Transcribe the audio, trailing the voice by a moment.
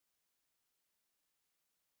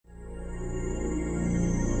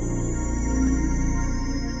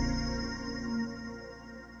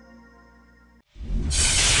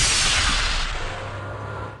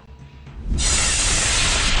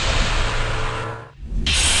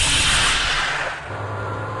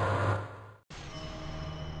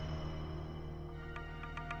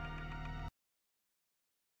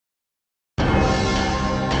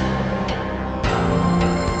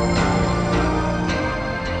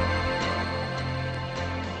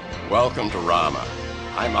Welcome to Rama.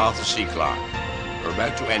 I'm Arthur C. Clarke. We're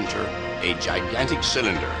about to enter a gigantic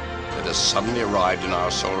cylinder that has suddenly arrived in our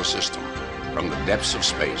solar system from the depths of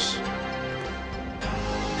space.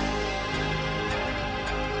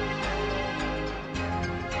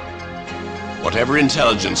 Whatever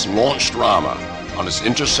intelligence launched Rama on its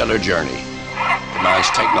interstellar journey demands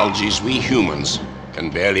technologies we humans can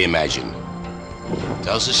barely imagine.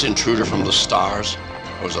 Does this intruder from the stars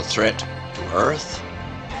pose a threat to Earth?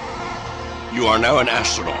 You are now an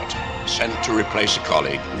astronaut sent to replace a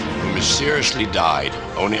colleague who mysteriously died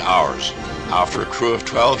only hours after a crew of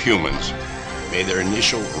 12 humans made their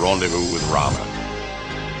initial rendezvous with Rama.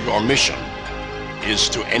 Your mission is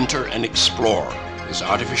to enter and explore this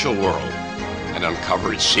artificial world and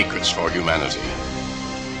uncover its secrets for humanity.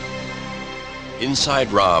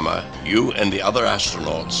 Inside Rama, you and the other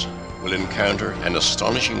astronauts will encounter an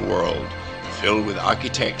astonishing world filled with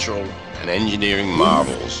architectural and engineering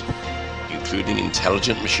marvels, including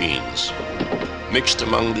intelligent machines. Mixed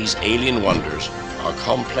among these alien wonders are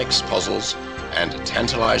complex puzzles and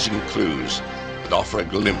tantalizing clues that offer a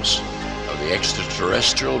glimpse of the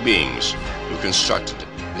extraterrestrial beings who constructed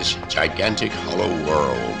this gigantic hollow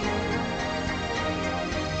world.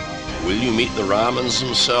 Will you meet the Ramans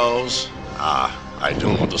themselves? I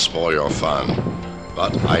don't want to spoil your fun,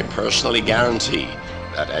 but I personally guarantee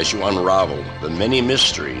that as you unravel the many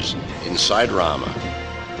mysteries inside Rama,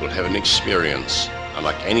 you'll have an experience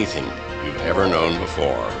unlike anything you've ever known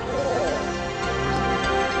before.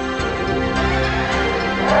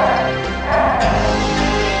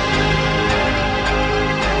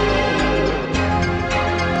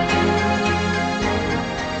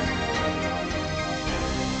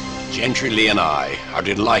 Gentry Lee and I are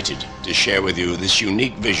delighted to share with you this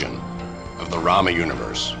unique vision of the Rama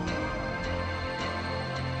universe.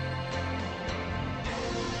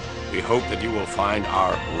 We hope that you will find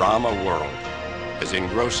our Rama world as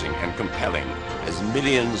engrossing and compelling as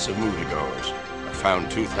millions of moviegoers have found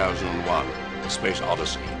 2001: A Space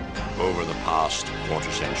Odyssey over the past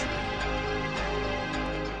quarter century.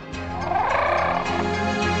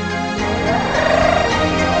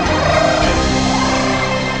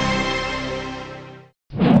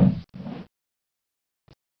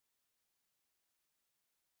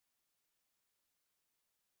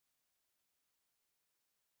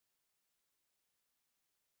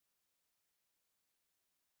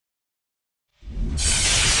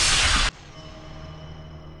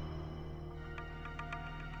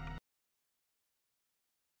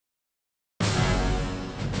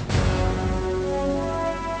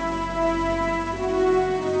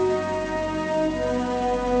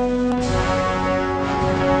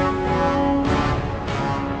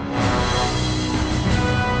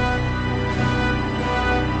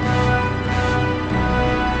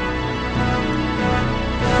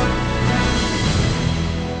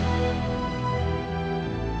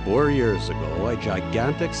 Years ago, a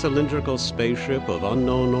gigantic cylindrical spaceship of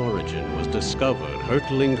unknown origin was discovered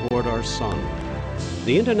hurtling toward our sun.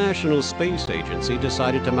 The International Space Agency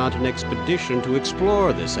decided to mount an expedition to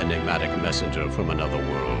explore this enigmatic messenger from another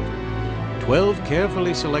world. 12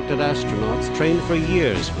 carefully selected astronauts trained for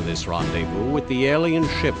years for this rendezvous with the alien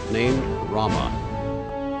ship named Rama.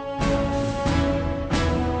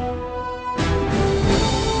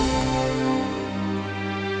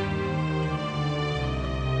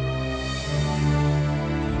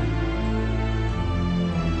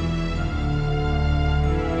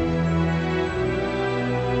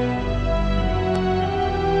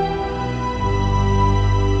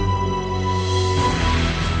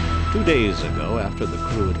 2 days ago, after the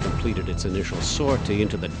crew had completed its initial sortie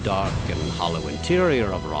into the dark and hollow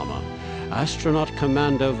interior of Rama, astronaut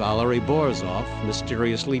Commander Valery Borzov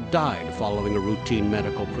mysteriously died following a routine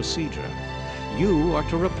medical procedure. You are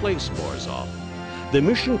to replace Borzov. The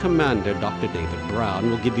mission commander, Dr. David Brown,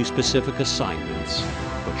 will give you specific assignments,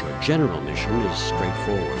 but your general mission is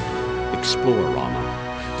straightforward. Explore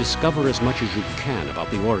Rama. Discover as much as you can about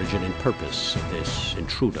the origin and purpose of this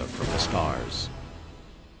intruder from the stars.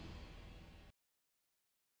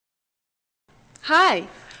 Hi,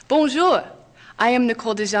 bonjour. I am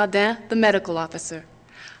Nicole Desjardins, the medical officer.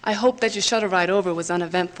 I hope that your shuttle ride over was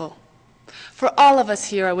uneventful. For all of us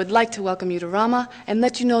here, I would like to welcome you to Rama and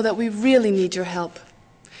let you know that we really need your help.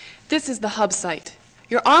 This is the hub site.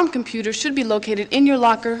 Your ARM computer should be located in your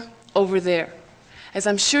locker over there. As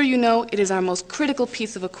I'm sure you know, it is our most critical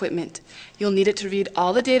piece of equipment. You'll need it to read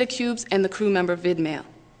all the data cubes and the crew member vidmail.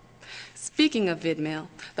 Speaking of vidmail,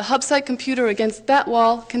 the hub site computer against that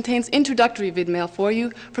wall contains introductory vidmail for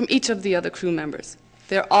you from each of the other crew members.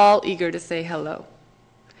 They're all eager to say hello.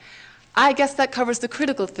 I guess that covers the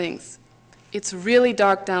critical things. It's really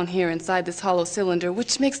dark down here inside this hollow cylinder,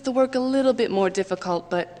 which makes the work a little bit more difficult,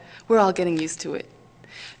 but we're all getting used to it.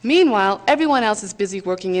 Meanwhile, everyone else is busy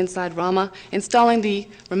working inside Rama, installing the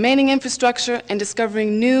remaining infrastructure and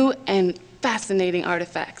discovering new and fascinating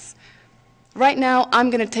artifacts. Right now, I'm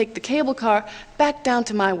going to take the cable car back down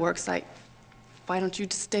to my work site. Why don't you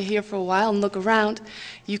just stay here for a while and look around?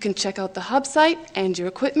 You can check out the hub site and your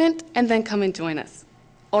equipment, and then come and join us.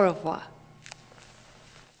 Au revoir.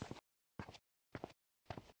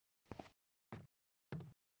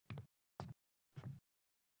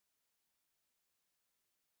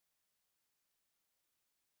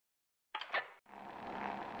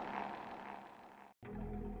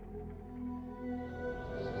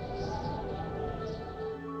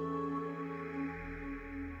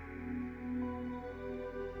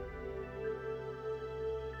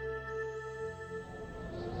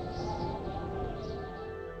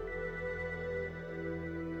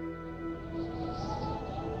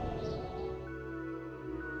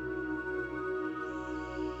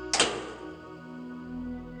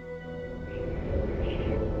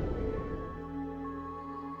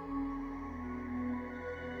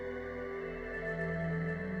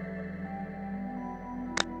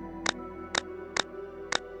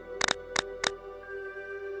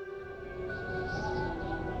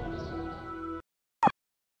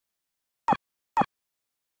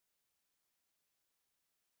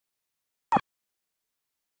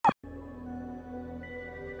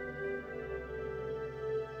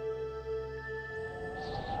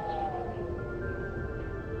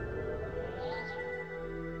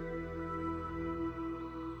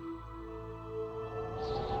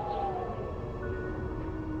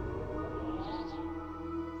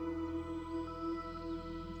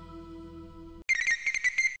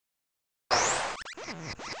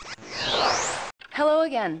 Hello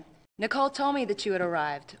again. Nicole told me that you had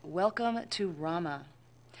arrived. Welcome to Rama.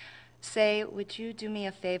 Say, would you do me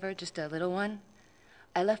a favor, just a little one?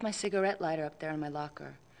 I left my cigarette lighter up there in my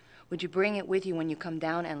locker. Would you bring it with you when you come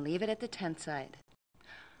down and leave it at the tent site?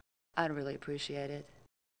 I'd really appreciate it.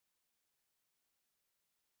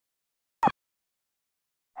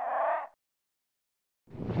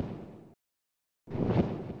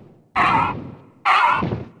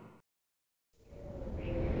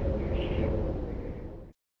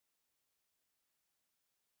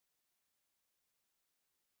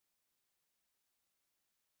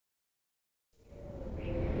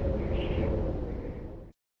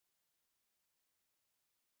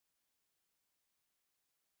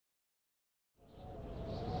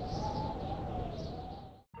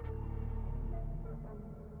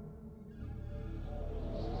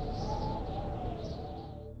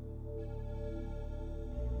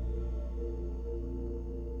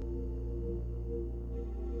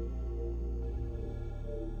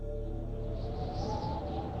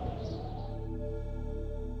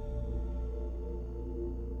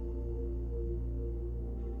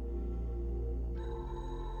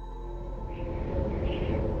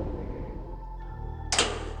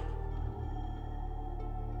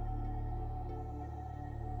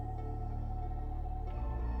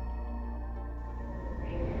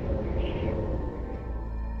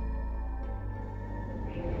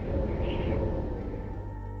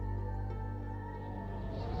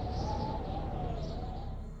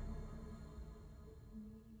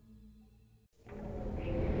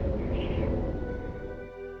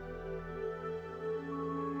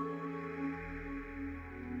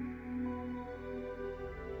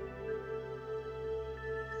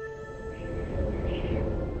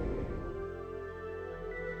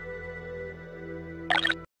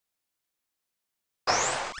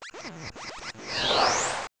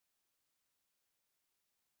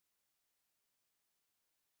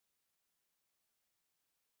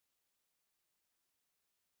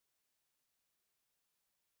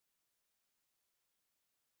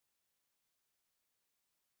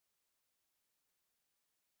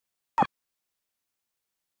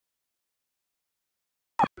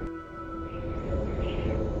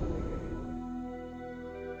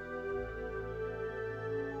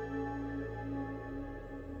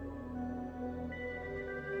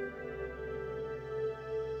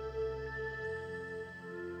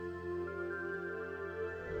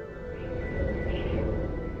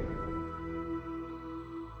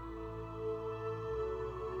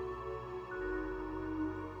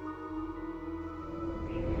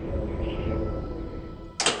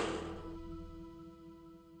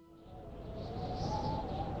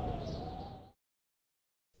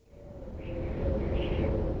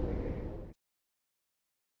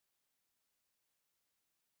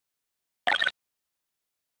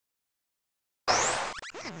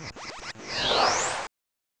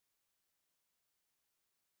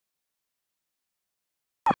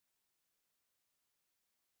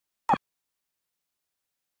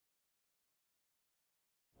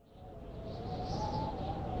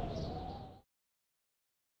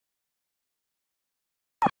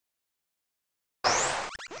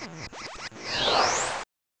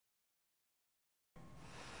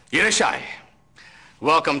 Irashai,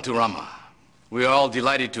 welcome to Rama. We are all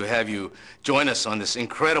delighted to have you join us on this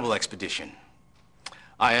incredible expedition.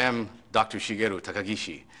 I am Dr. Shigeru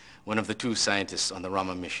Takagishi, one of the 2 scientists on the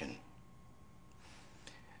Rama mission.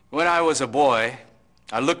 When I was a boy,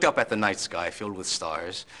 I looked up at the night sky filled with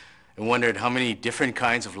stars and wondered how many different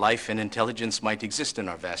kinds of life and intelligence might exist in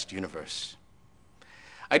our vast universe.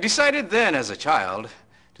 I decided then as a child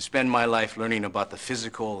to spend my life learning about the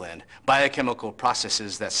physical and biochemical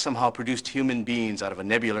processes that somehow produced human beings out of a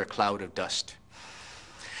nebular cloud of dust.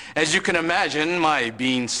 As you can imagine, my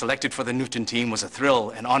being selected for the Newton team was a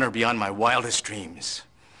thrill and honor beyond my wildest dreams.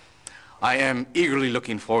 I am eagerly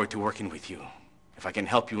looking forward to working with you. If I can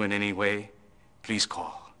help you in any way, please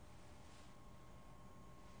call.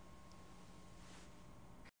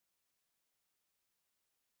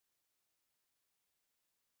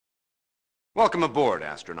 Welcome aboard,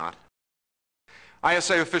 astronaut.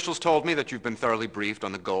 ISA officials told me that you've been thoroughly briefed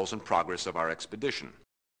on the goals and progress of our expedition.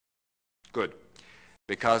 Good,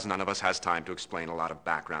 because none of us has time to explain a lot of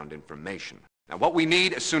background information. Now, what we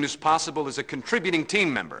need as soon as possible is a contributing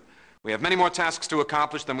team member. We have many more tasks to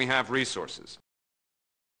accomplish than we have resources.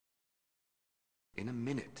 In a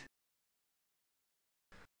minute.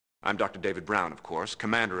 I'm Dr. David Brown, of course,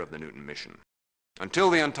 commander of the Newton mission. Until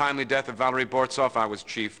the untimely death of Valery Bortsov, I was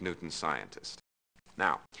chief Newton scientist.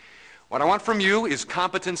 Now, what I want from you is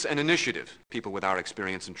competence and initiative. People with our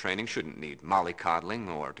experience and training shouldn't need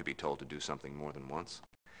mollycoddling or to be told to do something more than once.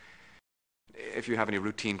 If you have any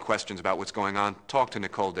routine questions about what's going on, talk to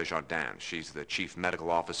Nicole Desjardins. She's the chief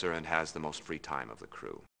medical officer and has the most free time of the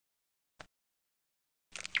crew.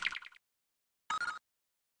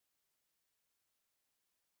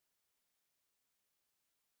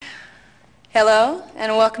 Hello,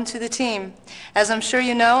 and welcome to the team. As I'm sure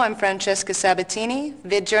you know, I'm Francesca Sabatini,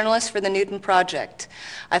 vid journalist for the Newton Project.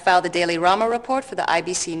 I file the daily Rama report for the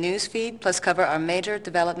IBC news feed, plus cover our major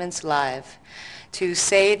developments live. To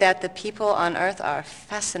say that the people on Earth are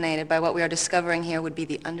fascinated by what we are discovering here would be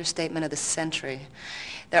the understatement of the century.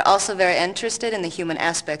 They're also very interested in the human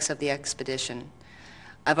aspects of the expedition.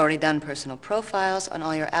 I've already done personal profiles on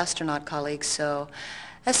all your astronaut colleagues, so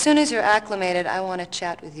as soon as you're acclimated, I want to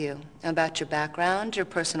chat with you about your background, your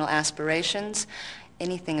personal aspirations,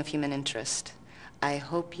 anything of human interest. I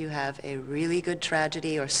hope you have a really good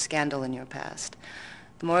tragedy or scandal in your past.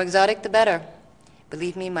 The more exotic, the better.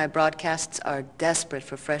 Believe me, my broadcasts are desperate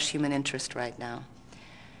for fresh human interest right now.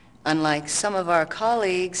 Unlike some of our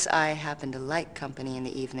colleagues, I happen to like company in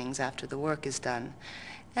the evenings after the work is done.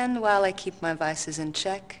 And while I keep my vices in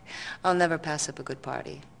check, I'll never pass up a good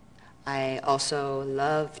party. I also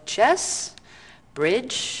love chess,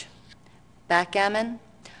 bridge, backgammon,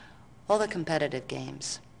 all the competitive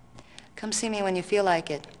games. Come see me when you feel like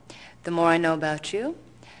it. The more I know about you,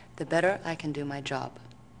 the better I can do my job.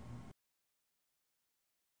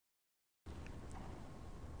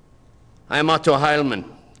 I am Otto Heilmann,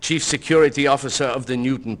 Chief Security Officer of the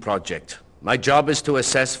Newton Project. My job is to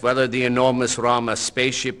assess whether the enormous Rama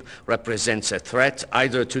spaceship represents a threat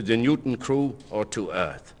either to the Newton crew or to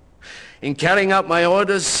Earth. In carrying out my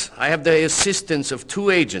orders, I have the assistance of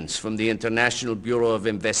 2 agents from the International Bureau of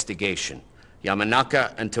Investigation,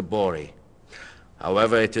 Yamanaka and Tabori.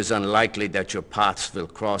 However, it is unlikely that your paths will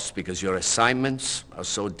cross because your assignments are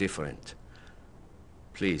so different.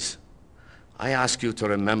 Please, I ask you to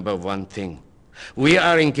remember one thing. We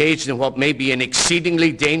are engaged in what may be an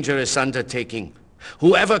exceedingly dangerous undertaking.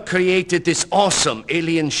 Whoever created this awesome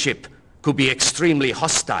alien ship could be extremely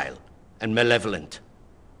hostile and malevolent.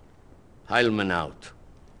 Heilmann out.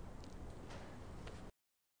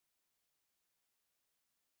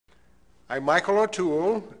 I'm Michael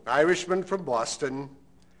O'Toole, Irishman from Boston,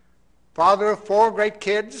 father of 4 great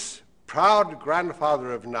kids, proud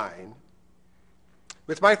grandfather of 9.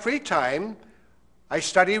 With my free time, I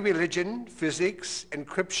study religion, physics,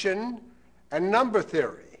 encryption, and number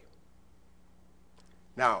theory.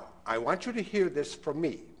 Now, I want you to hear this from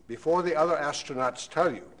me before the other astronauts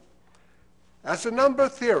tell you. As a number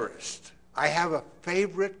theorist, I have a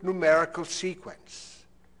favorite numerical sequence.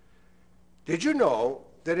 Did you know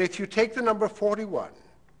that if you take the number 41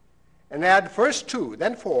 and add first 2,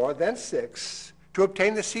 then 4, then 6, to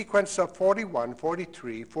obtain the sequence of 41,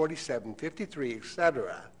 43, 47, 53,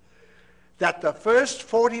 etc., that the first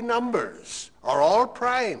 40 numbers are all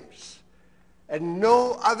primes, and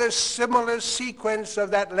no other similar sequence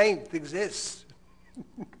of that length exists?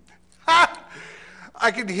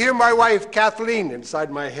 I can hear my wife, Kathleen, inside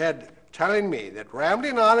my head telling me that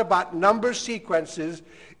rambling on about number sequences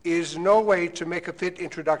is no way to make a fit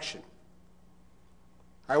introduction.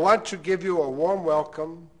 I want to give you a warm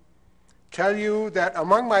welcome, tell you that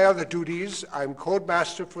among my other duties, I'm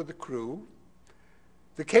codemaster for the crew.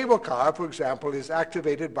 The cable car, for example, is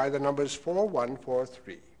activated by the numbers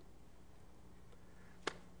 4143.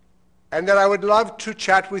 And that I would love to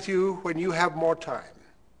chat with you when you have more time.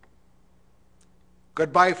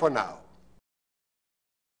 Goodbye for now.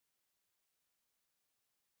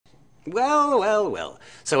 Well, well, well.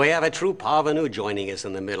 So we have a true parvenu joining us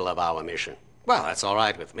in the middle of our mission. Well, that's all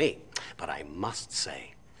right with me. But I must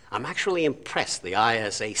say, I'm actually impressed the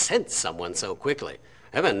ISA sent someone so quickly.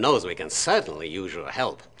 Heaven knows we can certainly use your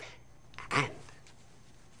help. And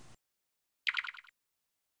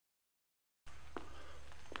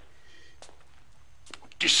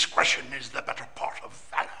discretion is the better part of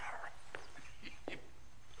valor.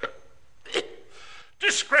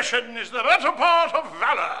 Discretion is the better part of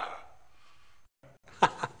valor.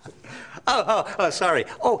 Sorry.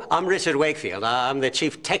 Oh, I'm Richard Wakefield. I'm the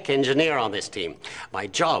chief tech engineer on this team. My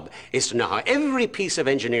job is to know how every piece of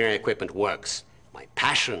engineering equipment works. My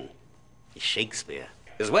passion is Shakespeare,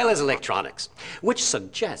 as well as electronics, which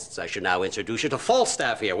suggests I should now introduce you to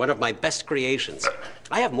Falstaff here, one of my best creations.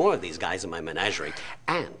 I have more of these guys in my menagerie,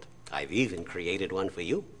 and I've even created one for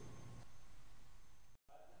you.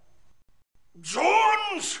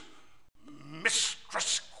 Zounds!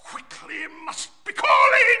 Mistress quickly must be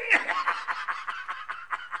calling!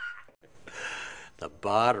 The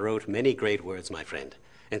bard wrote many great words, my friend,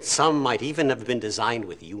 and some might even have been designed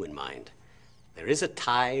with you in mind. There is a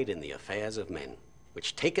tide in the affairs of men,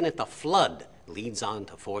 which taken at the flood leads on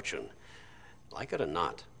to fortune. Like it or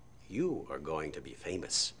not, you are going to be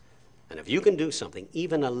famous. And if you can do something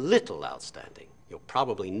even a little outstanding, you'll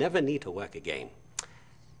probably never need to work again.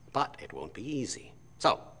 But it won't be easy.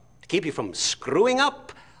 So, to keep you from screwing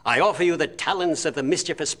up, I offer you the talents of the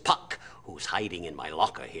mischievous Puck, who's hiding in my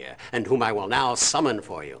locker here, and whom I will now summon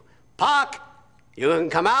for you. Puck, you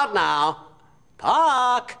can come out now.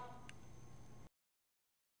 Puck!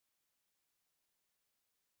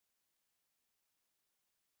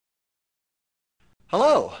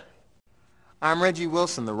 Hello. I'm Reggie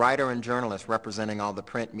Wilson, the writer and journalist representing all the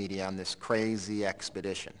print media on this crazy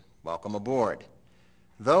expedition. Welcome aboard.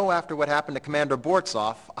 Though after what happened to Commander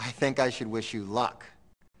Bortzoff, I think I should wish you luck.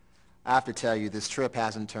 I have to tell you, this trip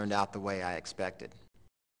hasn't turned out the way I expected.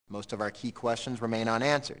 Most of our key questions remain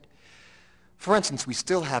unanswered. For instance, we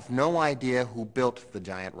still have no idea who built the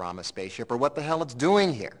giant Rama spaceship or what the hell it's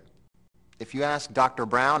doing here. If you ask Dr.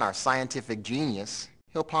 Brown, our scientific genius,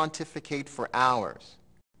 he'll pontificate for hours,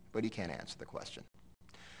 but he can't answer the question.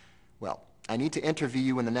 Well, I need to interview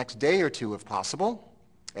you in the next day or two if possible.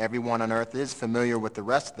 Everyone on Earth is familiar with the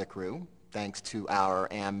rest of the crew, thanks to our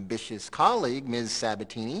ambitious colleague, Ms.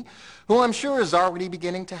 Sabatini, who I'm sure is already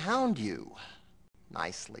beginning to hound you.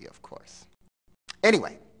 Nicely, of course.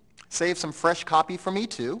 Anyway, save some fresh copy for me,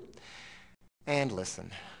 too. And listen,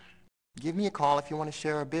 give me a call if you want to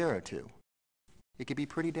share a beer or two. It could be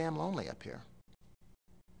pretty damn lonely up here.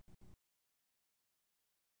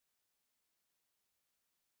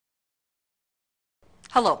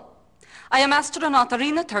 Hello. I am astronaut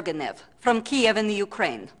Irina Turgenev from Kiev in the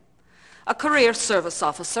Ukraine. A career service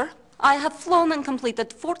officer, I have flown and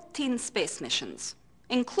completed 14 space missions,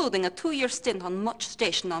 including a 2-year stint on Much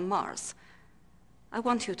Station on Mars. I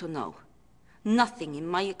want you to know, nothing in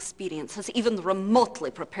my experience has even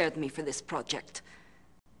remotely prepared me for this project.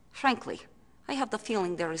 Frankly, I have the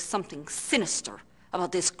feeling there is something sinister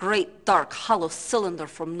about this great, dark, hollow cylinder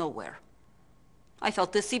from nowhere. I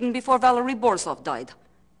felt this even before Valery Borzov died,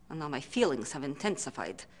 and now my feelings have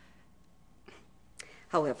intensified.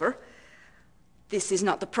 However, this is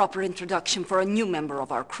not the proper introduction for a new member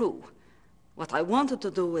of our crew. What I wanted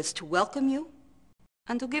to do is to welcome you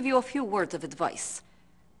and to give you a few words of advice.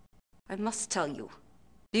 I must tell you,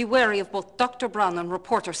 be wary of both Dr. Brown and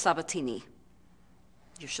reporter Sabatini.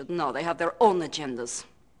 You should know they have their own agendas,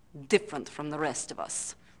 different from the rest of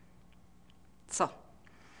us. So,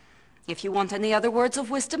 if you want any other words of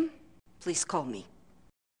wisdom, please call me.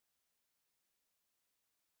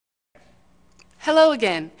 Hello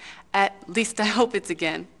again. At least I hope it's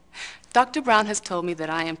again. Dr. Brown has told me that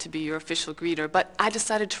I am to be your official greeter, but I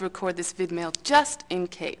decided to record this vidmail just in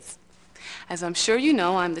case. As I'm sure you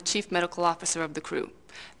know, I'm the chief medical officer of the crew.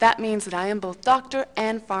 That means that I am both doctor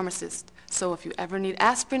and pharmacist, so if you ever need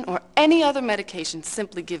aspirin or any other medication,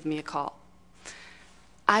 simply give me a call.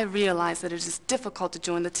 I realize that it is difficult to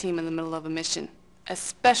join the team in the middle of a mission,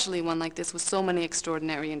 especially one like this with so many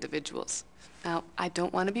extraordinary individuals. Now, I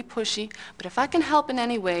don't want to be pushy, but if I can help in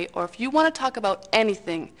any way, or if you want to talk about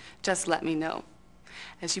anything, just let me know.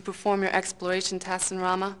 As you perform your exploration tasks in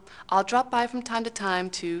Rama, I'll drop by from time to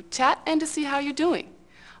time to chat and to see how you're doing.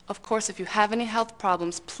 Of course, if you have any health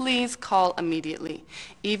problems, please call immediately.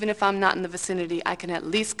 Even if I'm not in the vicinity, I can at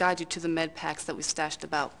least guide you to the med packs that we stashed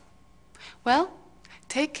about. Well,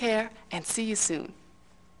 take care and see you soon.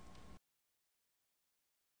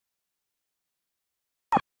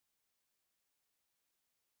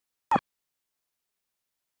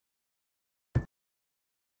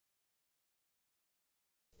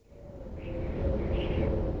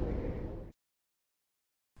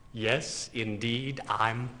 Yes, indeed,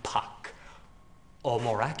 I'm Puck. Or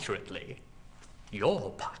more accurately,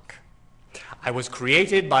 you're Puck. I was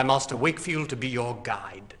created by Master Wakefield to be your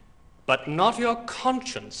guide, but not your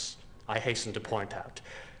conscience, I hasten to point out.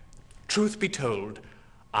 Truth be told,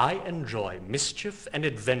 I enjoy mischief and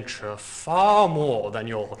adventure far more than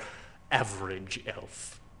your average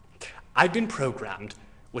elf. I've been programmed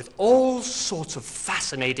with all sorts of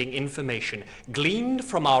fascinating information gleaned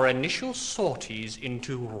from our initial sorties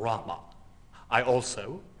into Rama. I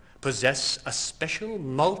also possess a special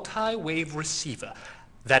multi-wave receiver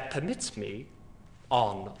that permits me,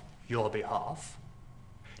 on your behalf,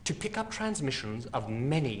 to pick up transmissions of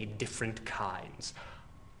many different kinds.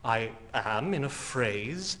 I am, in a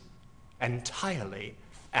phrase, entirely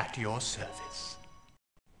at your service.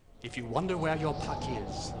 If you wonder where your Puck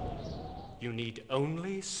is, you need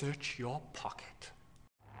only search your pocket.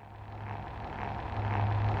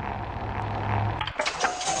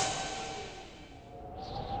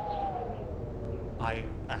 I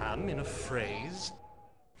am, in a phrase,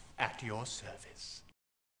 at your service.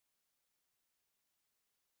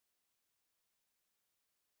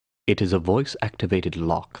 It is a voice-activated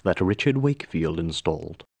lock that Richard Wakefield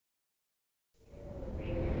installed.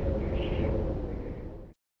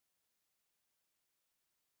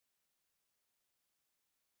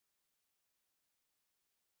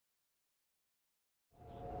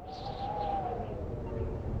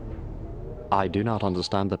 I do not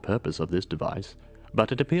understand the purpose of this device,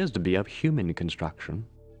 but it appears to be of human construction.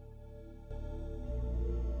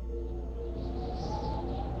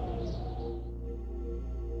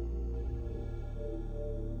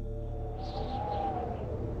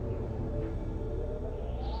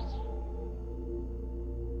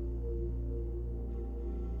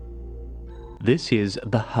 This is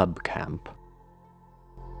the hub camp.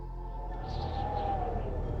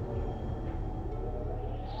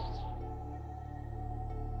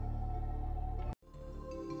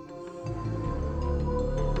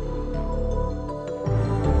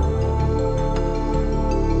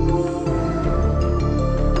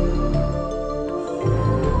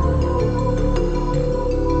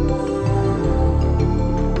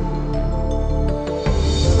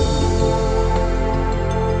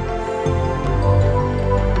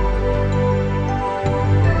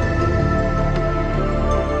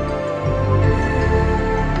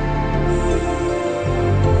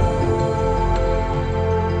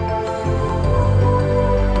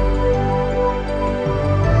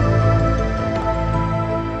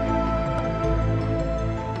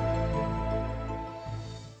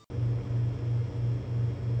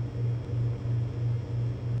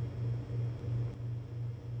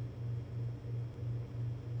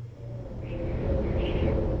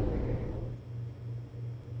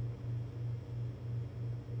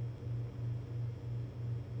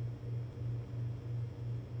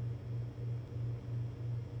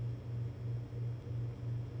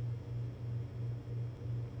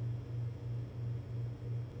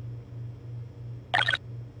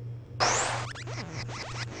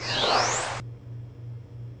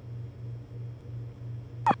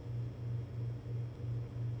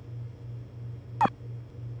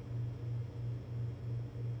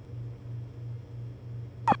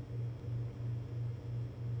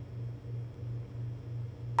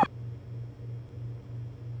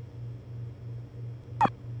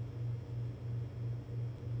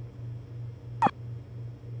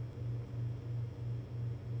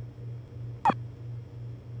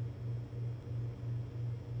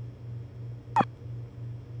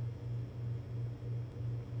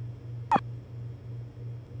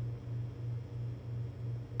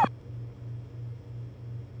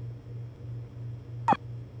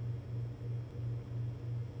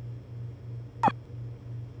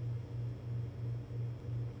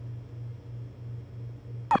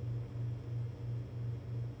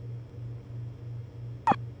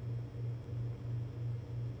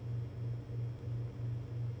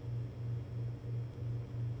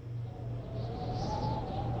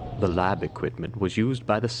 The lab equipment was used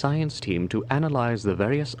by the science team to analyze the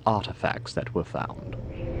various artifacts that were found.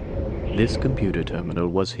 This computer terminal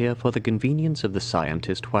was here for the convenience of the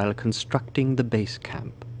scientist while constructing the base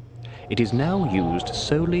camp. It is now used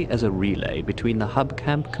solely as a relay between the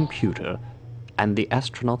hubcamp computer and the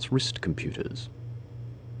astronauts' wrist computers.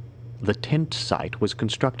 The tent site was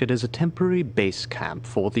constructed as a temporary base camp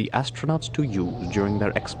for the astronauts to use during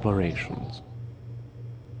their explorations.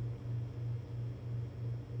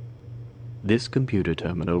 This computer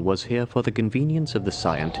terminal was here for the convenience of the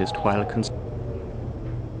scientist while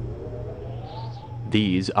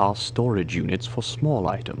These are storage units for small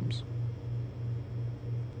items.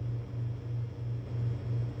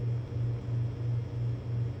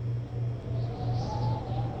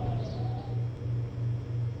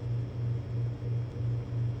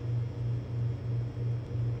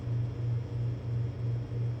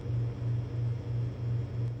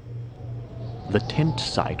 The tent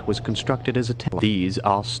site was constructed as a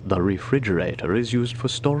The refrigerator is used for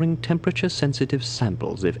storing temperature-sensitive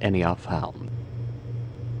samples if any are found.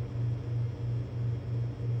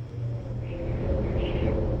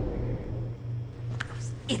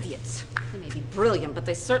 Those idiots. They may be brilliant, but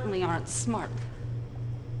they certainly aren't smart.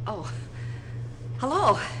 Oh.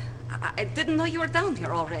 Hello. I didn't know you were down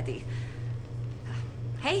here already.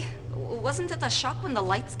 Hey, wasn't it a shock when the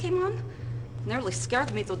lights came on? Nearly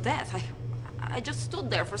scared me to death. I just stood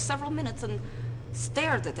there for several minutes and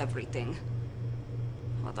stared at everything.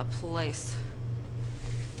 What a place.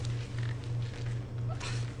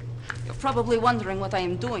 You're probably wondering what I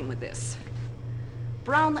am doing with this.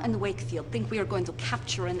 Brown and Wakefield think we are going to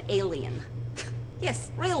capture an alien.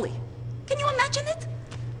 Yes, really. Can you imagine it?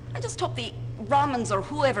 I just hope the Ramans or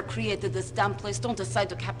whoever created this damn place don't decide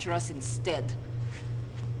to capture us instead.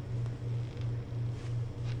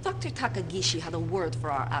 Dr. Takagishi had a word for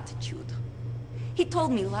our attitude. He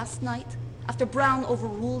told me last night, after Brown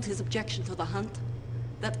overruled his objection to the hunt,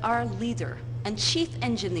 that our leader and chief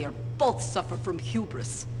engineer both suffer from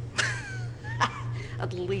hubris.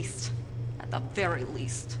 At the very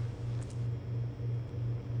least.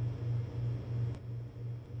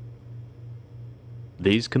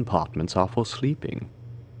 These compartments are for sleeping.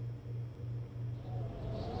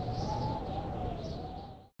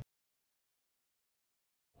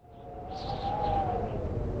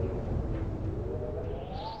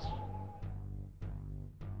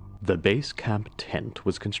 The base camp tent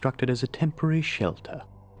was constructed as a temporary shelter.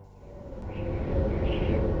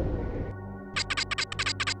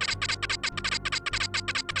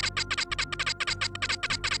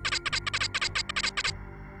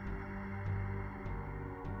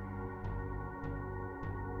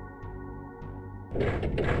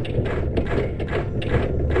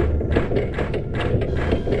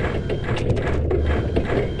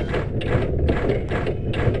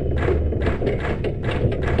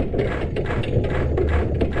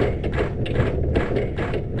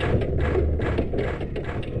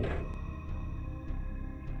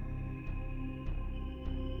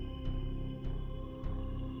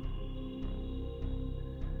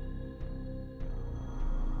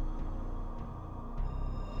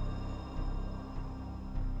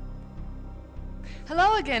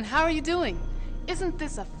 Hello again, how are you doing? Isn't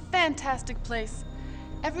this a fantastic place?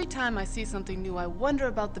 Every time I see something new, I wonder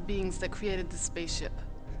about the beings that created this spaceship.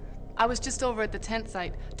 I was just over at the tent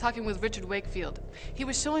site, talking with Richard Wakefield. He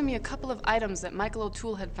was showing me a couple of items that Michael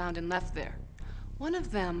O'Toole had found and left there. One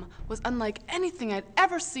of them was unlike anything I'd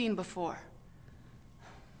ever seen before.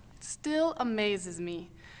 It still amazes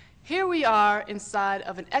me. Here we are inside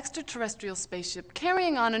of an extraterrestrial spaceship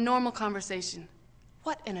carrying on a normal conversation.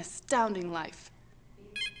 What an astounding life.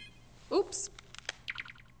 Oops.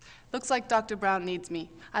 Looks like Dr. Brown needs me.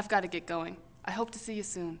 I've got to get going. I hope to see you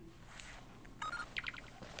soon.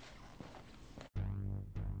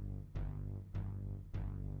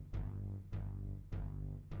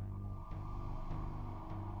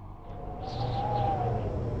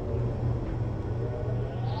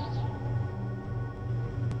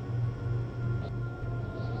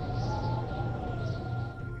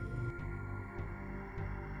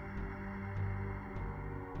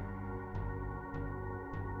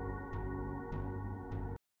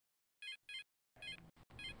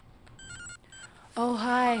 Oh,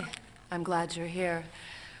 hi. I'm glad you're here.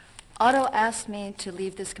 Otto asked me to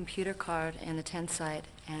leave this computer card in the tent site,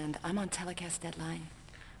 and I'm on telecast deadline.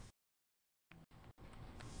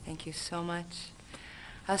 Thank you so much.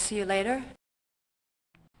 I'll see you later.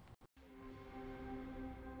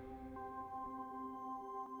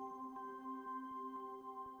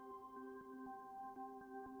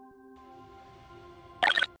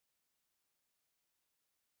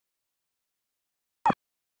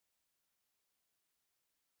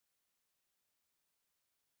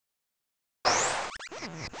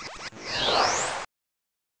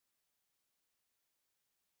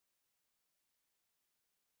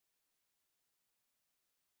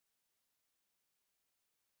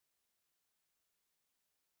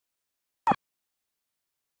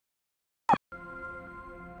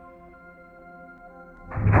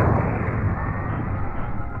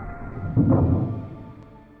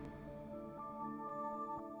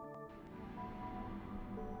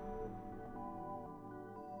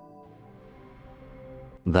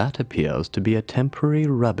 That appears to be a temporary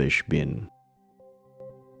rubbish bin.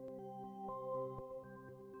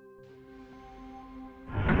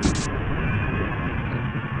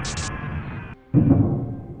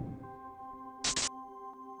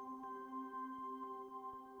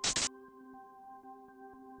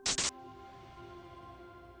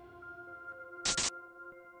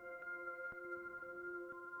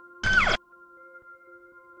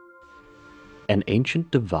 An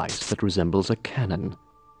ancient device that resembles a cannon.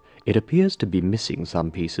 It appears to be missing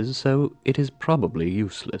some pieces, so it is probably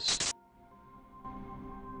useless.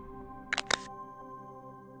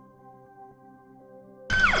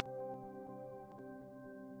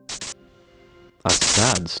 A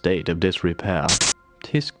sad state of disrepair.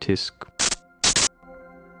 Tisk tisk.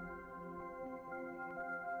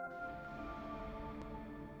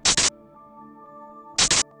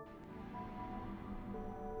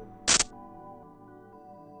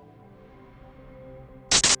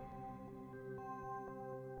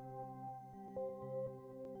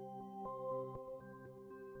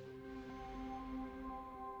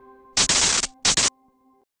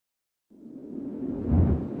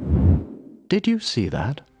 Did you see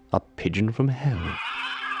that? A pigeon from hell.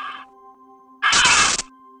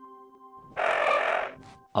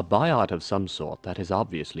 A biart of some sort that has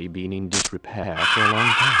obviously been in disrepair for a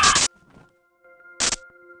long time.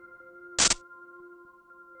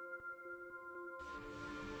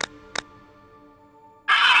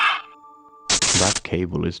 That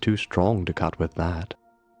cable is too strong to cut with that.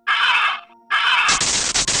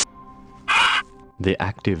 The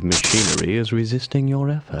active machinery is resisting your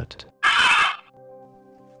effort.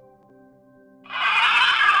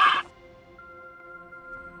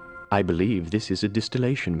 I believe this is a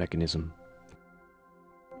distillation mechanism.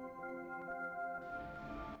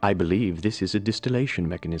 I believe this is a distillation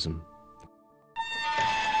mechanism.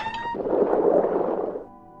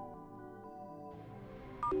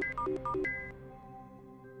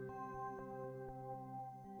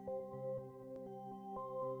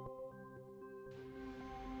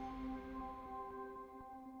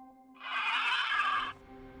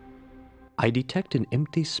 I detect an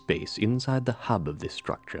empty space inside the hub of this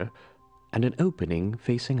structure and an opening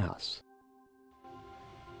facing us.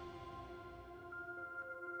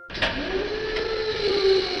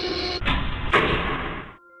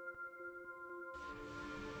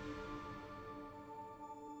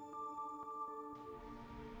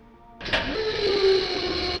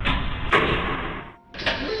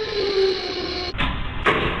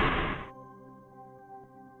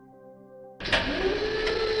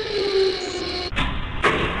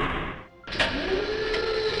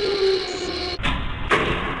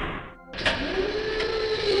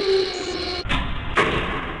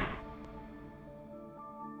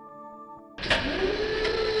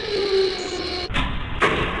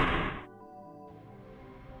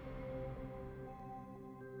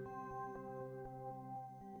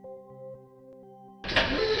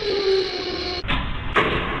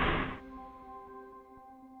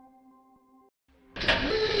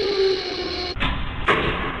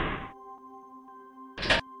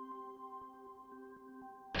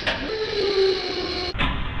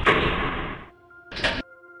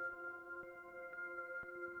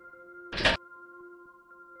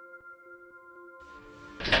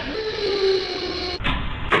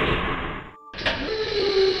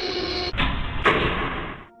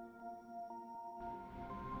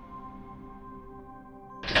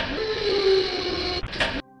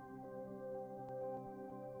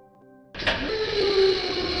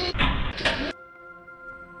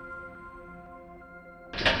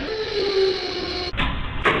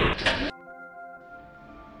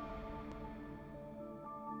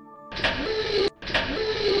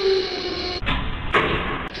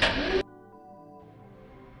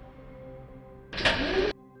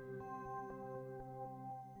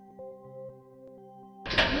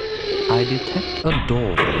 I detect a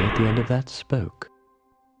doorway at the end of that spoke.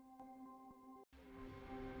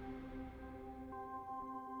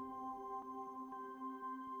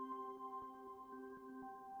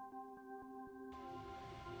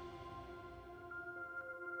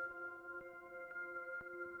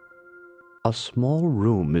 A small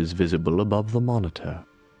room is visible above the monitor.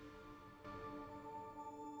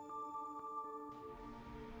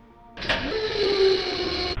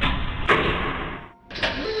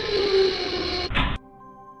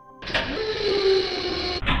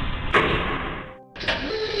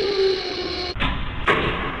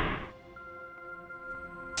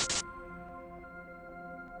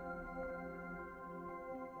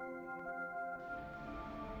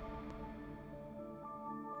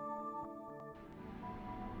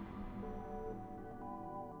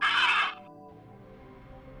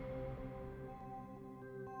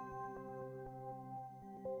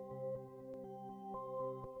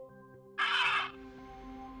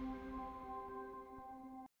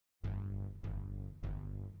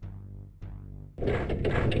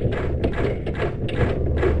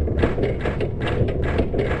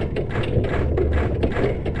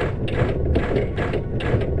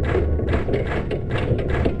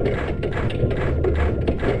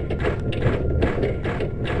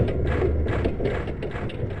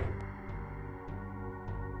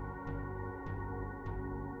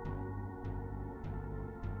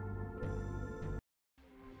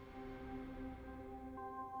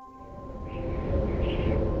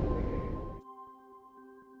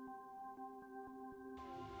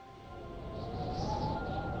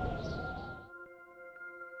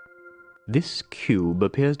 This cube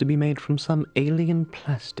appears to be made from some alien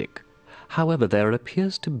plastic. However, there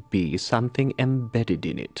appears to be something embedded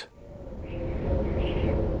in it.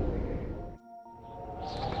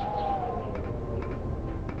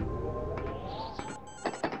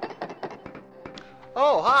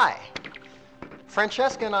 Oh, hi.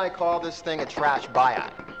 Francesca and I call this thing a trash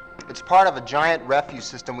buyout. It's part of a giant refuse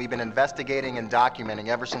system we've been investigating and documenting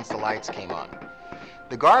ever since the lights came on.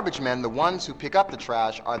 The garbage men, the ones who pick up the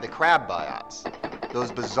trash, are the crab buyouts.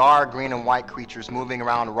 Those bizarre green and white creatures moving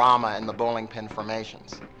around Rama in the bowling pin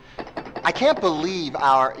formations. I can't believe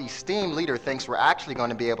our esteemed leader thinks we're actually going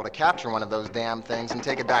to be able to capture one of those damn things and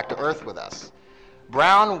take it back to Earth with us.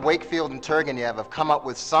 Brown, Wakefield, and Turgenev have come up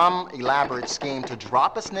with some elaborate scheme to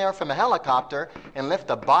drop a snare from a helicopter and lift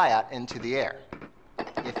a buyout into the air.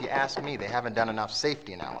 If you ask me, they haven't done enough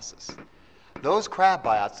safety analysis. Those crab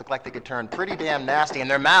buyouts look like they could turn pretty damn nasty,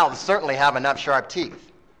 and their mouths certainly have enough sharp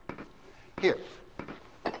teeth. Here,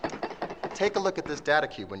 take a look at this data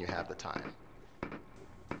cube when you have the time.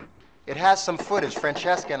 It has some footage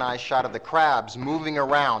Francesca and I shot of the crabs moving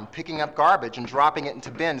around, picking up garbage and dropping it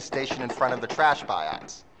into bins stationed in front of the trash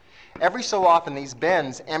buyouts. Every so often, these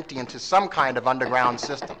bins empty into some kind of underground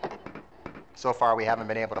system. So far, we haven't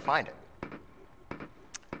been able to find it.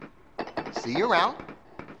 See you around.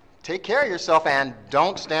 Take care of yourself, and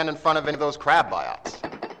don't stand in front of any of those crab buyouts.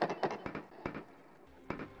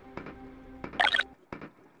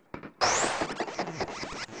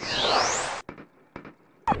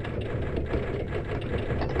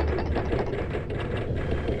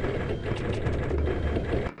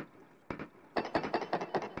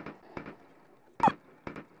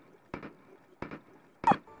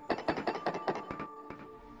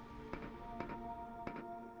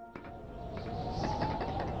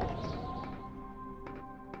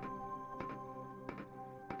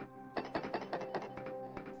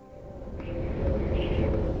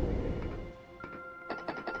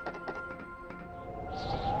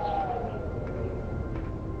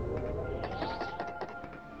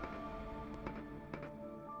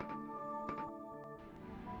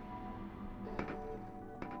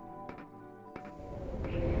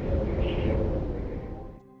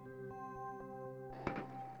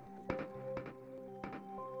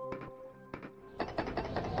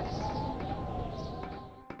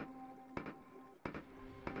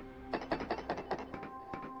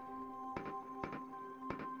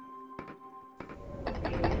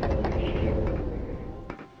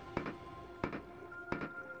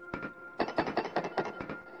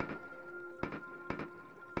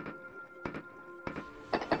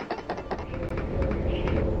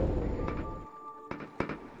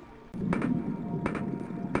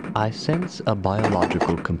 I sense a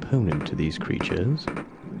biological component to these creatures.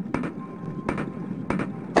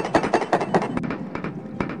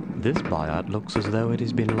 This buyout looks as though it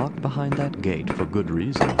has been locked behind that gate for good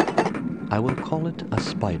reason. I will call it a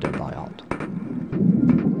spider buyout.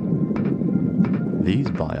 These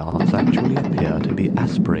buyouts actually appear to be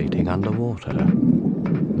aspirating underwater.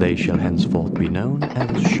 They shall henceforth be known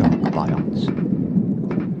as shark buyouts.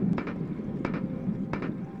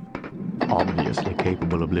 Obviously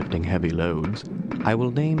capable of lifting heavy loads, I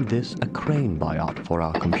will name this a crane buyout for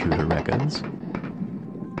our computer records.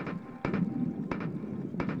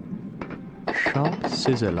 Sharp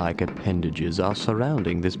scissor-like appendages are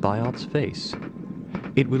surrounding this buyout's face.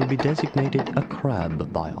 It will be designated a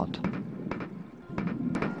crab buyout.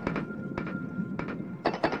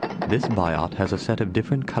 This buyout has a set of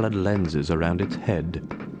different colored lenses around its head.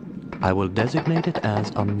 I will designate it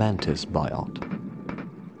as a mantis buyout.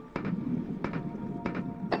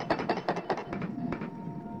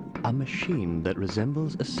 A machine that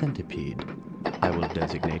resembles a centipede. I will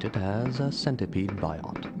designate it as a centipede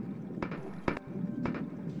buyout.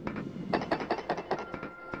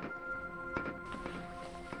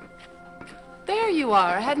 There you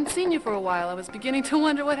are. I hadn't seen you for a while. I was beginning to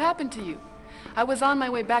wonder what happened to you. I was on my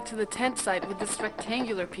way back to the tent site with this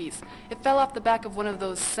rectangular piece. It fell off the back of one of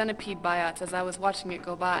those centipede buyouts as I was watching it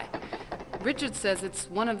go by. Richard says it's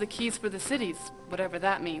one of the keys for the cities, whatever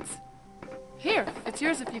that means. Here, it's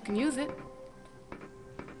yours if you can use it.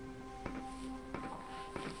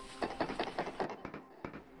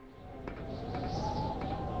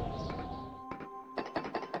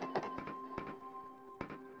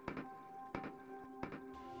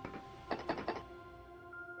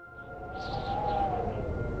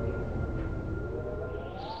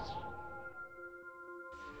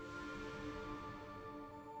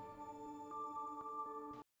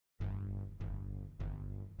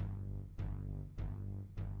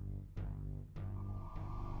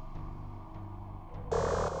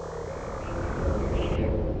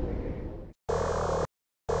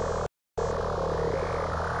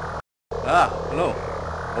 Ah, hello.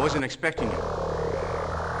 I wasn't expecting you.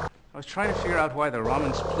 I was trying to figure out why the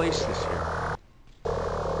Ramans placed this here.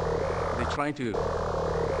 Are they trying to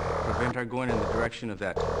prevent our going in the direction of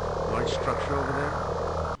that large structure over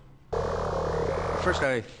there? At first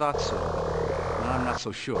I thought so, but now I'm not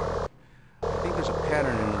so sure. I think there's a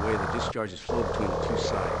pattern in the way the discharges flow between the two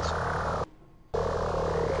sides.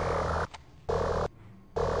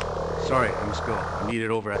 Sorry, I must go. I'm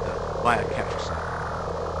needed over at the Biot capture site.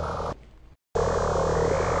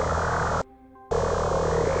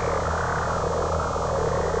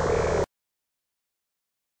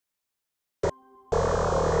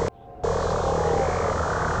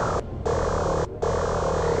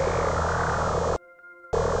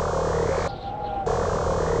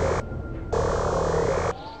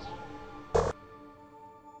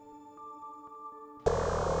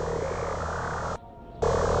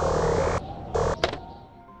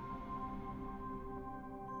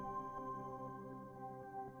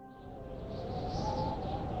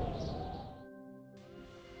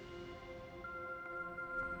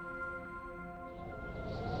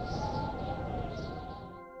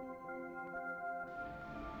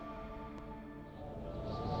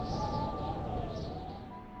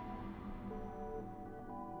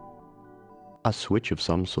 A switch of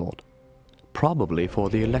some sort, probably for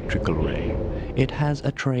the electrical ray. It has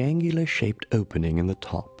a triangular-shaped opening in the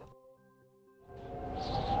top.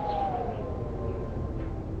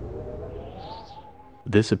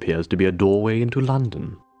 This appears to be a doorway into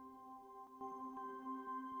London.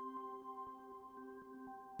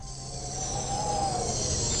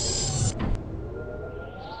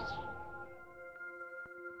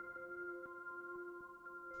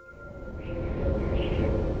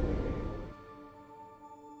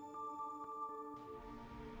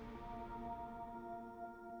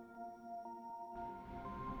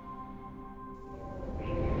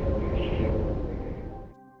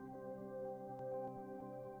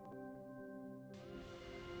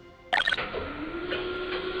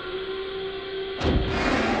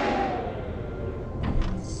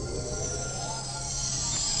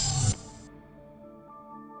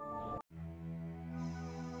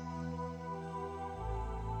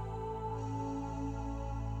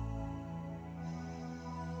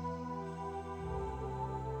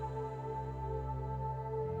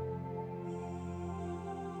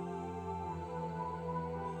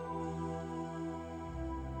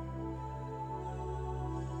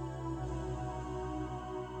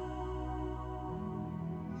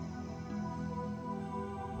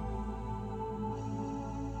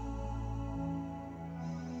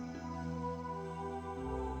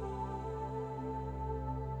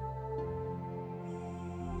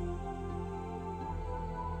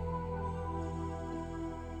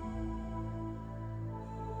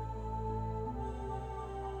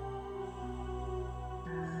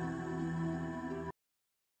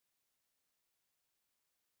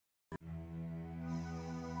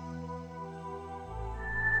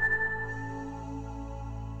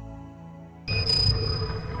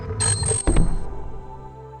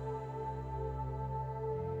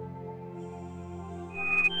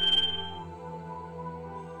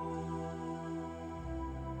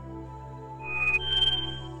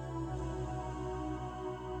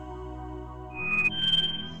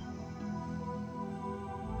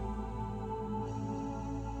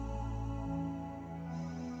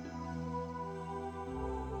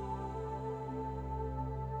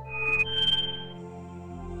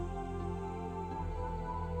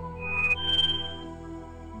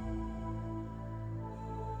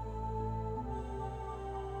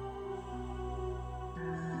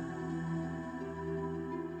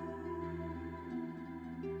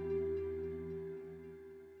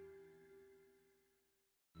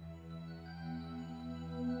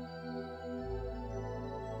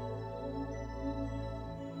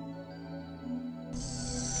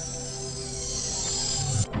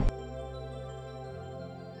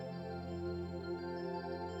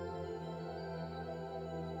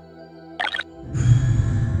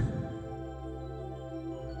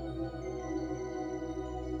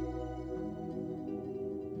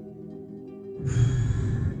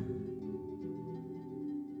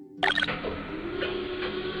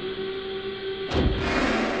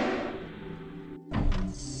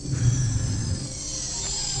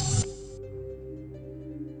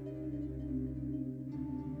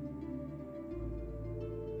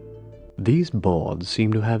 These boards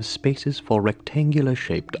seem to have spaces for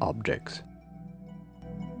rectangular-shaped objects.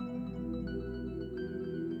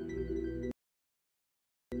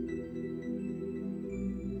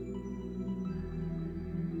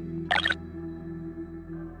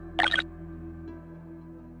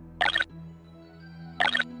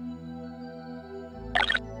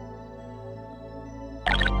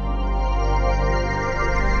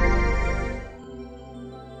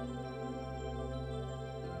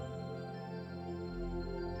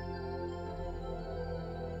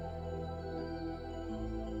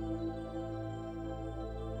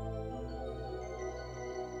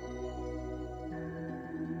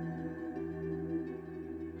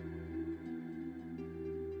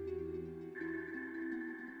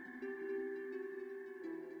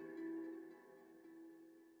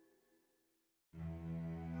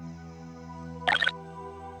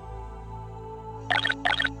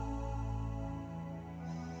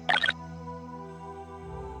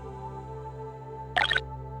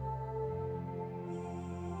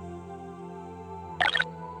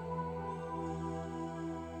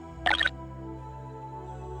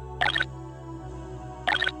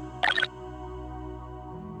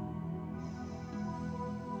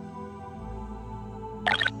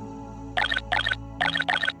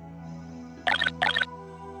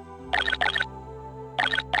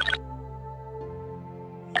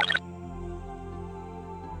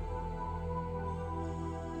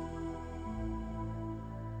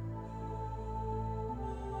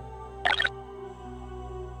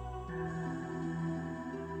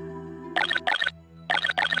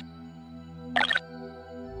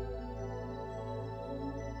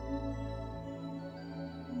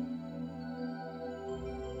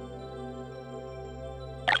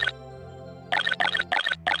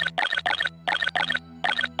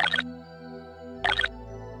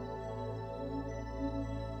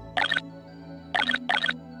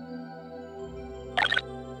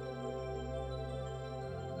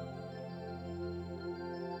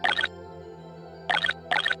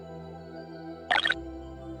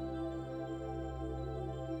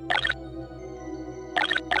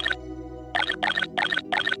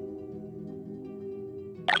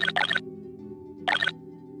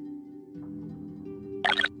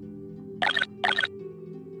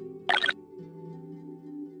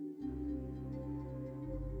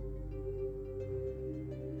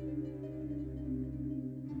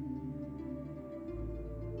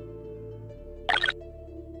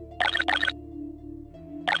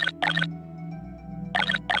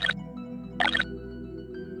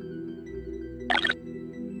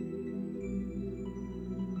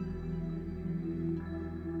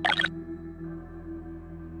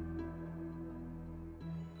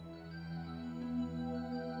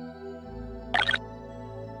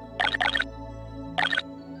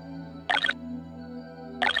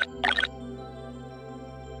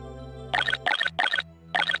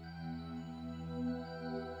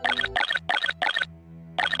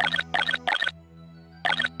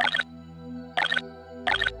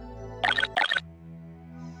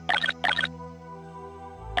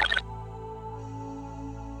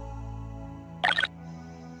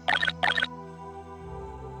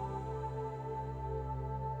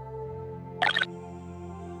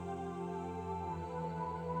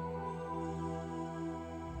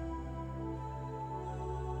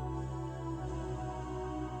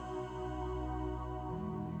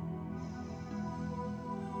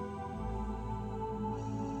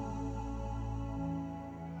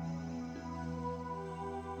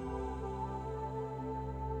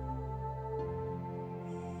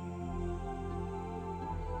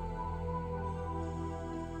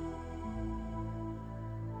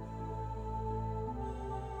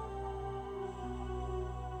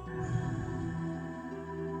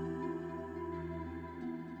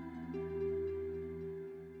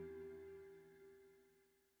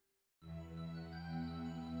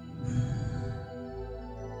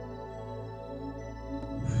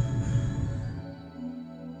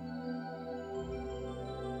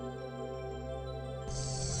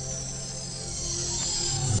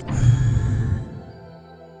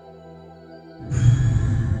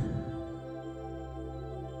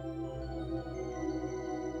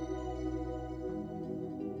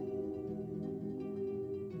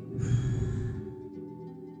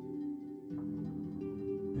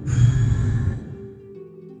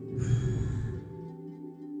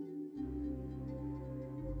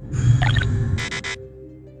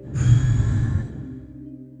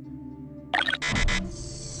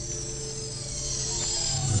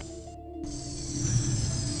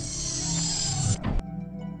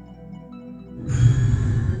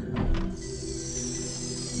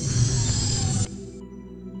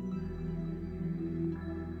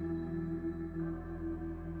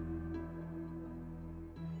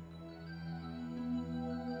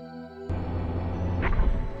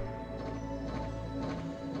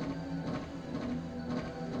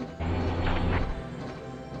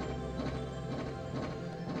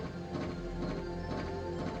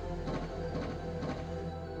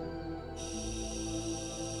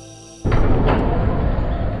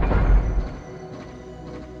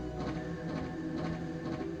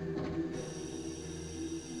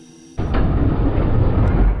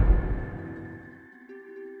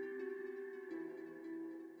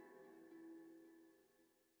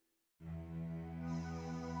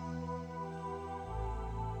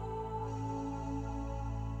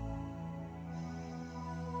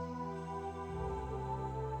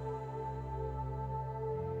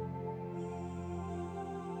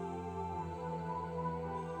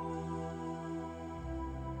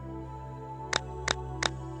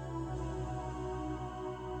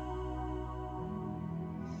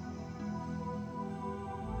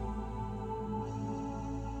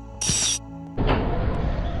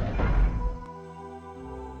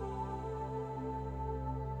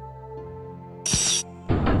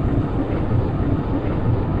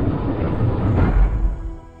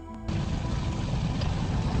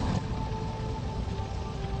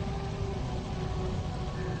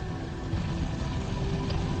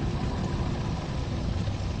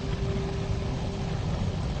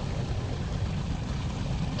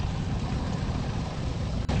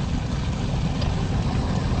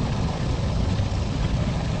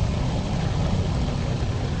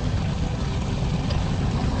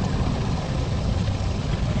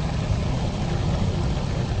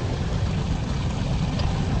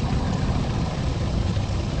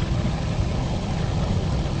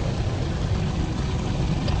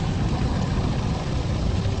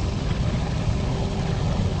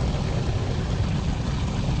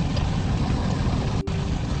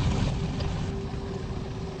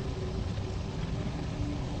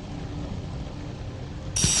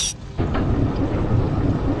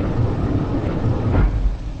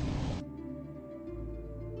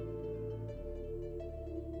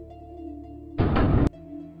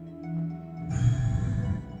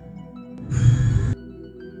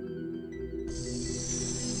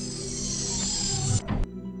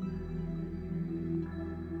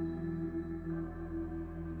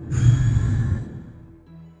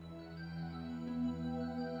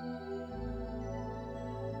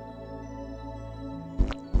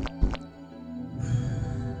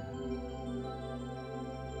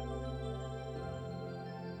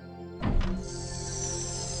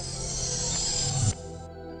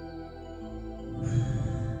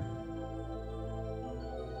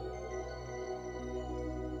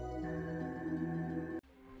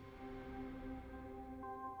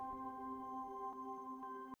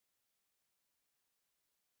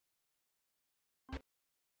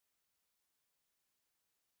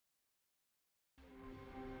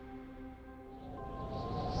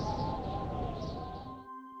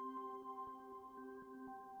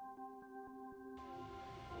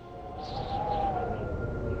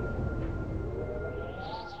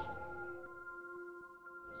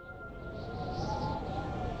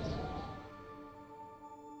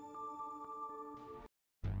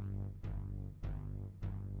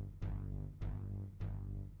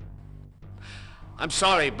 I'm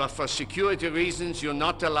sorry, but for security reasons, you're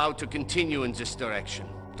not allowed to continue in this direction.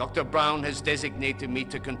 Dr. Brown has designated me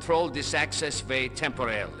to control this access way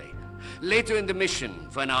temporarily. Later in the mission,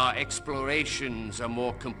 when our explorations are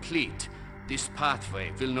more complete, this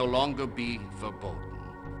pathway will no longer be verboten.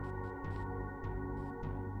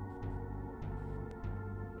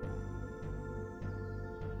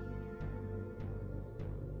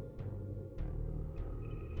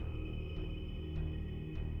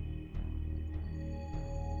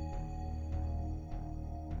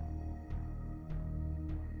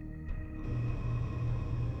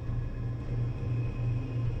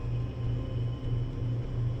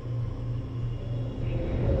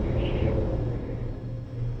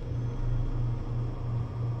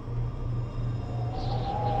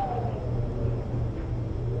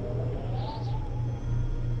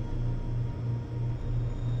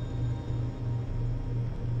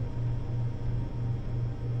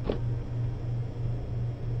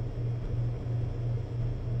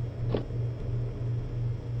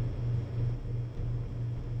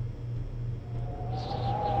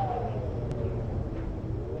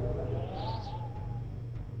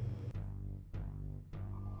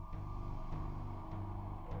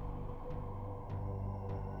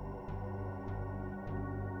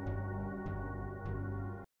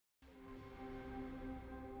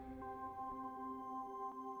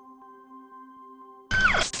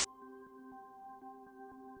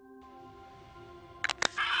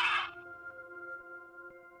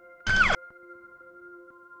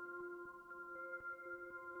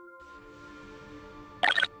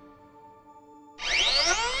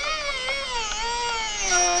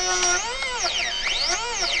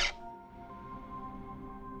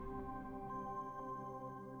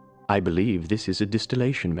 I believe this is a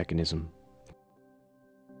distillation mechanism.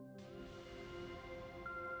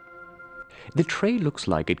 The tray looks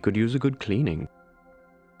like it could use a good cleaning.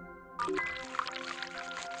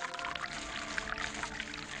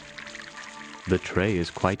 The tray is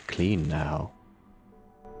quite clean now.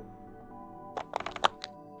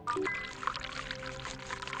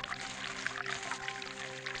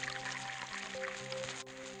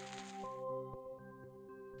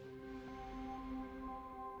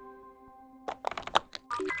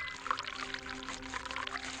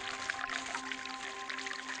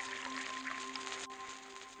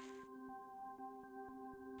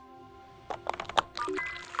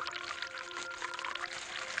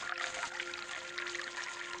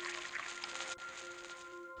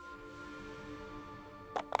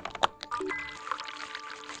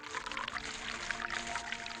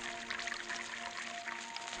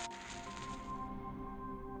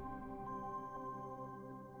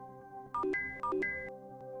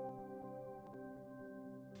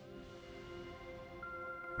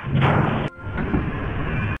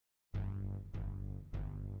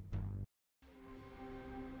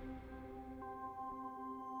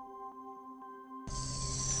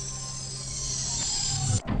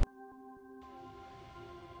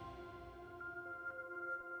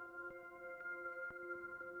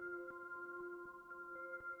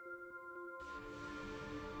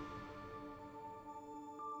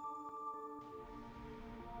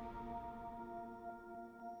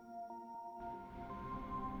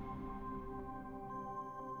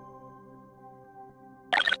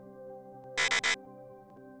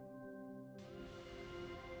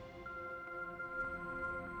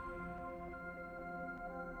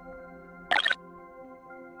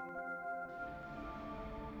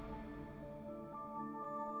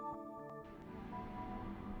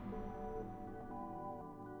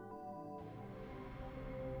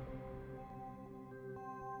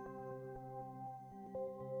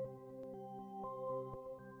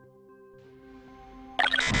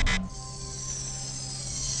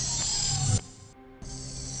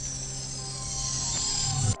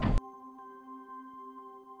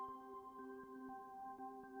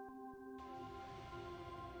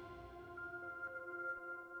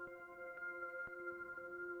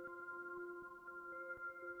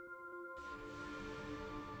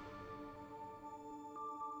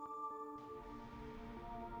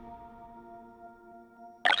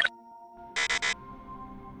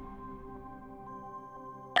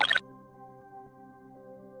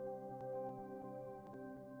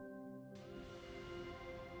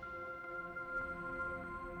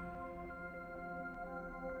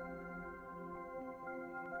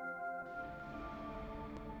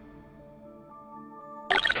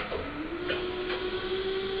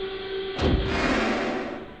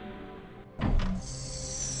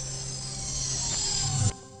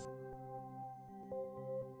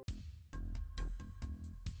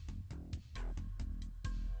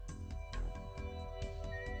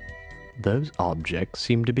 Those objects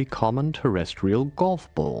seem to be common terrestrial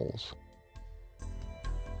golf balls.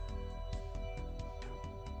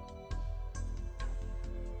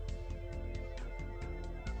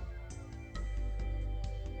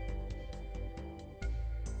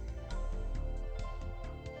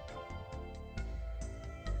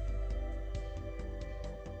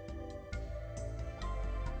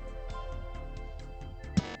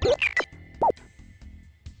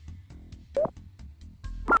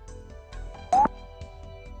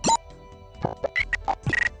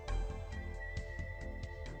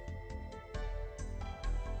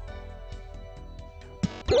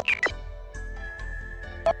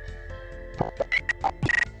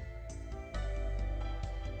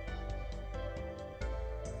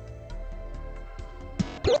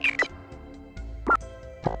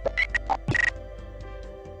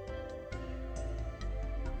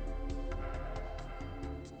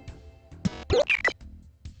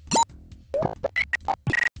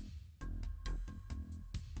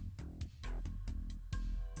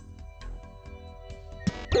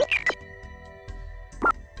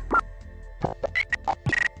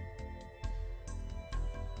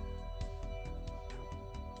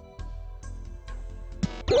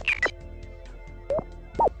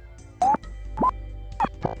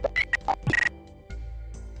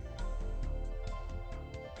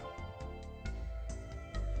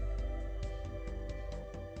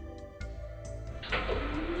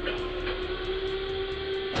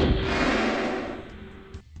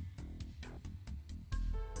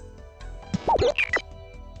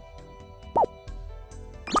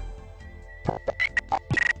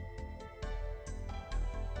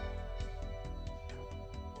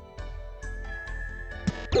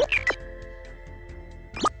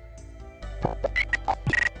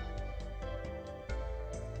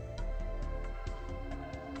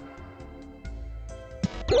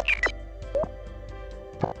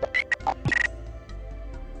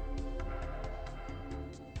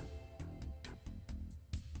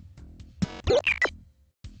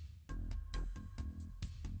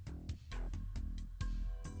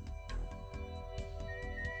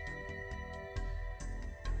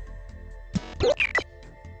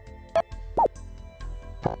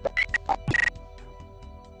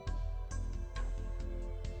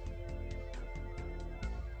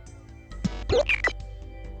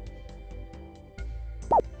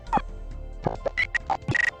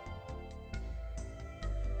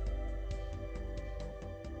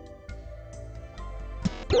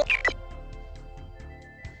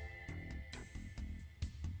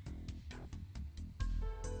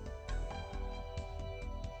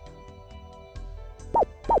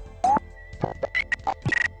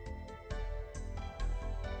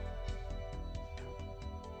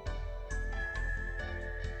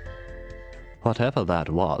 Whatever that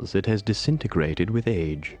was, it has disintegrated with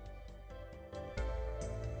age.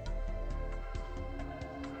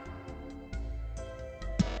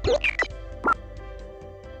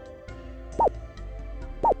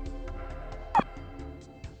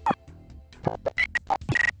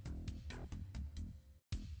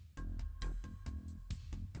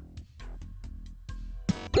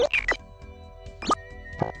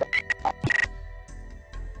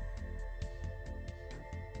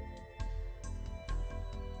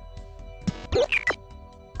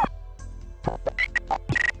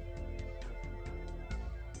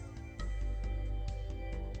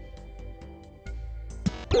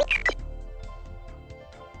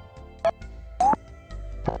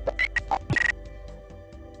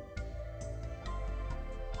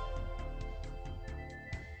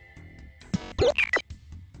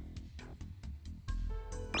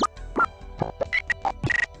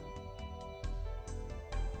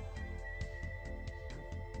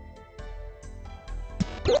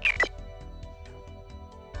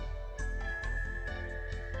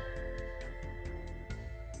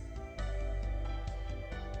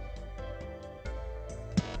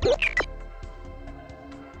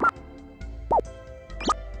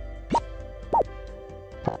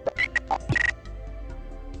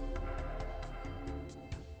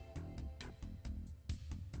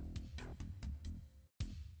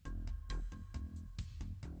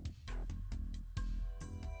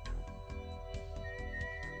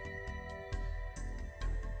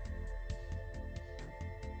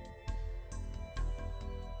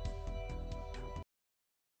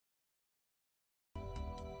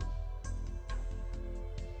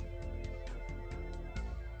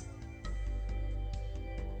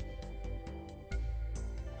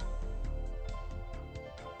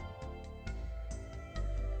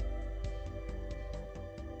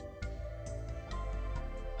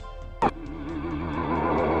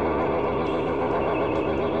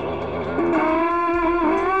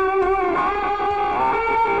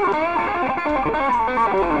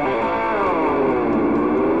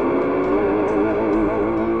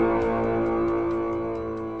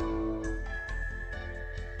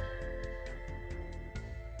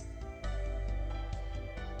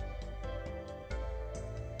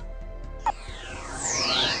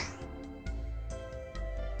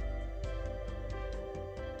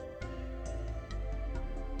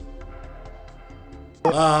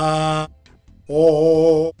 A,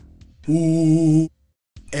 O, U,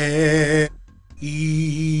 E,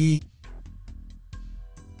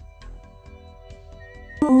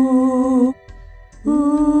 I.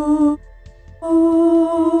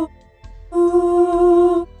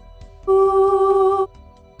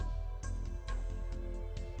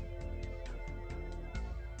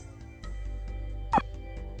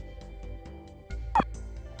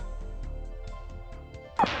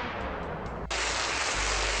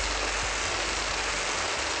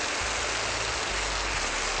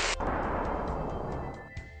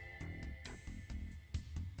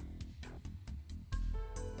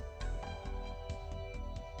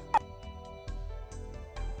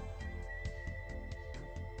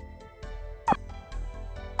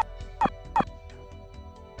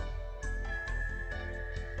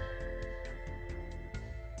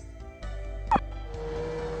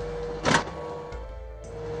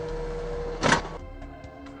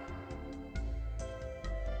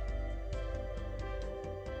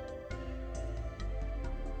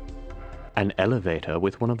 An elevator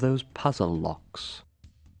with one of those puzzle locks.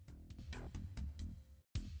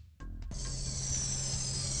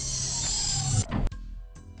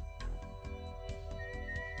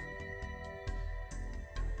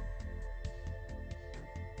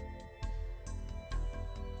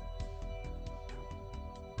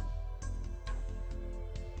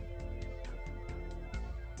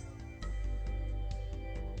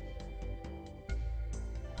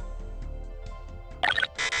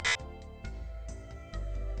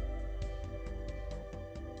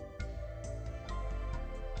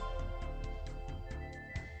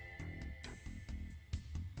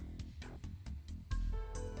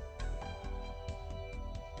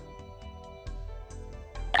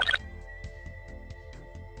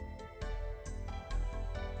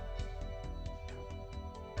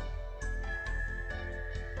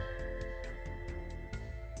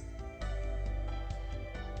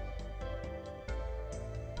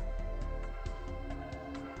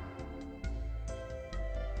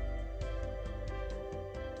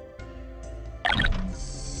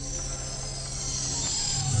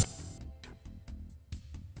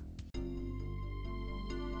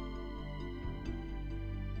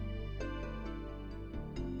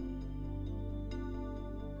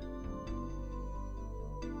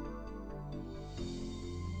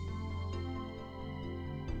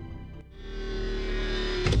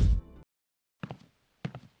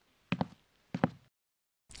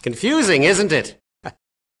 Confusing, isn't it?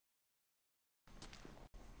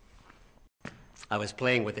 I was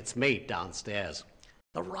playing with its mate downstairs.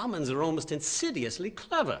 The Ramans are almost insidiously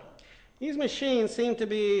clever. These machines seem to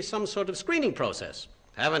be some sort of screening process.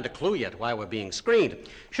 Haven't a clue yet why we're being screened.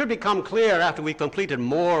 Should become clear after we've completed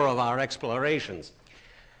more of our explorations.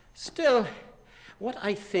 Still, what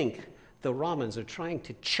I think the Ramans are trying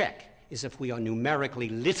to check is if we are numerically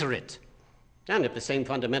literate. And if the same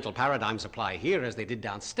fundamental paradigms apply here as they did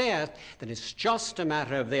downstairs, then it's just a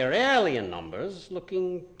matter of their alien numbers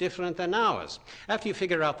looking different than ours. After you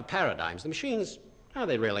figure out the paradigms, the machines,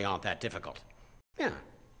 they really aren't that difficult. Yeah.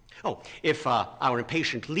 Oh, if our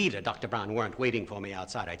impatient leader, Dr. Brown, weren't waiting for me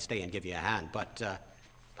outside, I'd stay and give you a hand, but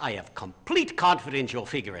I have complete confidence you'll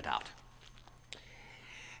figure it out.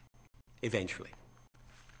 Eventually.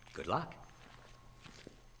 Good luck.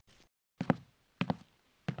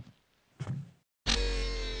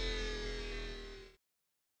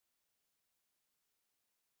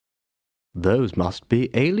 Those must be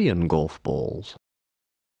alien golf balls.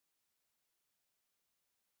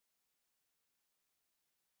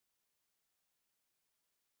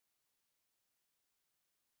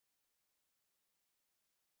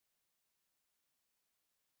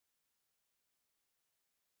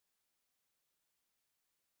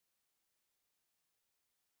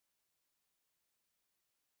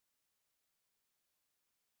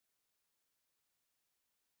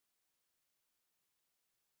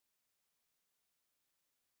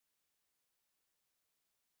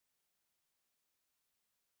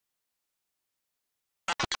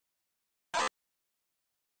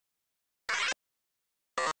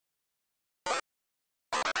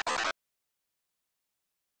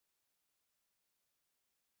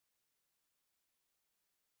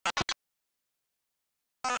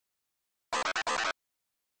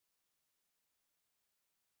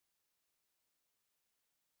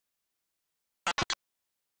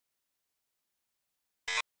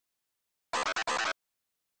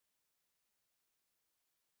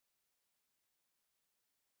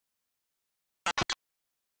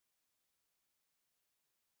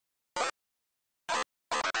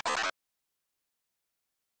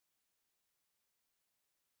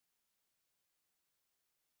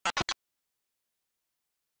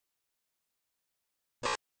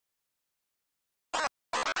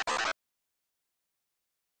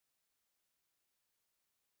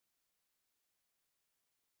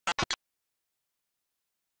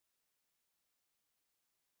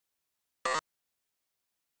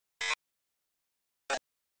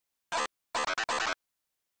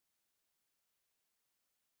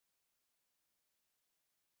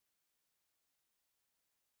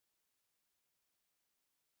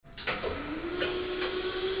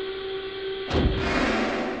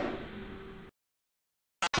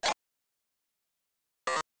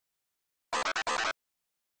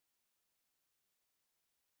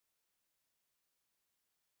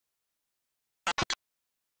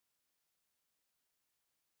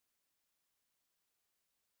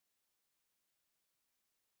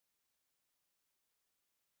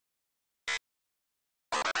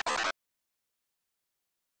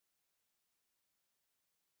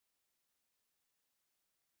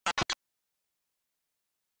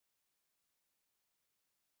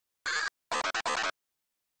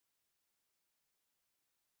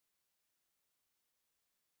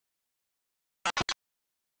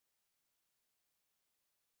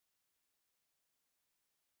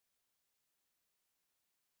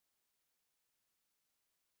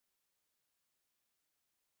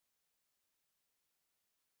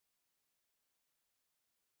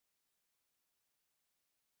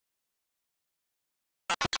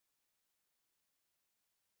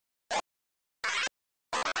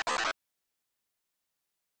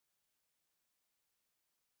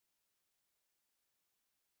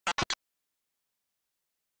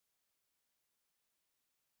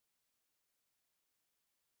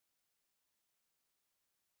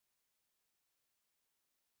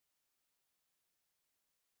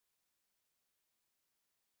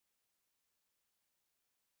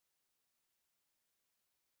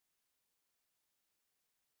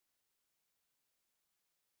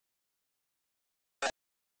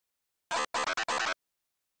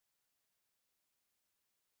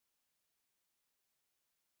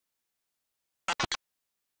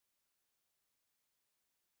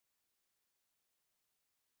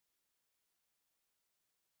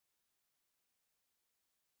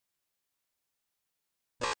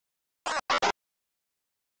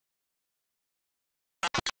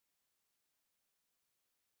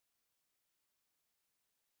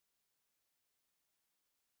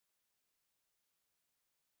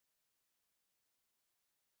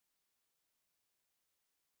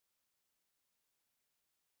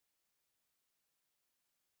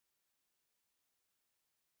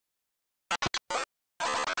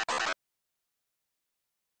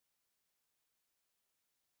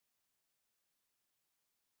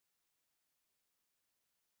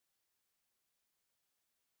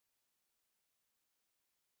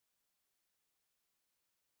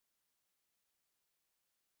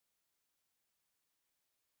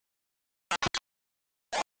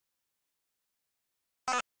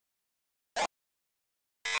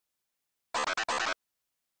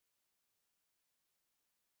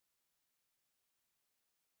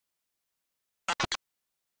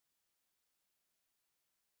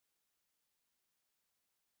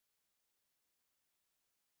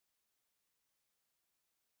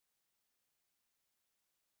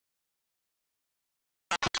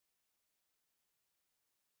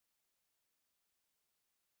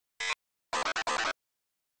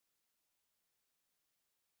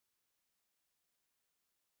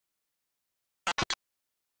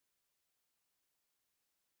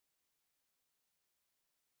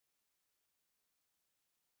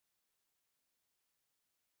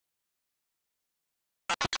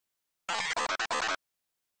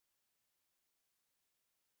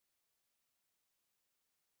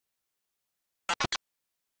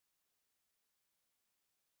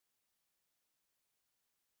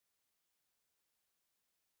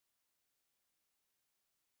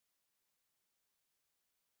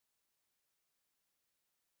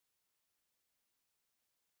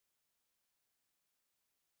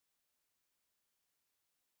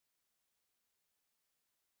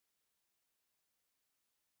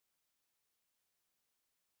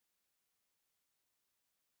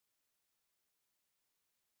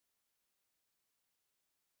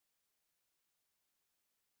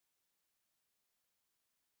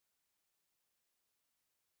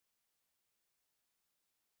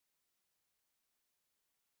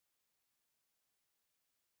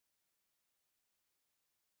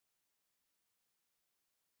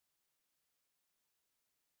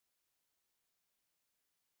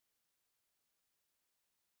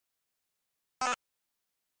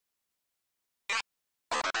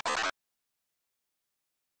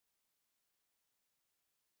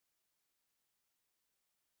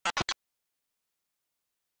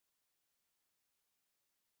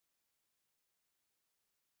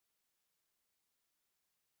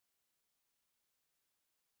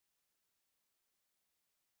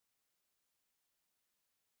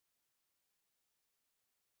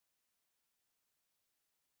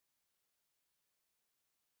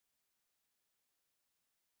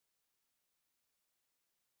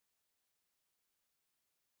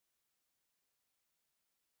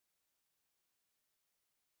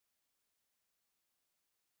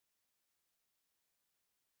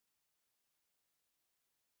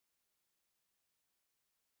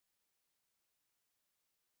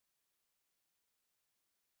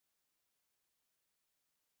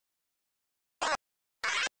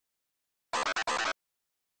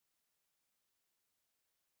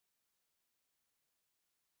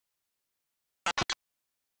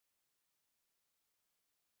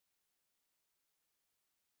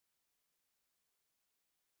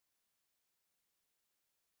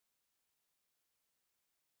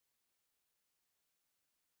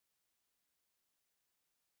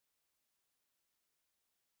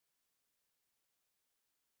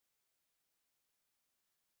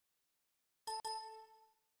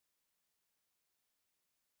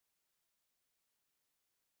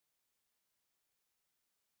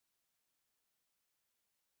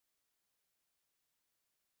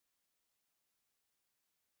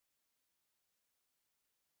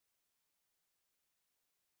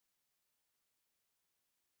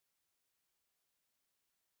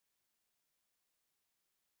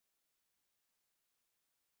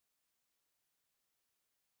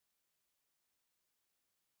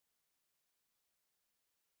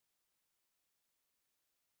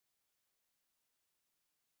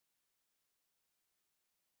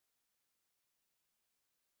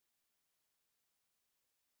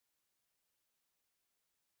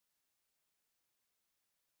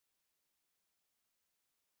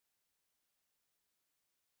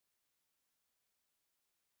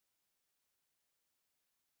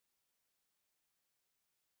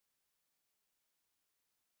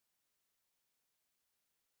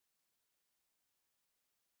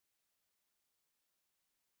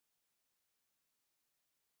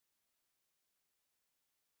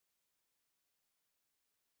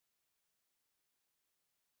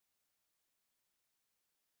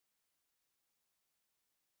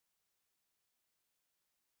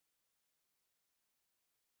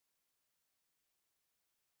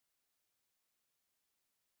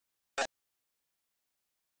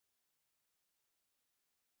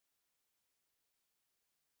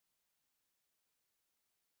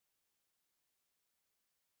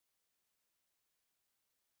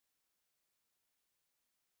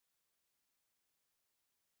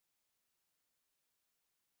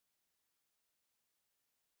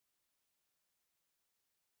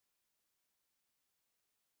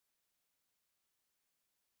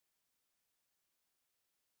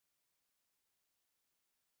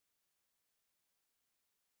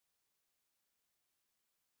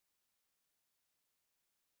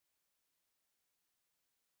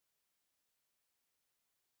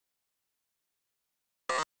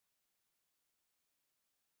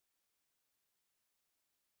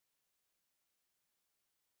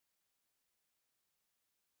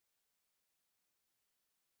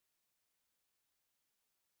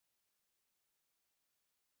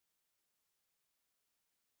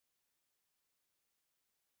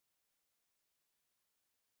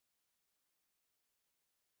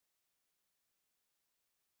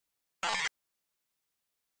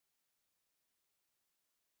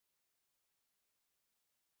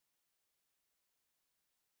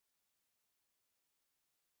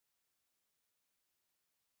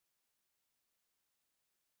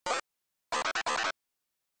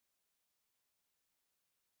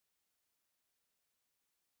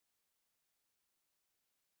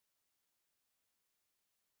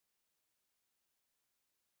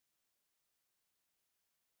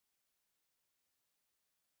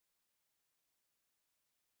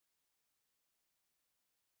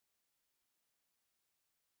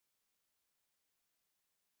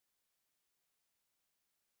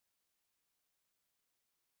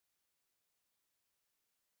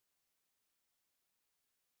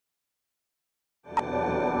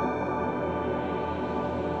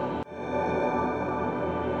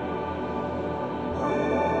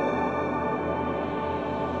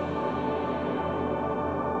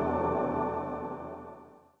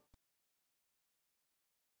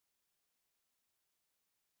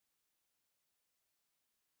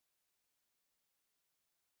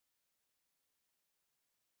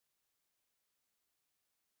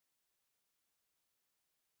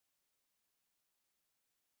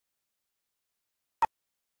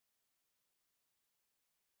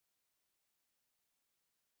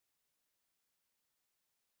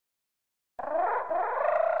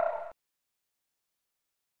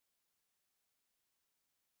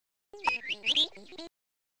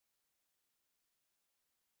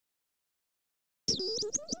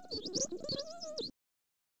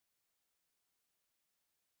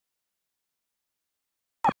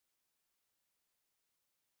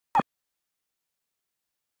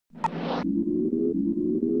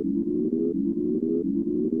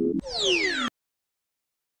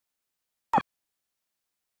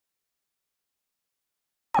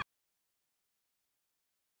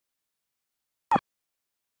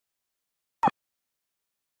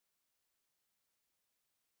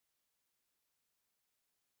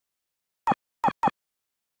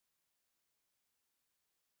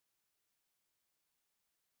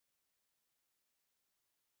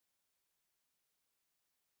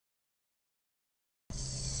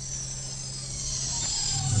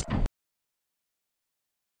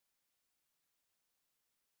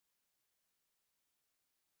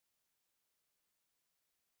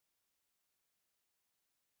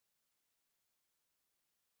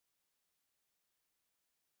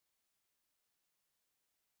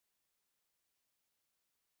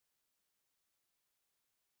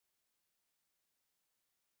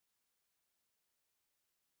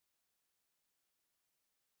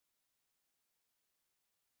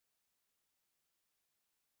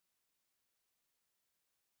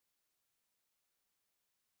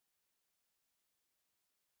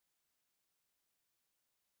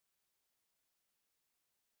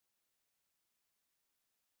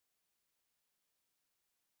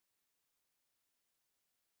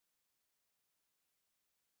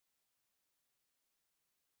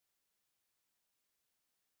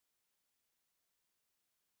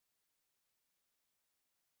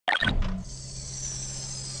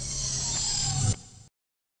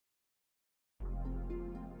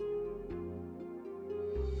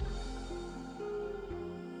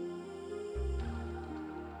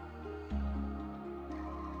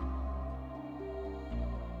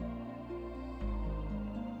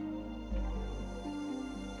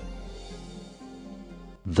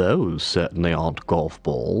 Those certainly aren't golf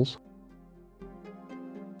balls.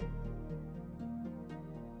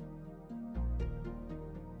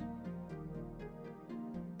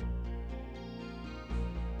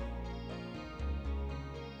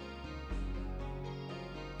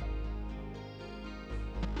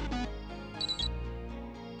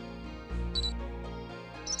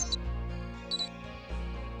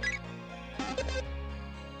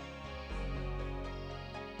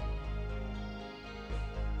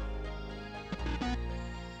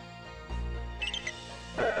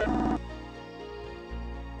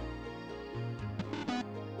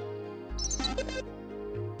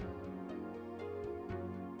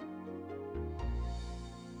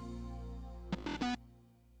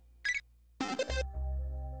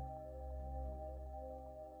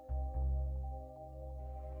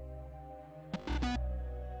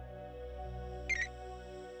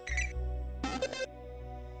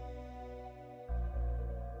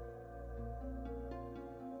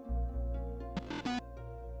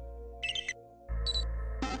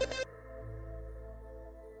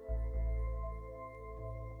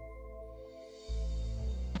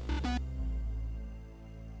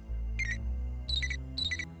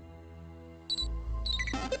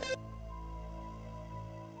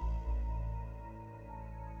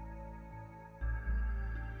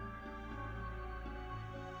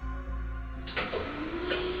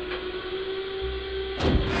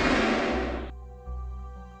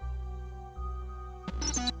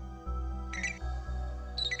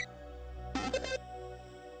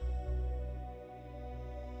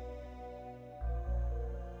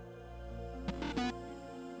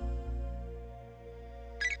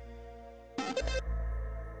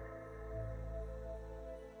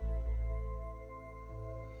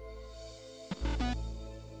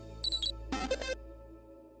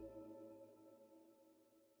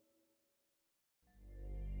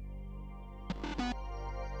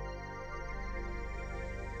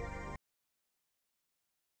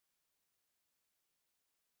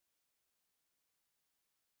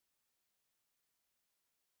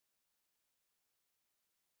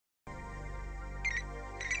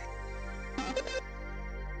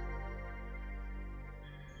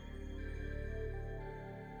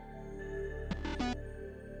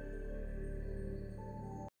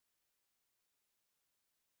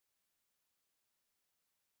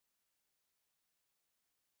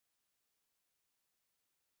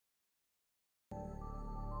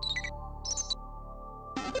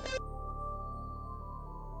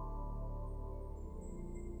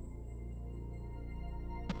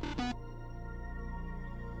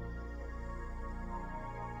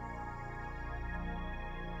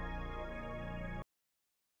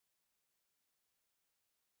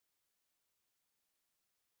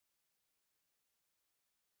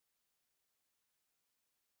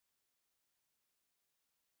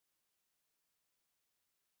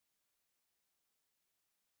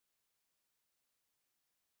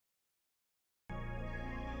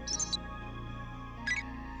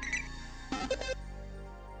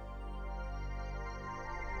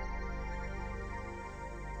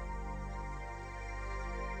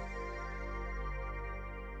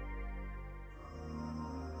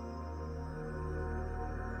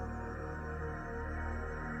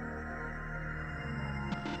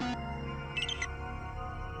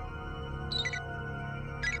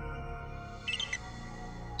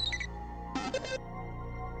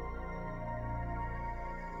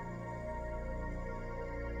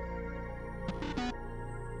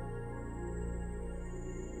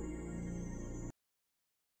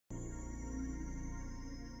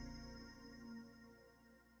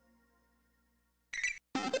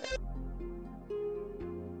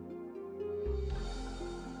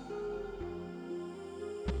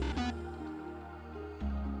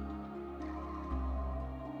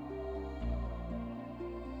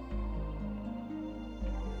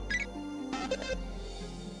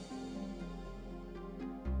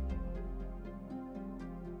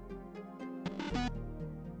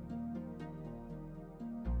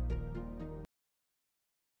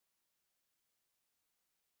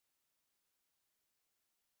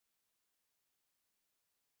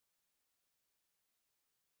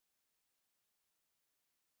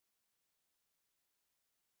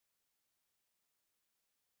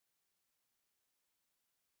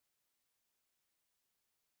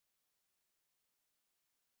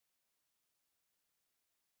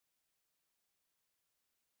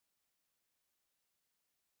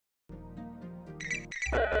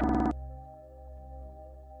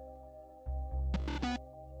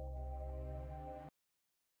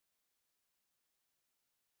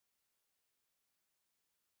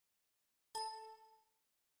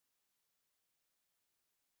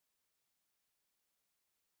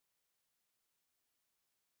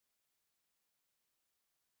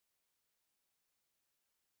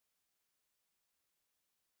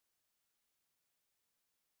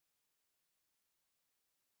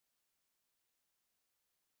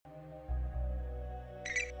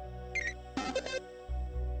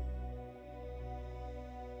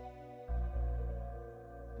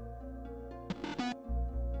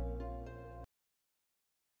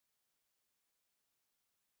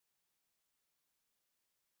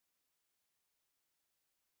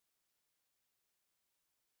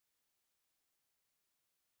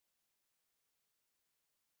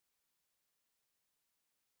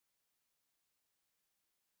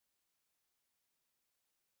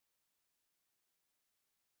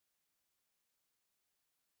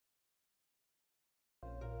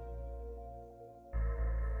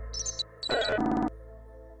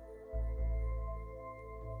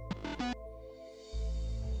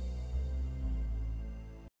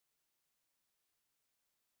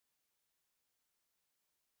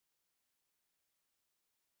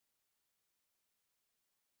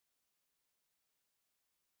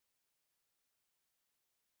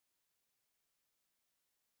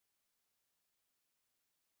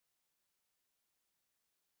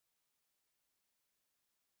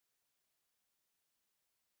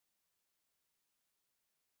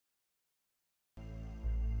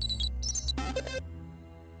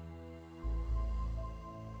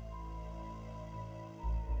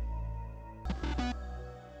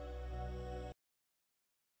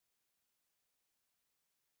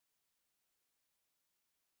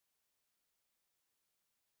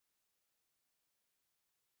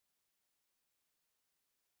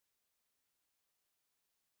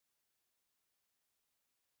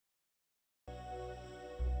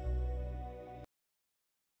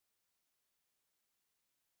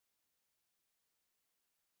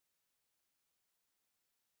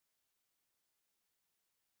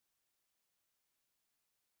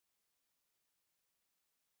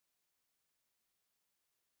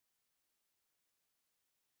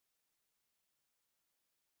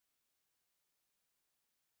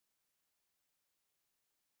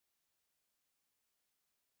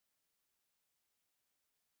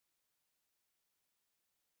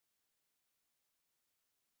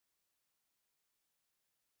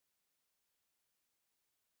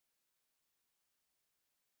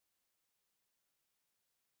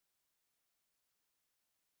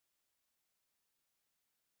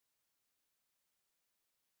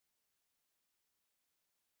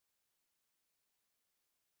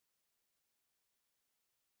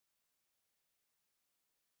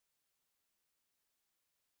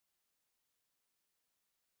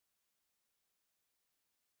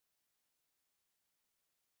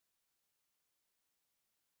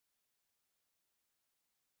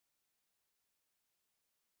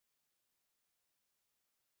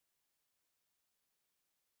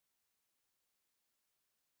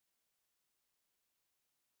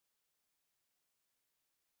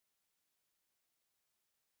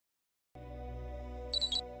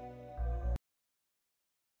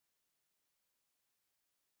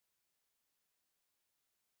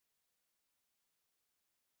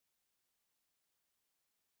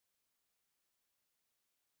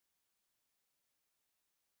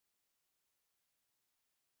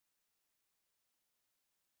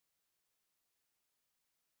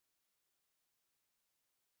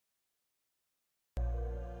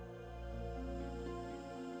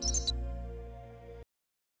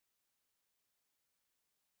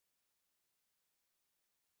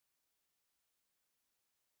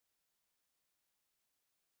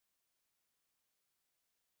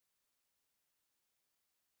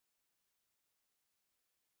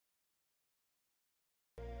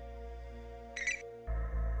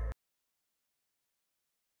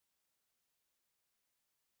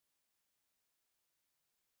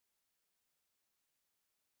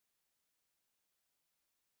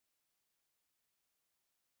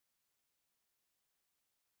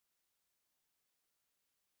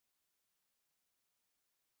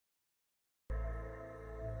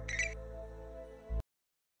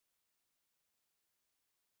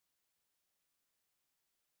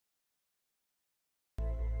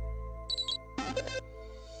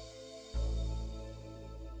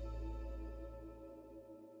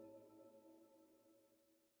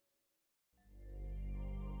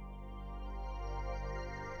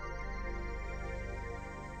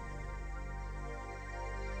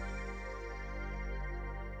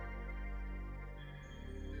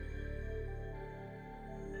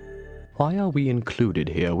 Why are we included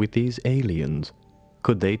here with these aliens?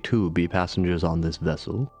 Could they too be passengers on this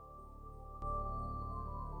vessel?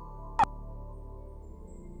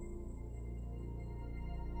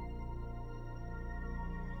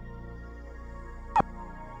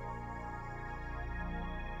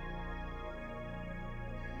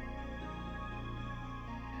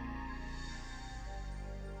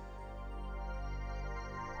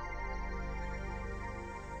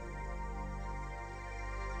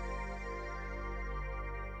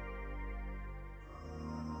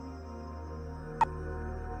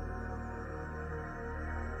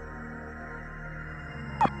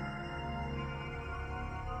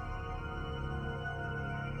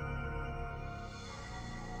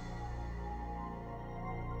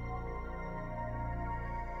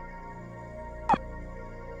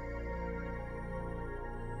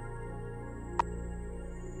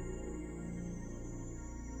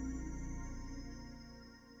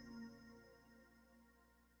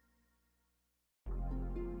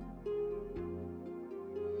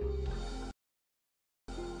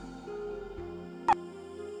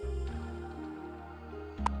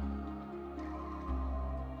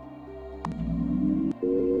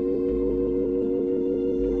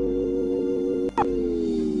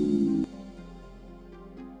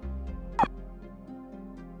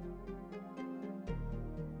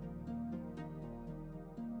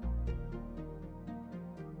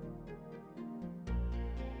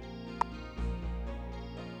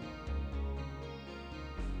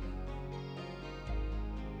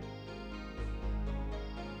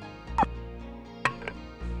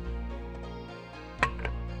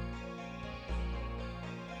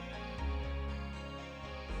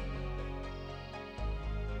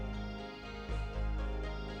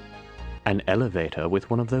 An elevator with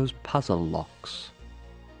one of those puzzle locks.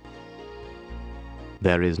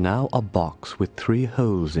 There is now a box with 3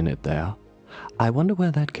 holes in it there. I wonder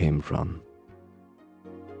where that came from.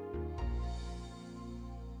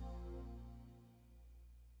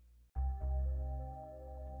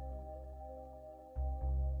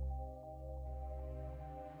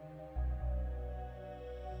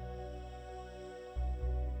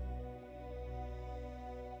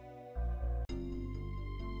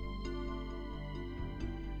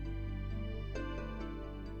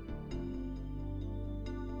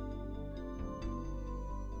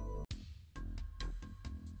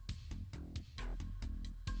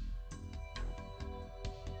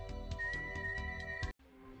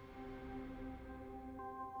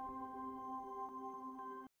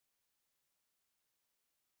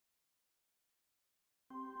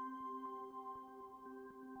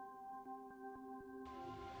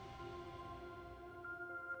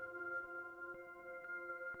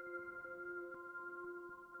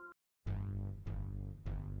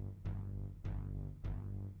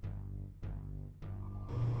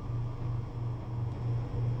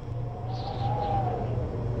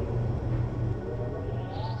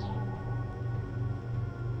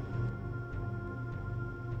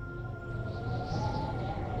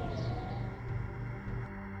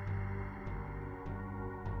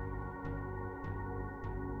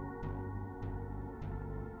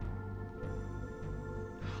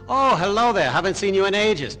 Oh, hello there. Haven't seen you in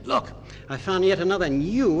ages. Look, I found yet another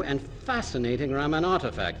new and fascinating Raman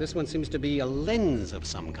artifact. This one seems to be a lens of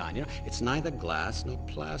some kind. You know, it's neither glass nor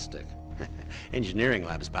plastic. Engineering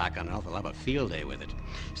lab's back on Earth will have a field day with it.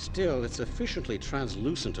 Still, it's sufficiently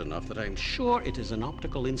translucent enough that I'm sure it is an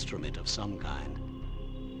optical instrument of some kind.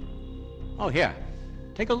 Oh, here.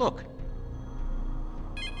 Take a look.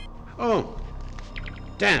 Oh,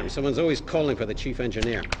 damn, someone's always calling for the chief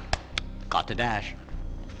engineer. Got to dash.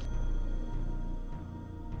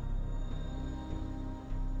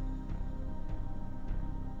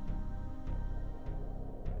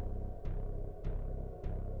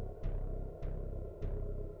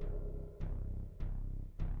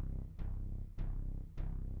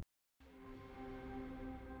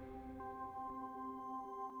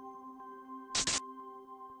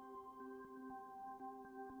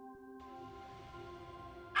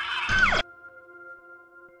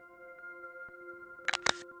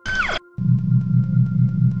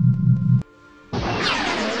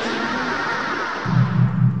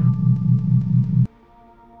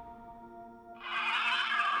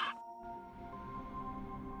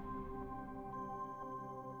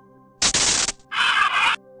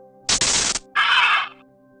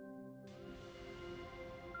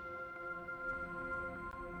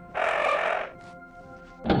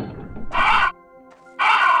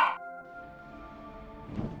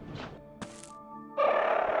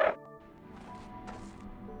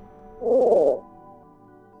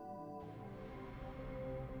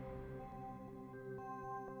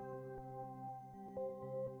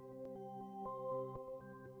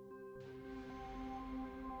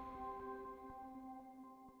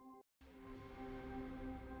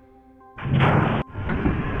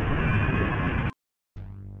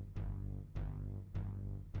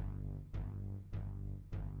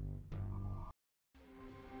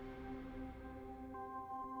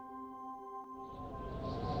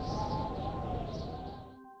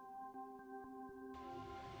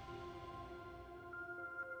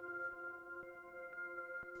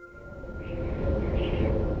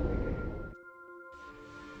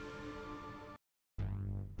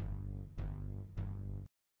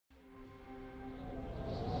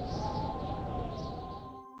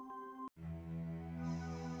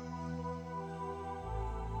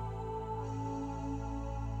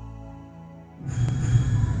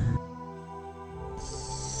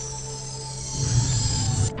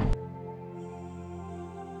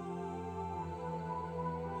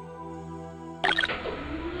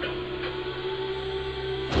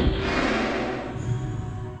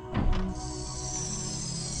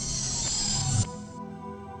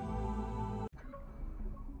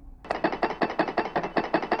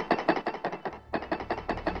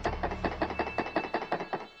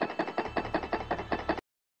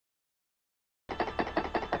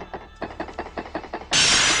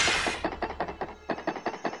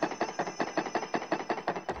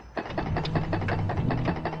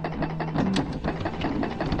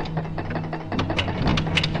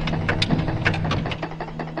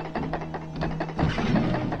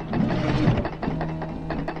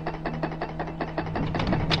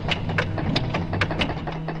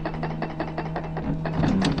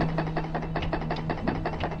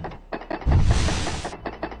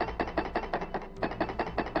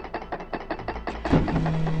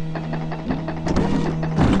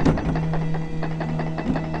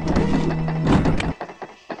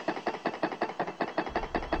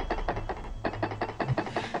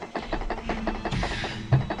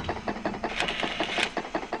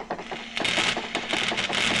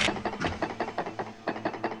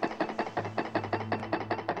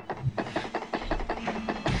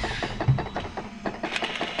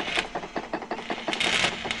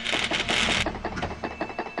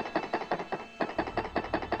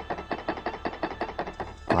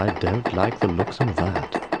 don't like the looks of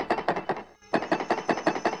that.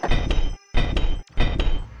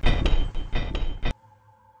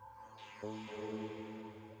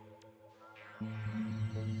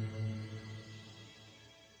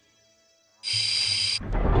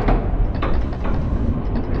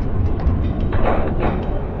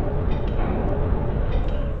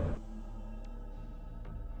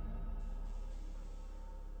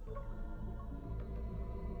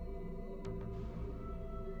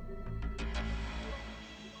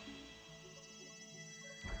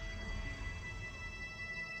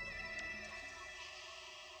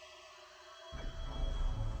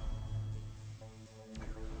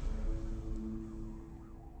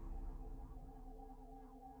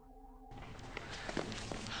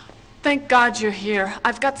 Thank God you're here.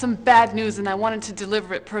 I've got some bad news and I wanted to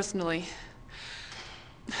deliver it personally.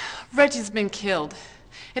 Reggie's been killed.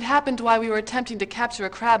 It happened while we were attempting to capture a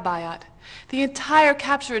crab biot. The entire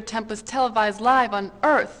capture attempt was televised live on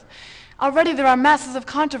Earth. Already there are masses of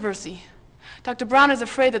controversy. Dr. Brown is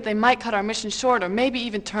afraid that they might cut our mission short or maybe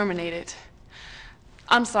even terminate it.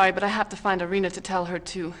 I'm sorry, but I have to find Irina to tell her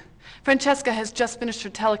too. Francesca has just finished her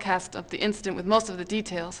telecast of the incident with most of the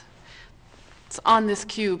details. It's on this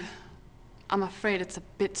cube. I'm afraid it's a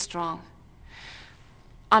bit strong.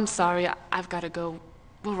 I'm sorry, I've got to go.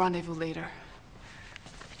 We'll rendezvous later.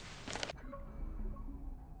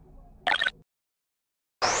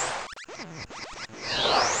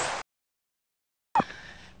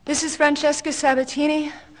 This is Francesca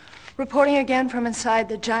Sabatini, reporting again from inside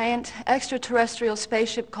the giant extraterrestrial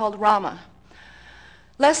spaceship called Rama.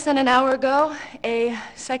 Less than an hour ago, a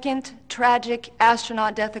second tragic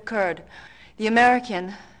astronaut death occurred. The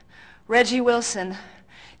American, Reggie Wilson,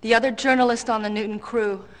 the other journalist on the Newton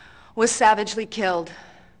crew, was savagely killed.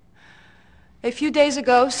 A few days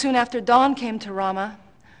ago, soon after dawn came to Rama,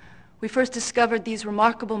 we first discovered these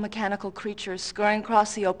remarkable mechanical creatures scurrying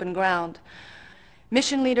across the open ground.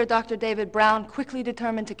 Mission leader Dr. David Brown quickly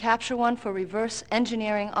determined to capture one for reverse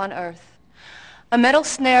engineering on Earth. A metal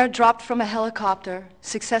snare dropped from a helicopter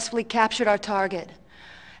successfully captured our target.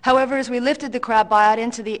 However, as we lifted the crab biot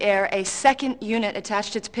into the air, a second unit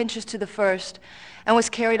attached its pinchers to the first and was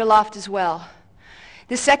carried aloft as well.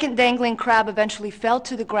 The second dangling crab eventually fell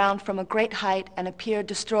to the ground from a great height and appeared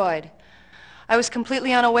destroyed. I was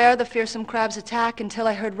completely unaware of the fearsome crab's attack until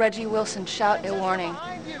I heard Reggie Wilson shout a warning.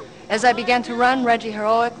 As I began to run, Reggie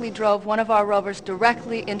heroically drove one of our rovers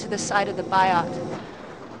directly into the side of the biot.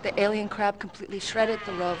 The alien crab completely shredded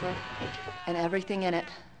the rover and everything in it.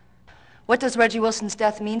 What does Reggie Wilson's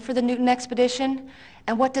death mean for the Newton expedition?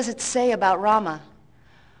 And what does it say about Rama?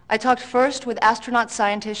 I talked first with astronaut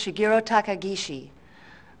scientist Shigeru Takagishi.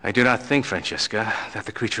 I do not think, Francesca, that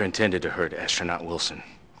the creature intended to hurt astronaut Wilson.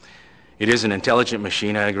 It is an intelligent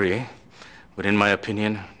machine, I agree, but in my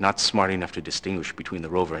opinion, not smart enough to distinguish between the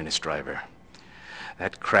rover and its driver.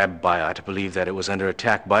 That crab biot believed that it was under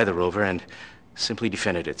attack by the rover and simply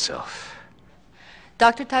defended itself.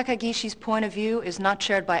 Dr. Takagishi's point of view is not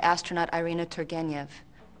shared by astronaut Irina Turgenev.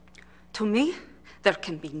 To me, there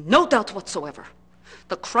can be no doubt whatsoever.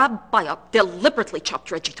 The crab biot deliberately chopped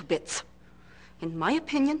Reggie to bits. In my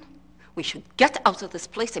opinion, we should get out of this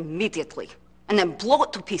place immediately and then blow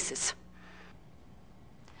it to pieces.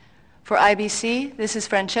 For IBC, this is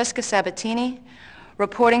Francesca Sabatini,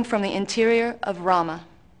 reporting from the interior of Rama.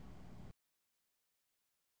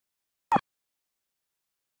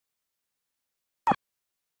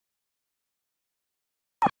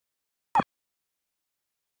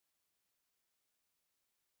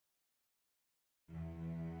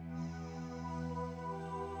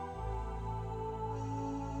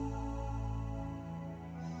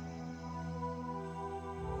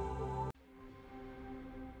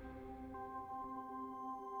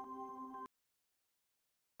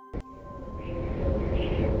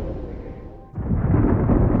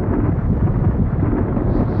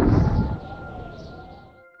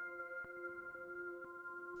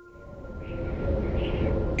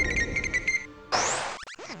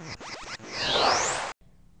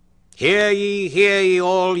 Hear ye,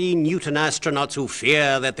 all ye Newton astronauts who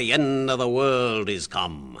fear that the end of the world is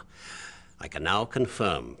come. I can now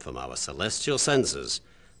confirm from our celestial senses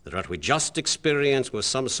that what we just experienced was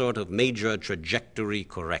some sort of major trajectory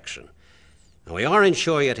correction. Now, we aren't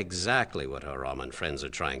sure yet exactly what our Raman friends are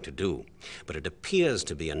trying to do, but it appears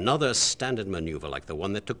to be another standard maneuver like the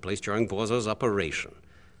one that took place during Borzo's operation.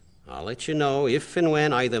 I'll let you know if and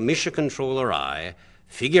when either Mission Control or I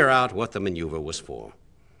figure out what the maneuver was for.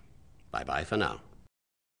 Bye-bye for now.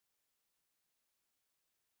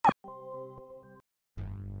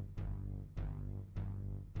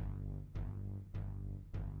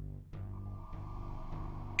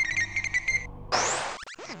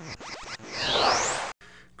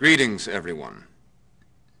 Greetings, everyone.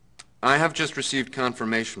 I have just received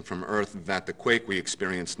confirmation from Earth that the quake we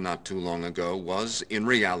experienced not too long ago was, in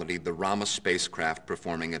reality, the Rama spacecraft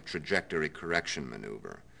performing a trajectory correction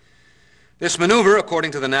maneuver. This maneuver, according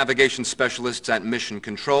to the navigation specialists at Mission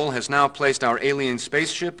Control, has now placed our alien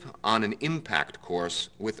spaceship on an impact course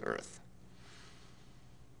with Earth.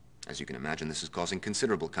 As you can imagine, this is causing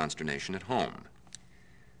considerable consternation at home.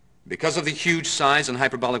 Because of the huge size and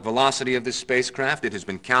hyperbolic velocity of this spacecraft, it has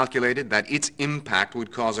been calculated that its impact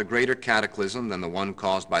would cause a greater cataclysm than the one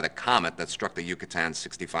caused by the comet that struck the Yucatan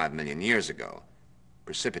 65 million years ago,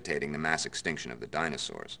 precipitating the mass extinction of the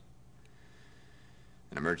dinosaurs.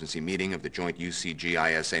 An emergency meeting of the joint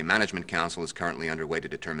UCG-ISA Management Council is currently underway to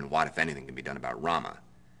determine what, if anything, can be done about Rama.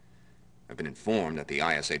 I've been informed that the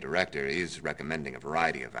ISA director is recommending a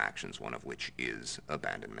variety of actions, one of which is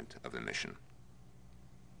abandonment of the mission.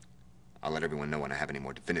 I'll let everyone know when I have any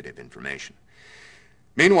more definitive information.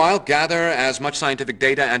 Meanwhile, gather as much scientific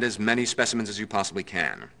data and as many specimens as you possibly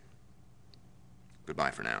can.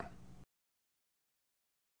 Goodbye for now.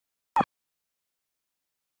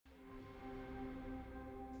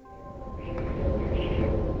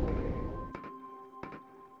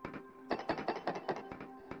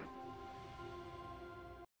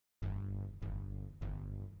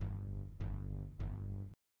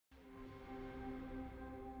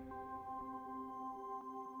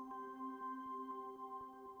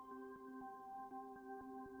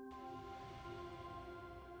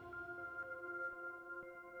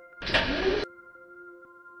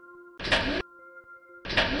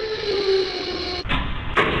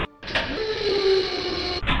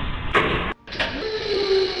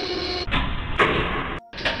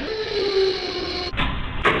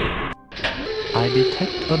 I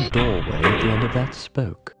detect a doorway at the end of that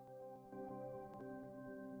spoke.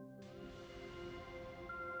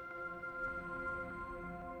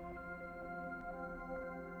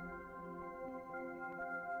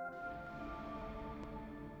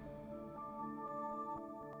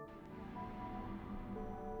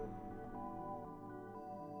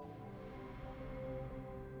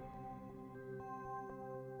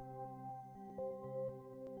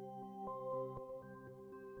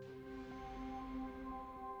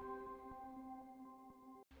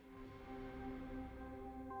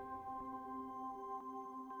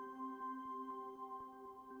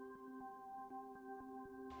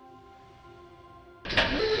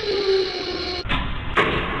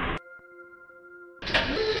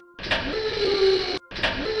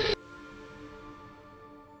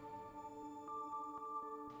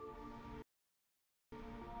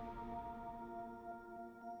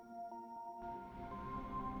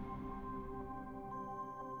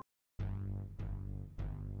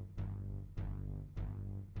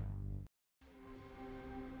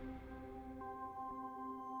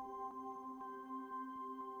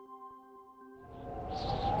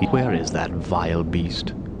 Where is that vile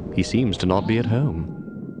beast? He seems to not be at home.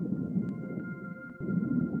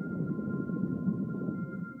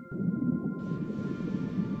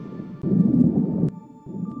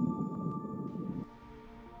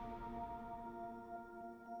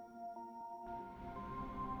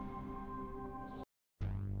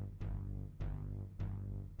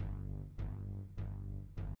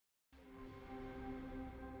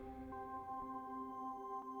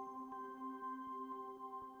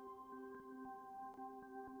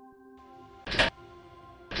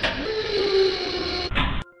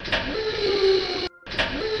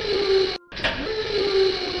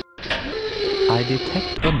 I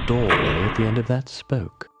detect a doorway at the end of that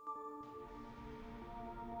spoke.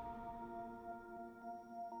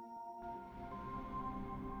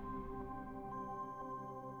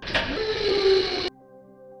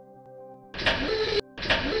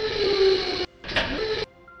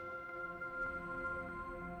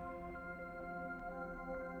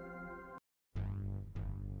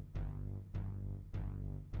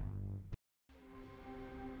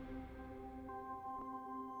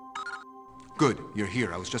 Good, you're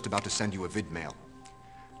here. I was just about to send you a vid mail.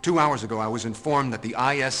 2 hours ago, I was informed that the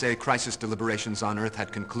ISA crisis deliberations on Earth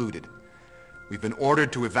had concluded. We've been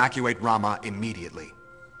ordered to evacuate Rama immediately.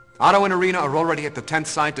 Otto and Irina are already at the 10th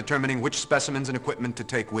site determining which specimens and equipment to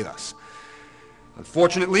take with us.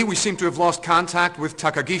 Unfortunately, we seem to have lost contact with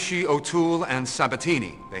Takagishi, O'Toole, and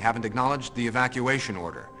Sabatini. They haven't acknowledged the evacuation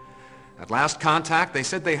order. At last contact, they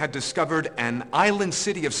said they had discovered an island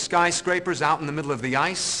city of skyscrapers out in the middle of the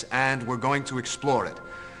ice, and were going to explore it.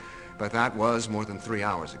 But that was more than 3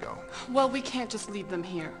 hours ago. Well, we can't just leave them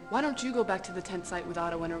here. Why don't you go back to the tent site with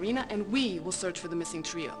Otto and Irina, and we will search for the missing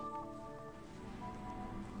trio.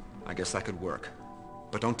 I guess that could work.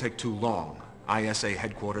 But don't take too long. ISA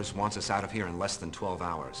headquarters wants us out of here in less than 12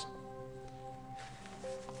 hours.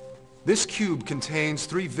 This cube contains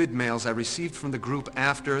 3 vid mails I received from the group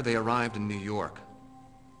after they arrived in New York.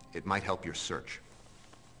 It might help your search.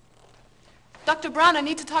 Dr. Brown, I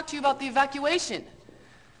need to talk to you about the evacuation.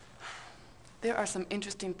 There are some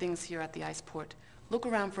interesting things here at the ice port. Look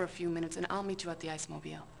around for a few minutes and I'll meet you at the ice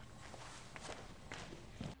mobile.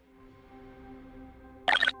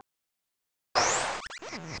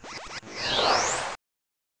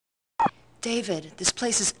 David, this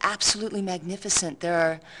place is absolutely magnificent. There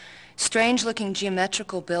are strange-looking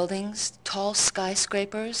geometrical buildings, tall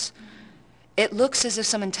skyscrapers. It looks as if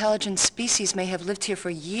some intelligent species may have lived here for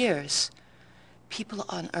years. People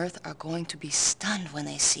on Earth are going to be stunned when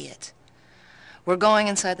they see it. We're going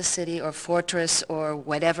inside the city or fortress or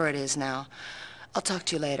whatever it is now. I'll talk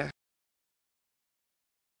to you later.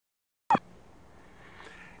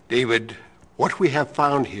 David, what we have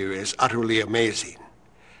found here is utterly amazing.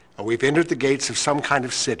 We've entered the gates of some kind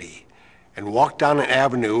of city and walked down an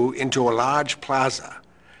avenue into a large plaza.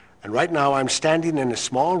 And right now I'm standing in a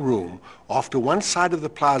small room off to one side of the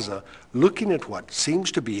plaza looking at what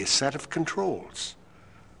seems to be a set of controls.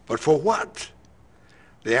 But for what?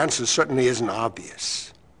 The answer certainly isn't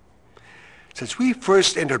obvious. Since we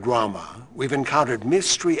first entered Rama, we've encountered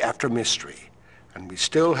mystery after mystery, and we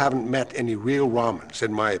still haven't met any real Ramans,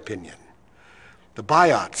 in my opinion. The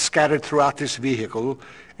biots scattered throughout this vehicle,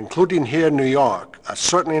 including here in New York, are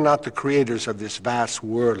certainly not the creators of this vast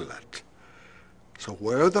worldlet. So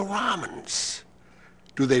where are the Ramans?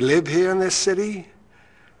 Do they live here in this city?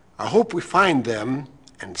 I hope we find them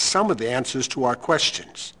and some of the answers to our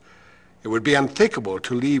questions. It would be unthinkable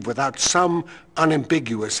to leave without some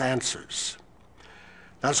unambiguous answers.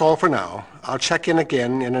 That's all for now. I'll check in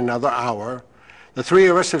again in another hour. The 3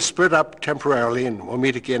 of us have split up temporarily, and we'll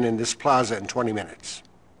meet again in this plaza in 20 minutes.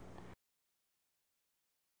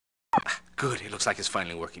 Good, it looks like it's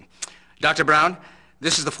finally working. Dr. Brown,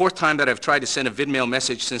 this is the 4th time that I've tried to send a vidmail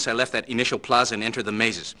message since I left that initial plaza and entered the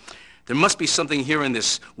mazes. There must be something here in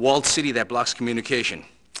this walled city that blocks communication.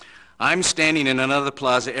 I'm standing in another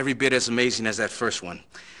plaza every bit as amazing as that first one.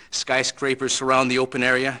 Skyscrapers surround the open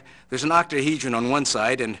area. There's an octahedron on one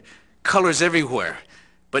side and colors everywhere.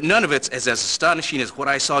 But none of it's as astonishing as what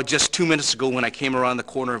I saw just 2 minutes ago when I came around the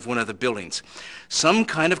corner of one of the buildings. Some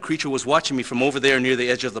kind of creature was watching me from over there near the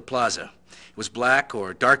edge of the plaza. It was black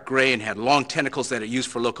or dark gray and had long tentacles that it used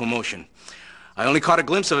for locomotion. I only caught a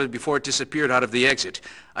glimpse of it before it disappeared out of the exit.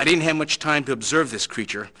 I didn't have much time to observe this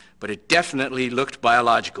creature, but it definitely looked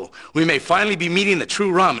biological. We may finally be meeting the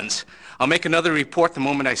true Ramans. I'll make another report the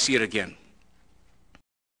moment I see it again.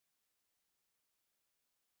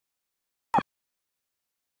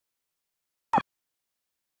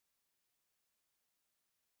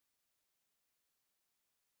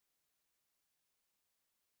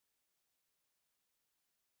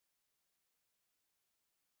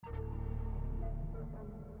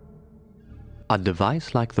 A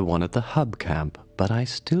device like the one at the hub camp, but I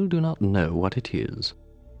still do not know what it is.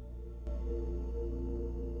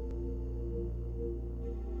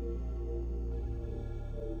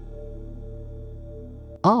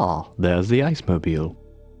 Ah, there's the ice mobile.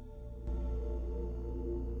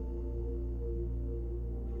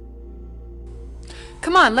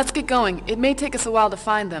 Come on, let's get going. It may take us a while to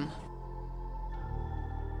find them.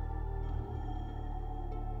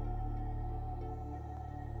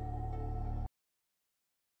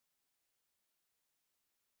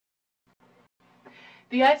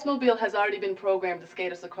 The ice mobile has already been programmed to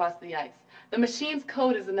skate us across the ice. The machine's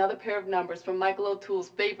code is another pair of numbers from Michael O'Toole's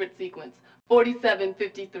favorite sequence,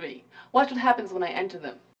 4753. Watch what happens when I enter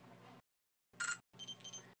them.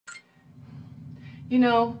 You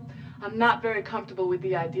know, I'm not very comfortable with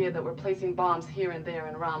the idea that we're placing bombs here and there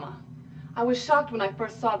in Rama. I was shocked when I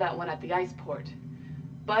first saw that one at the ice port.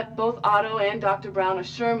 But both Otto and Dr. Brown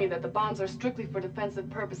assure me that the bombs are strictly for defensive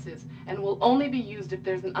purposes and will only be used if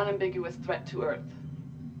there's an unambiguous threat to Earth.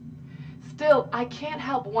 Still, I can't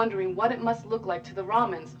help wondering what it must look like to the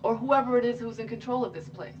Ramans, or whoever it is who's in control of this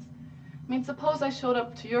place. I mean, suppose I showed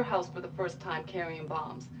up to your house for the first time carrying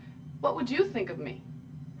bombs. What would you think of me?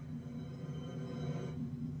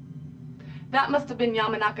 That must have been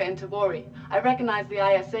Yamanaka and Tabori. I recognize the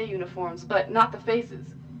ISA uniforms, but not the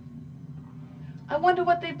faces. I wonder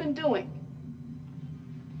what they've been doing.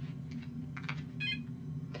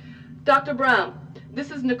 Dr. Brown, this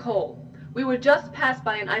is Nicole. We were just passed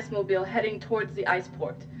by an ice-mobile heading towards the ice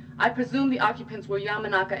port. I presume the occupants were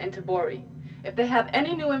Yamanaka and Tabori. If they have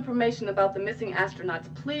any new information about the missing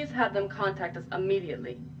astronauts, please have them contact us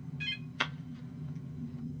immediately.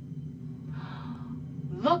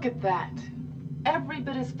 Look at that. every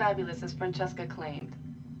bit as fabulous as Francesca claimed.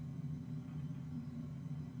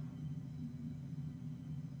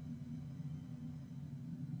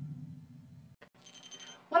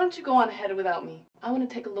 Why don't you go on ahead without me? I want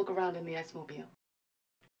to take a look around in the Ice-Mobile.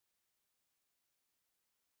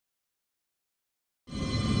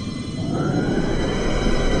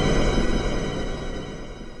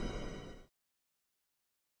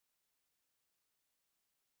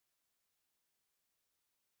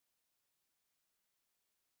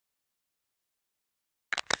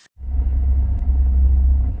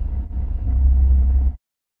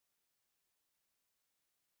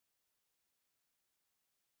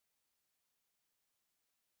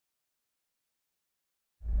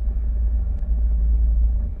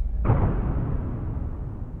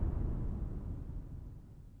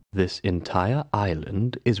 This entire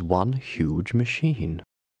island is one huge machine.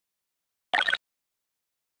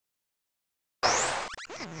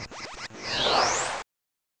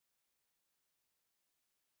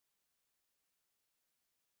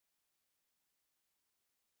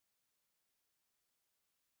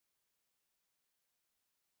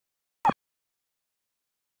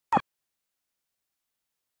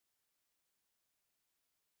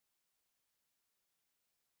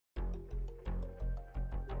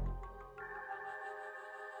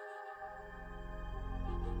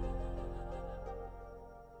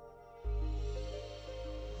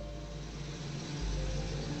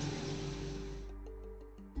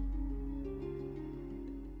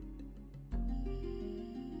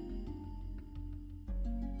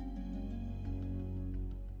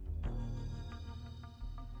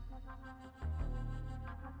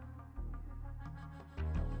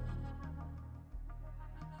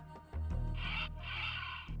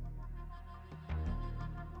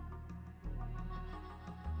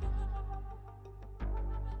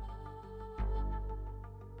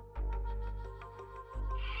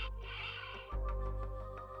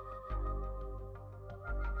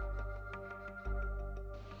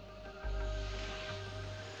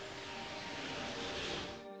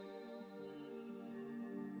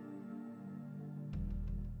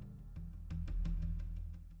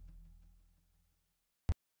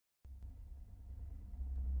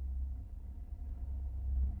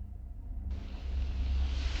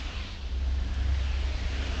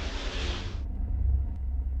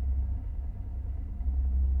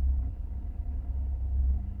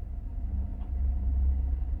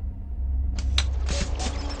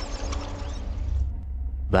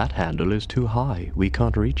 That handle is too high. We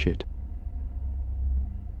can't reach it.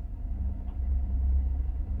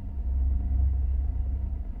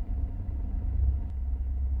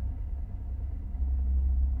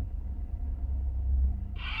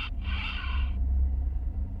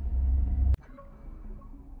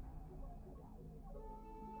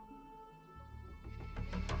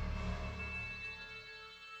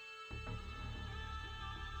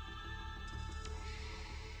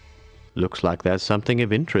 Looks like there's something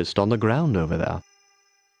of interest on the ground over there.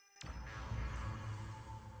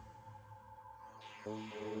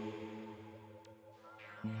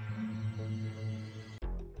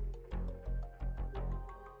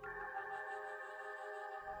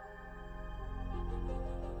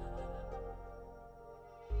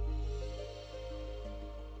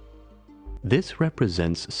 This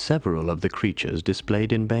represents several of the creatures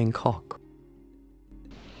displayed in Bangkok.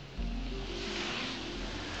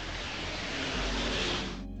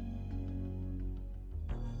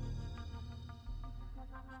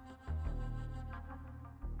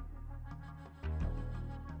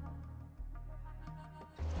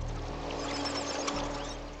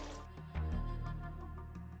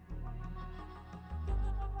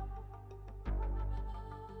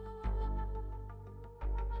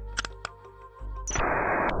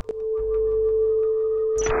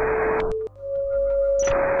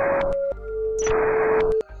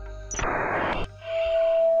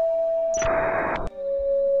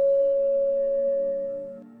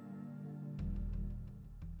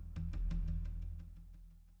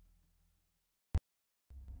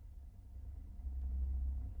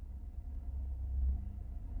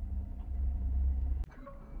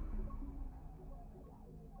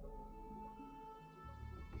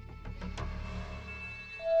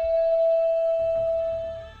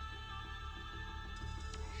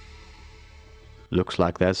 Looks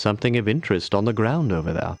like there's something of interest on the ground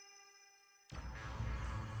over there.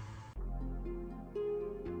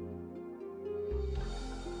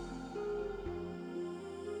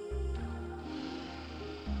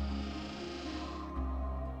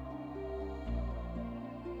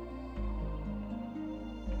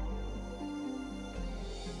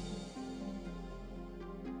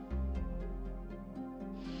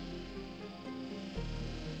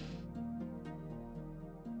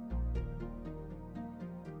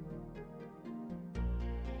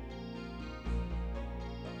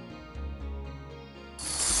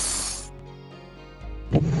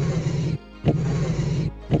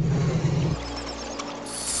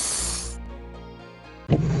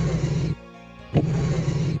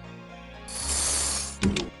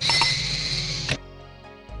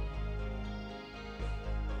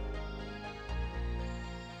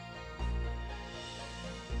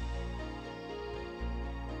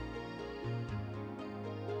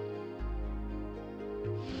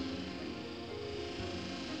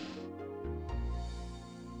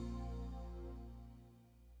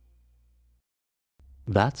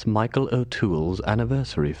 That's Michael O'Toole's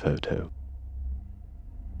anniversary photo.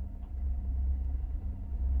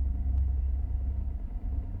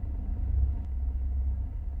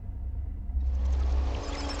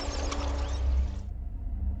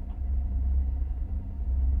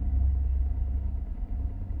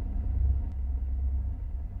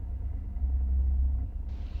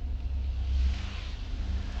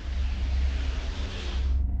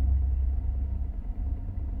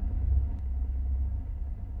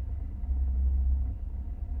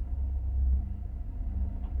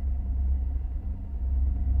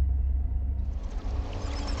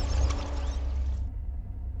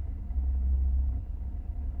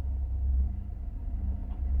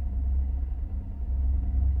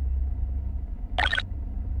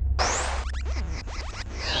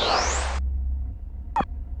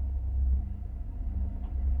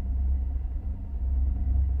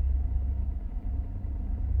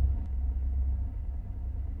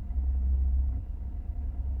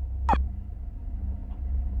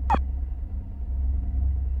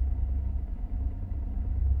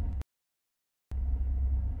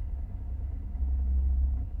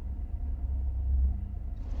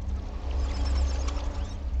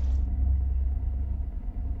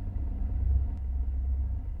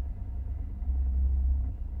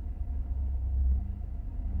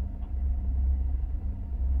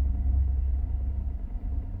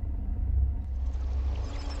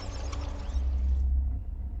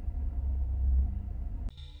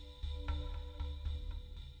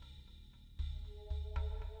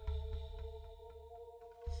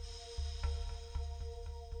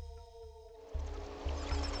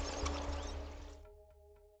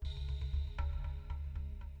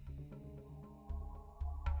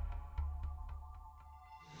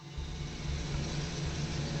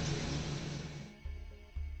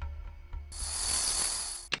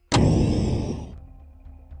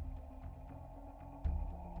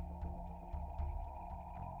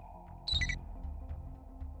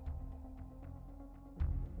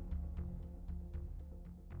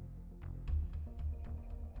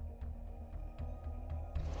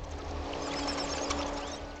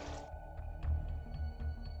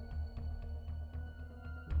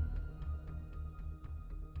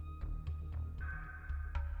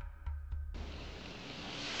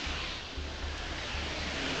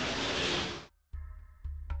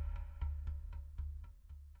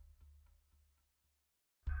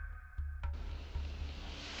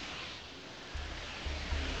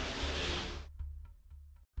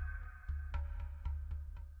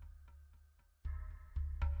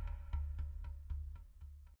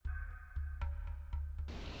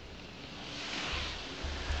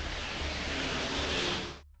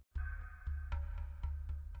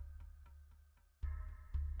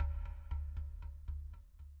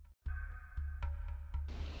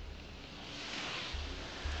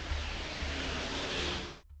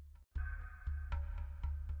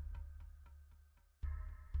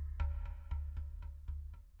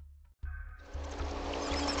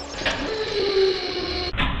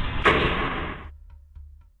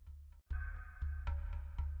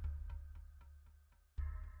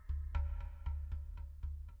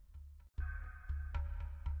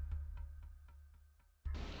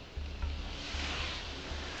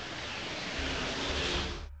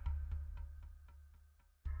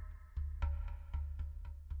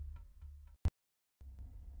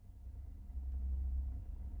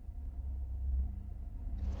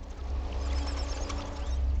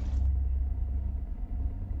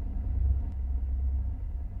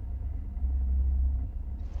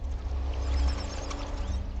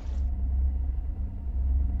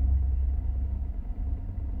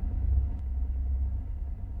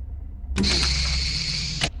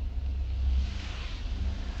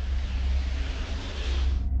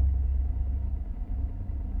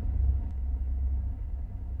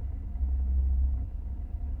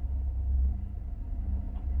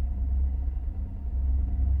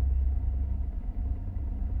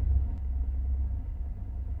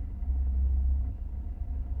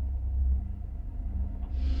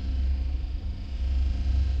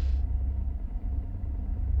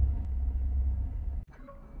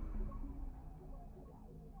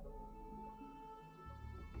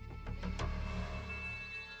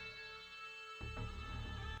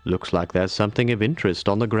 Looks like there's something of interest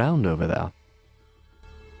on the ground over there.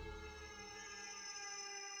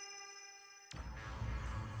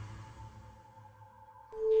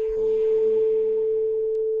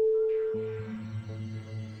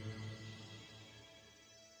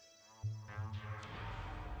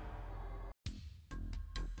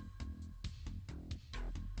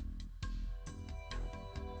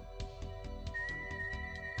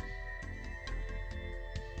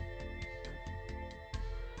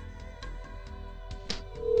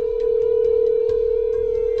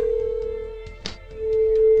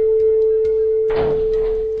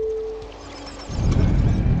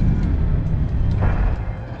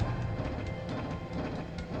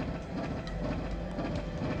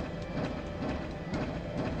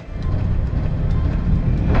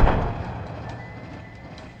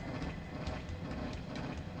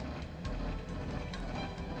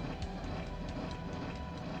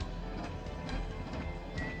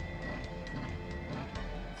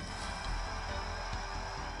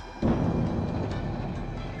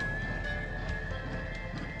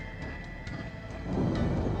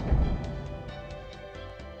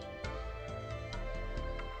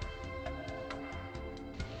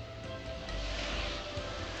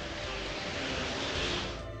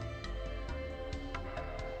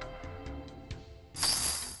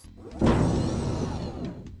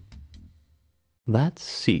 That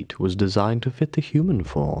seat was designed to fit the human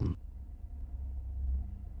form.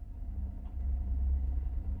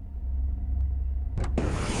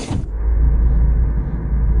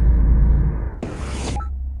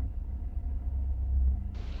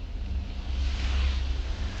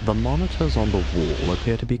 The monitors on the wall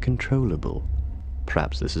appear to be controllable.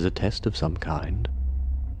 Perhaps this is a test of some kind.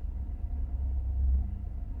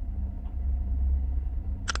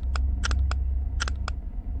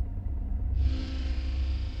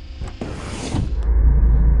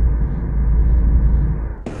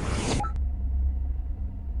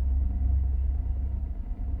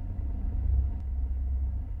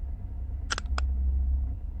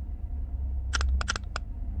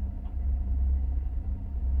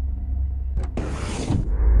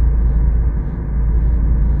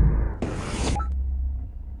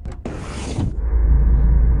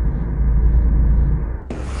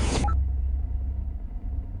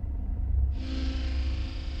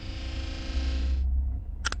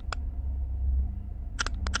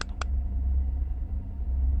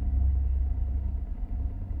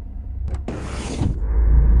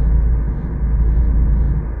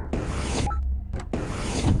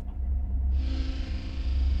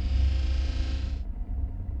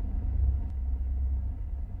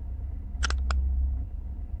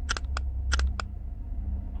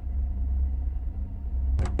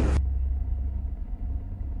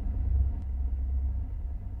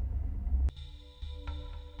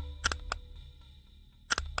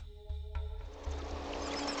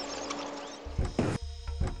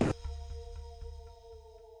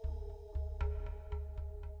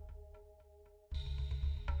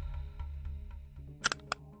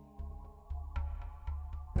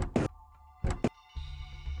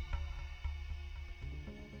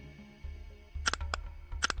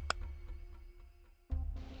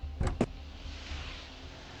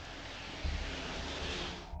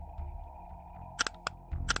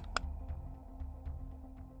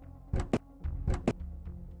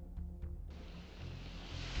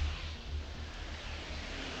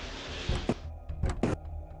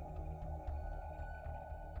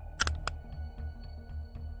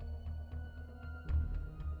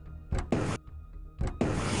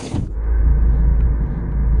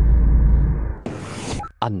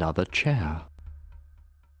 Another chair.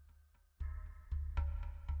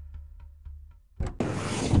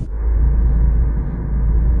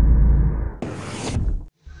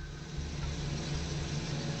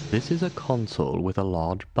 This is a console with a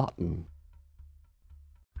large button.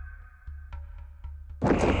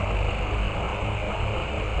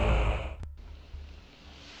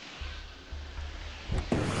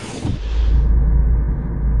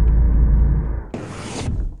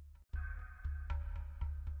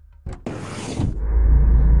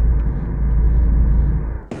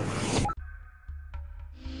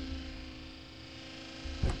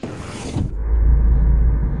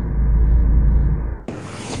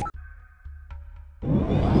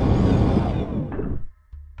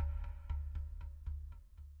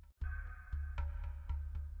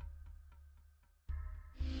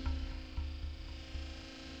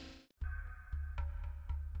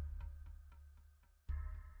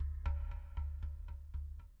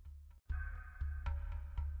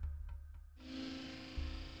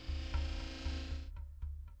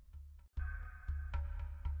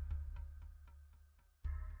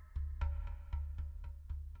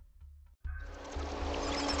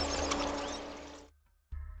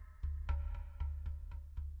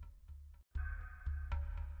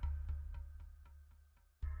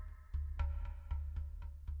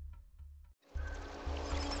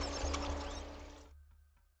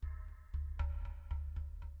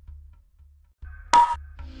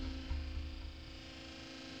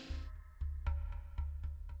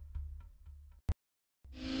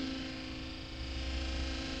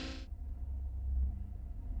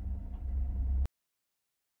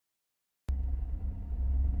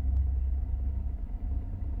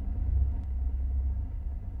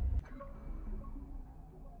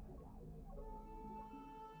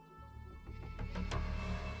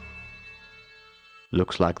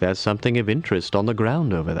 Looks like there's something of interest on the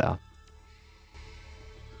ground over there.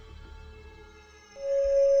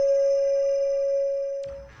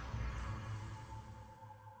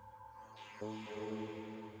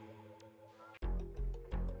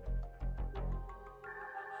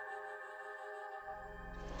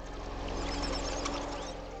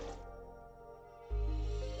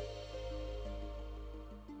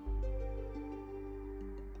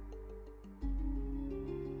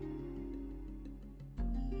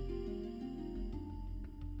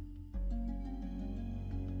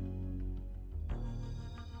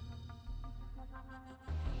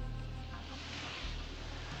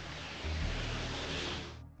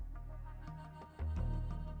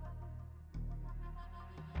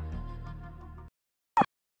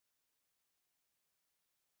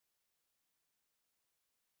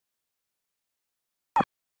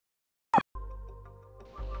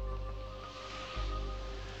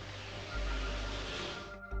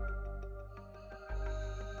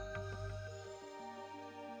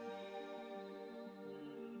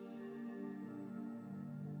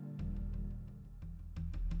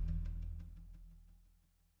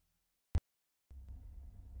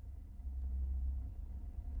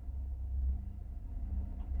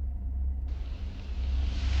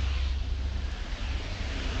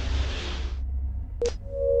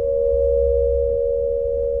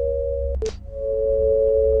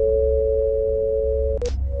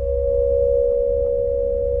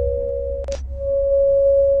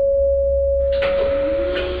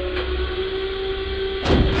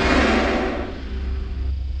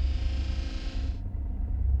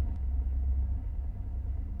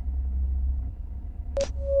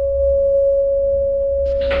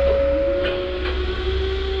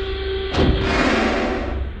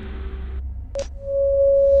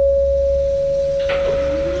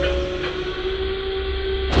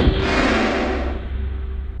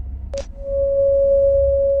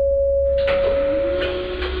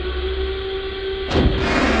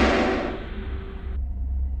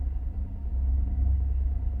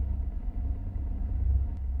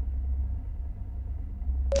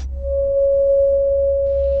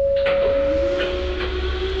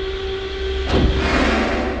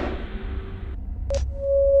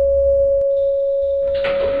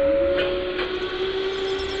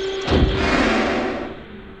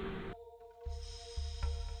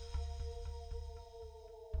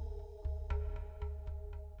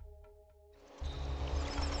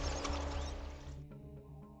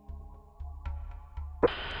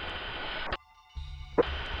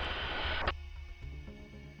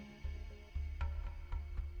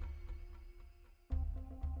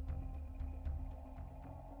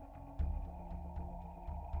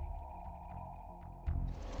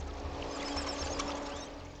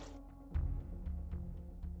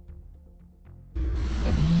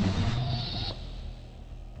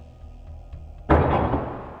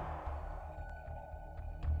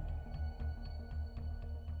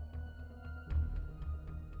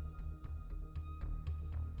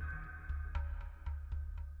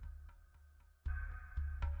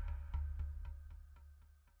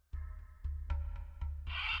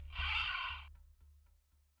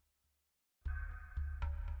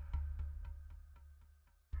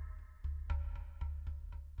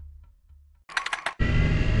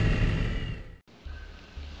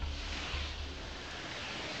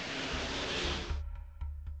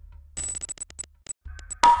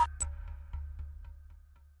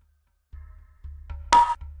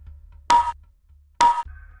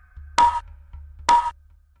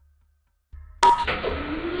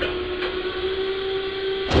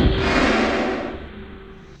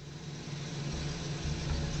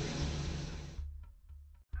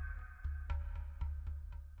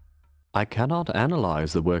 I cannot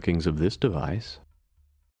analyze the workings of this device.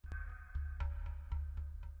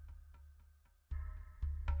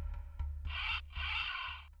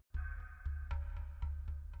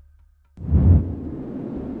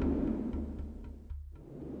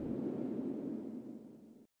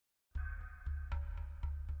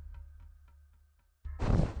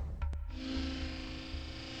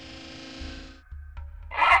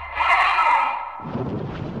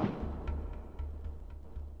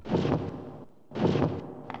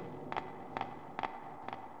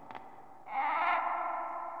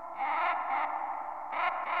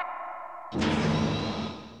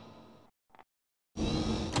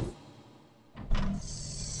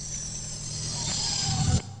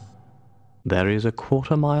 There is a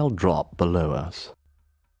quarter-mile drop below us.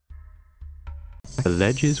 The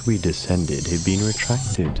ledges we descended have been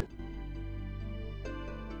retracted.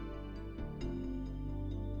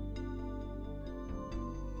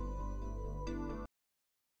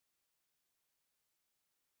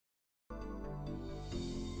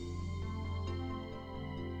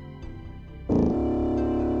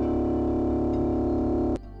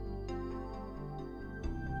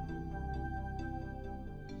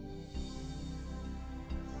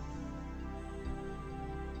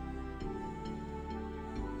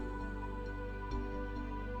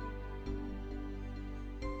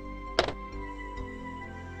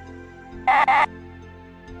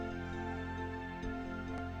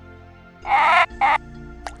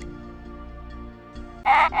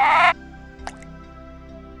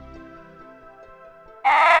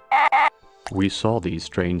 We saw these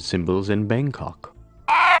strange symbols in Bangkok.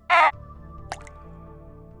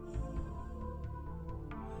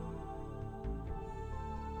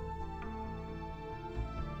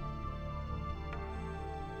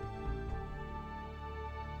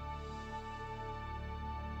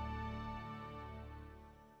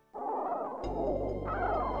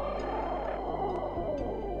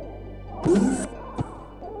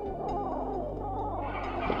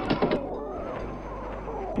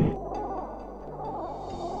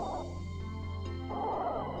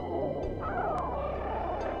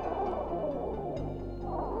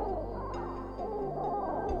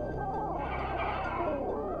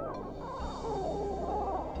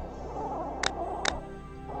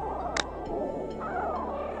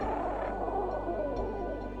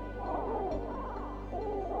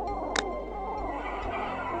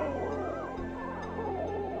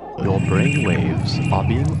 Your brain waves are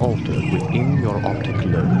being altered within your optic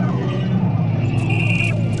lobe.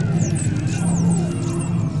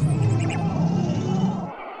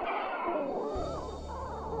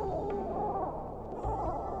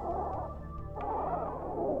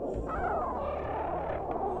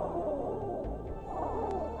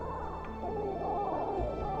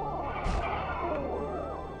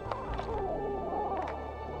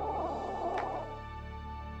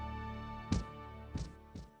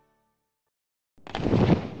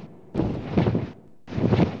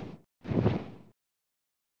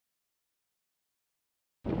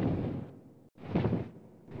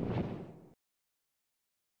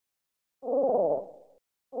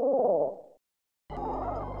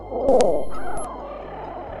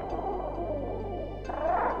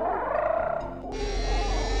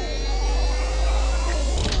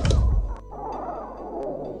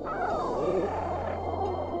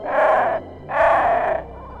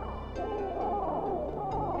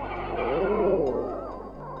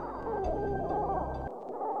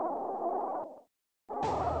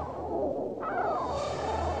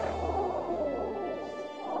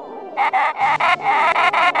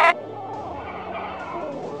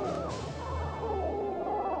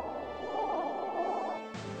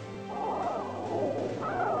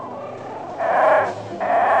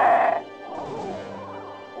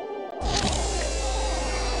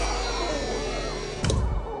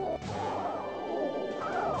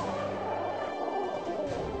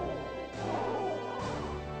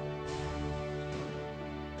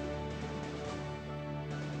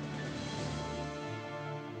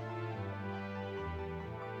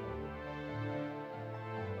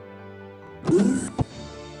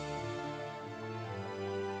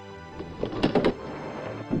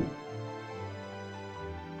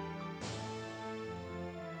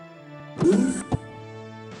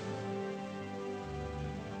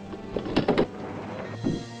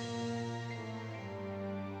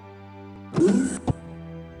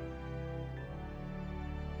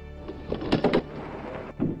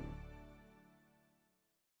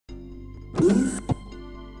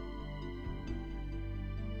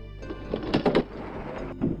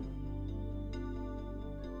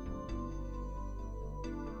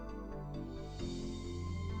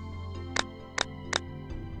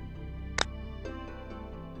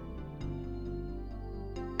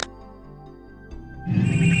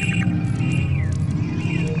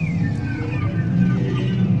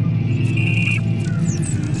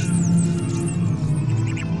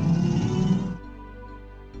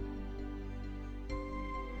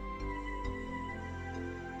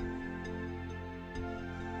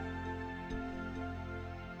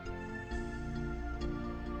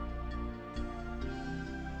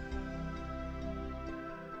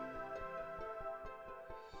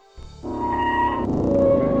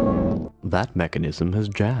 That mechanism has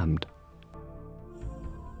jammed.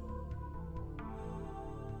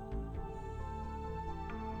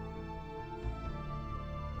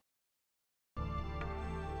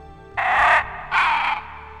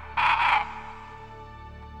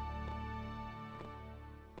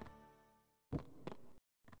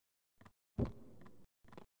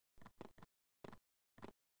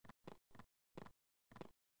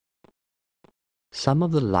 Some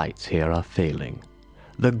of the lights here are failing.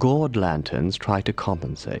 The gourd lanterns try to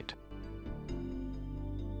compensate.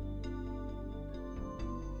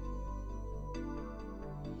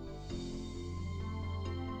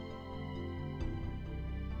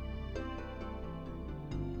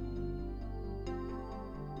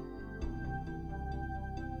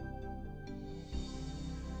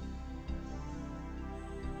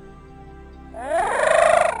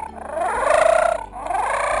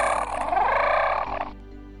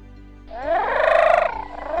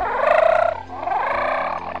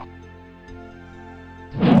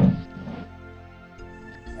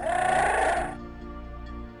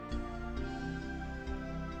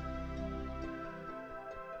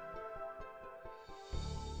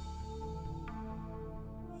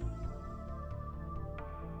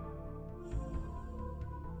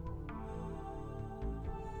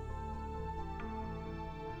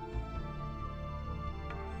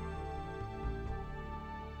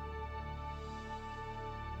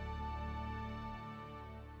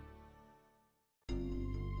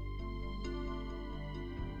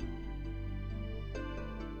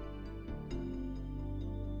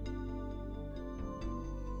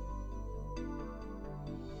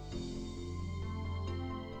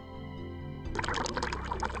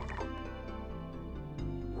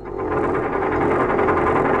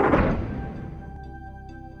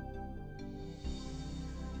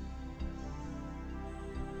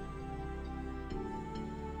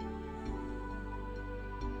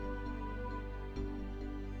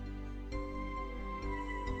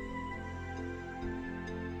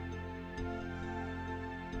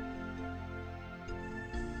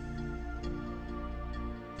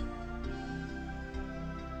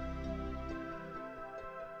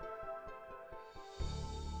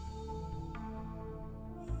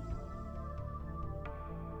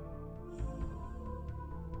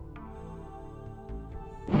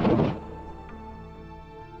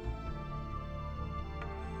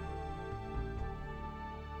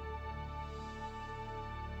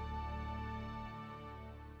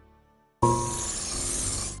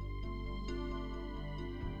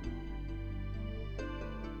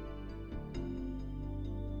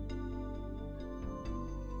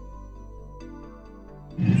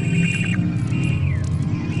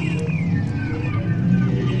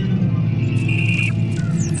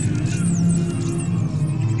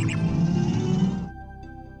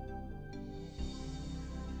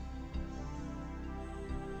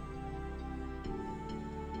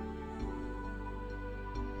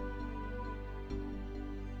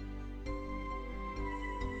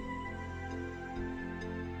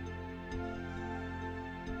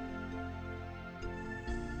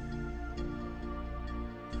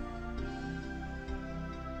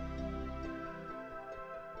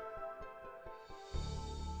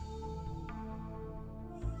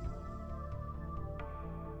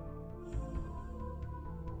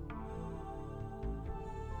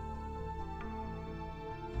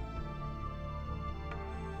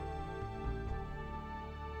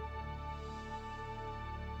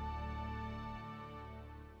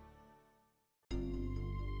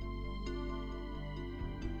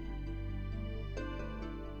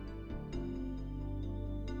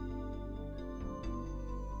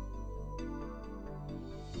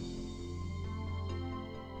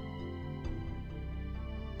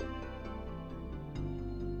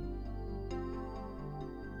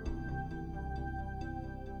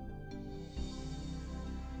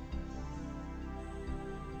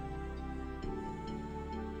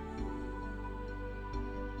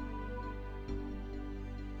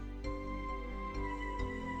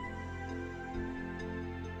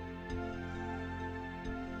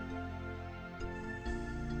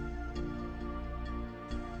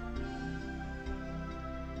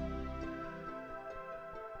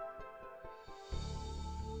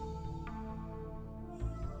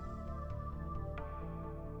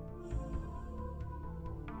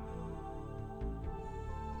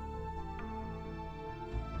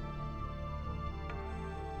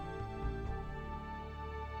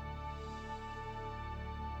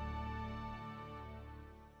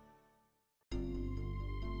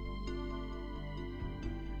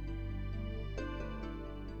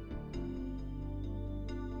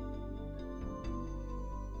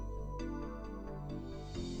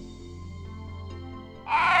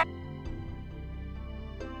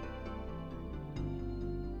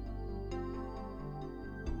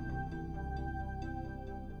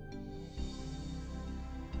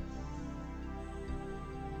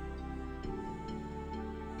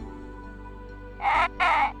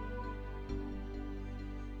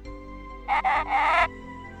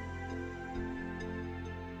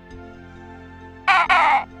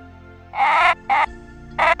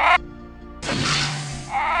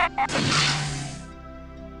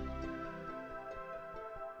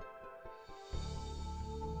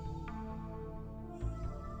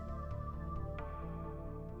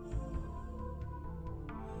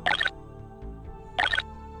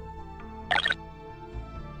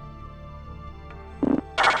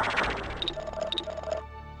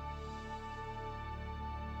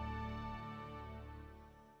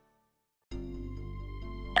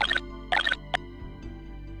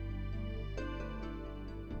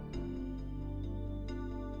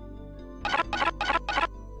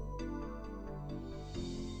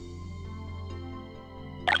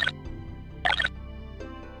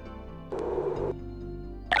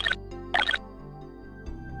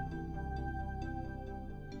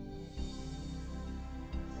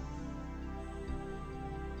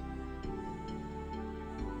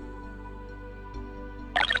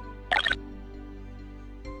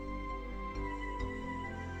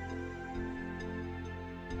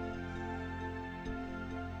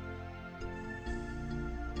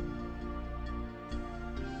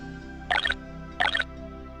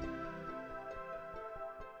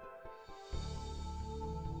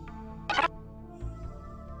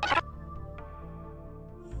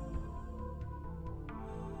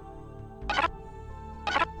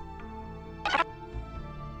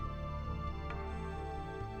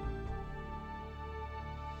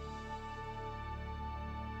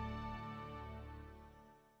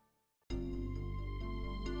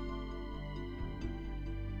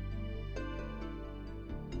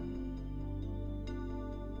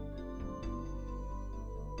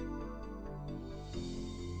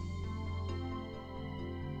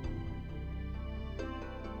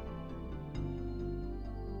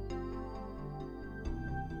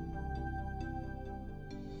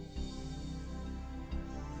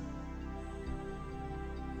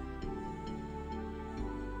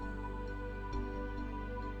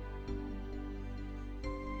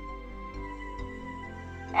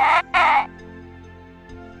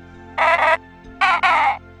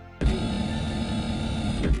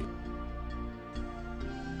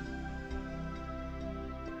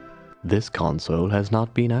 This console has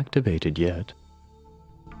not been activated yet.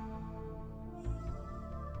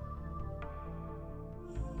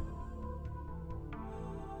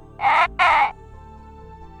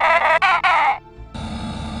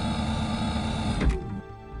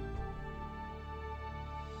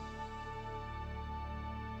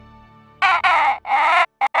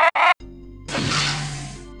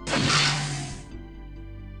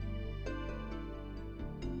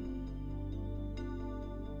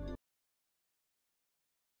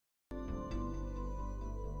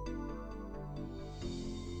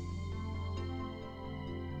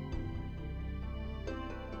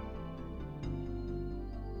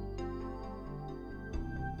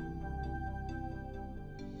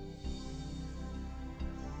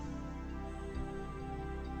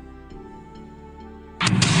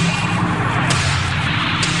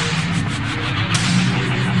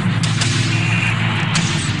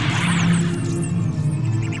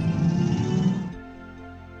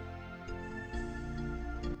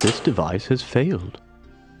 This device has failed.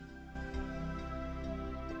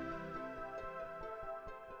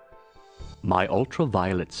 My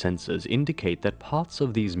ultraviolet sensors indicate that parts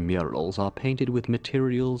of these murals are painted with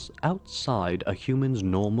materials outside a human's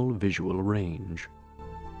normal visual range.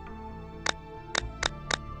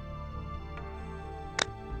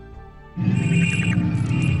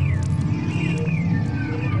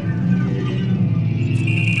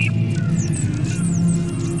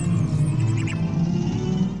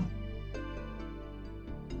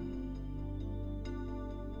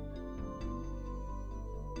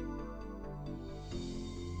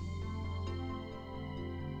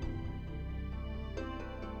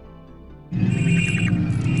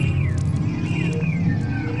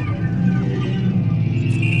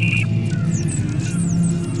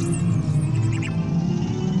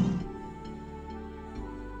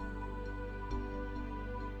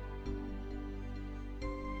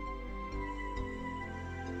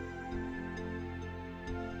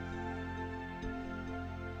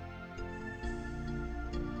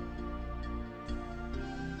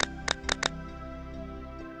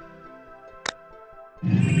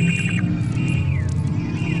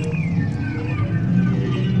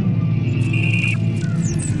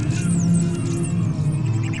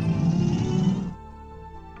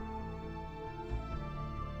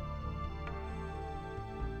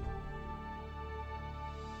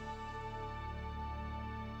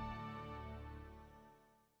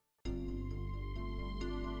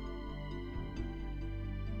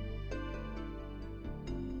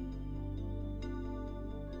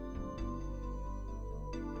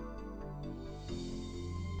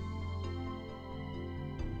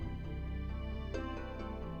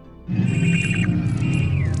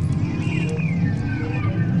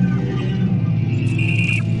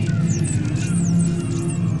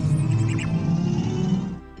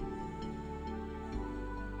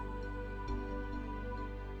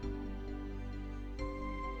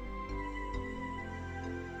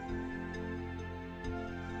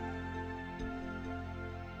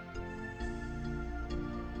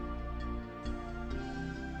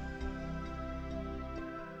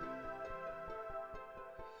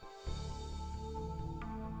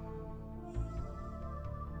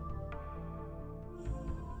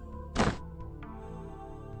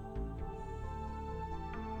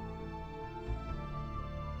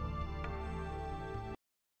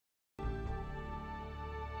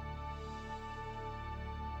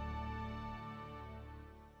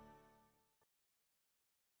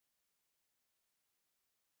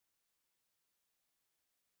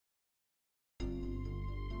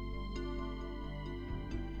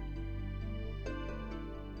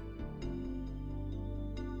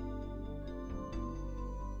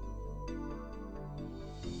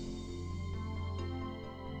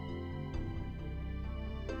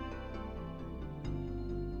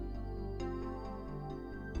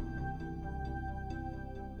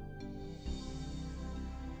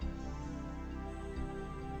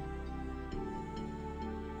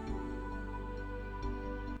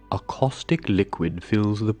 A caustic liquid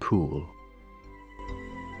fills the pool.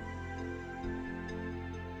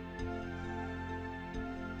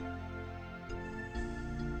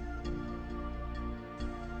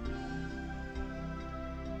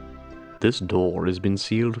 This door has been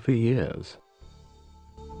sealed for years.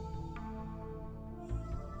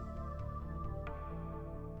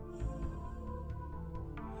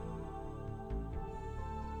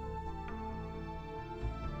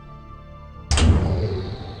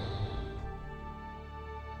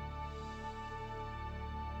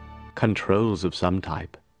 Controls of some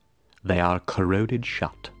type. They are corroded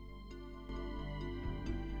shut.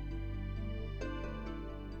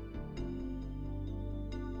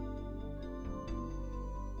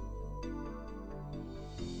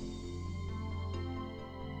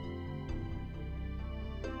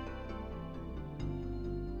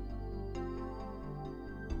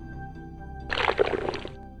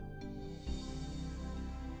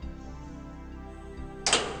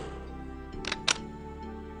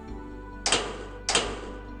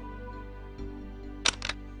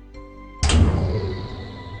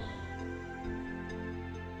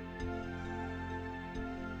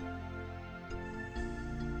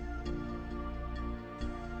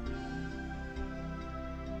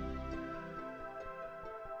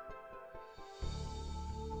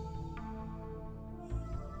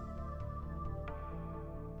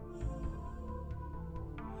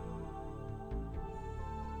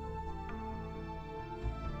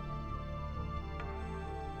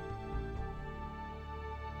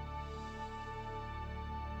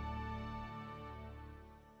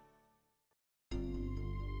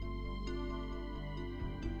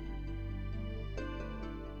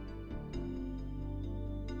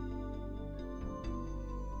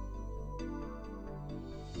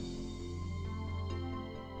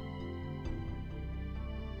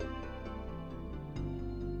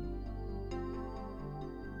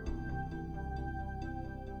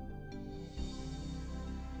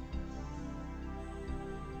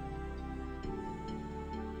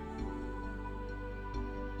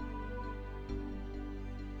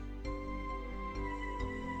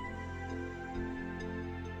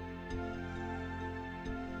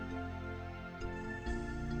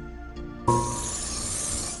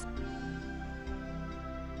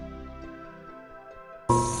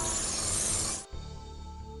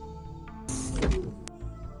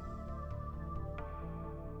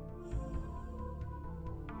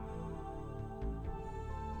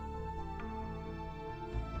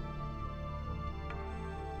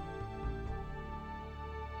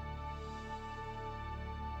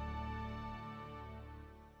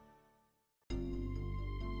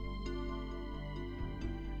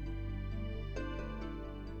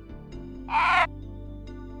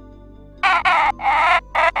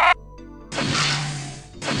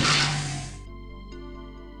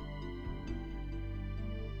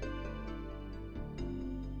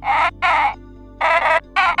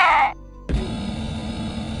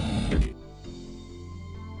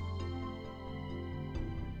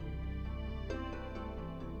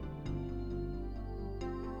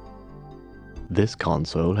 This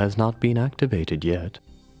console has not been activated yet.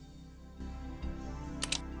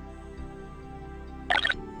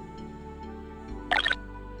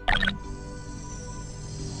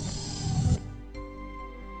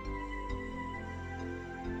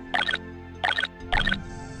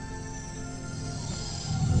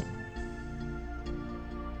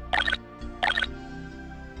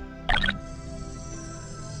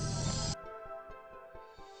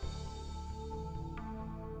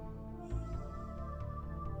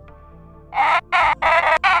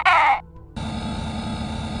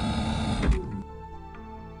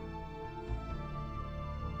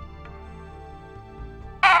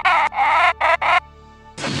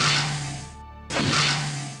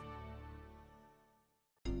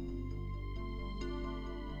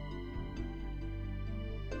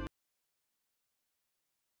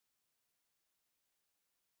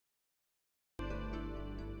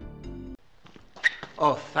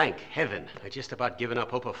 Oh, thank heaven. I just about given up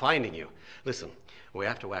hope of finding you. Listen, we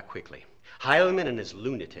have to act quickly. Heilman and his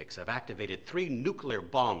lunatics have activated 3 nuclear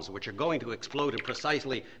bombs which are going to explode in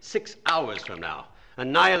precisely 6 hours from now,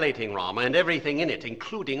 annihilating Rama and everything in it,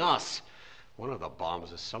 including us. One of the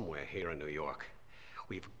bombs is somewhere here in New York.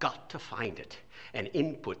 We've got to find it and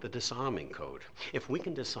input the disarming code. If we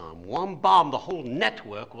can disarm one bomb, the whole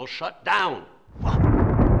network will shut down.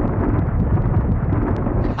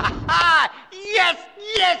 Yes,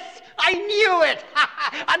 yes, I knew it.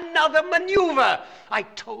 Another maneuver. I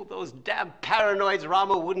told those damn paranoids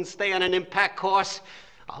Rama wouldn't stay on an impact course.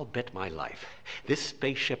 I'll bet my life this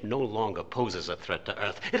spaceship no longer poses a threat to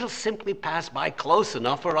Earth. It'll simply pass by close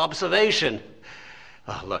enough for observation.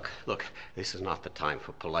 Look, this is not the time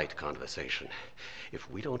for polite conversation. If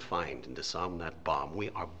we don't find and disarm that bomb, we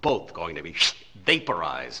are both going to be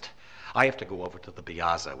vaporized. I have to go over to the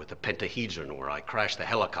Piazza with the pentahedron where I crashed the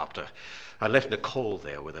helicopter. I left Nicole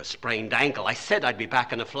there with a sprained ankle. I said I'd be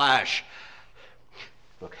back in a flash.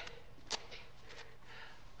 Look,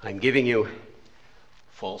 I'm giving you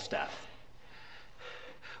Falstaff,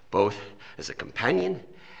 both as a companion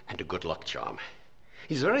and a good luck charm.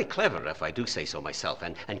 He's very clever, if I do say so myself,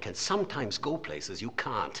 and can sometimes go places you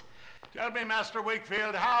can't. Tell me, Master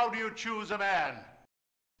Wakefield, how do you choose a man?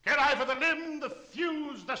 Care I for the limb, the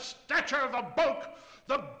thews, the stature, the bulk,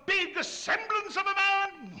 the big semblance of a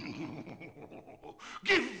man?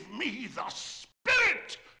 Give me the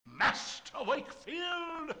spirit, Master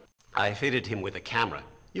Wakefield. I fitted him with a camera.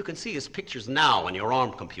 You can see his pictures now on your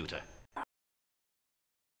ARM computer.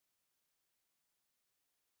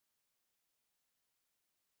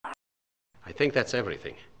 I think that's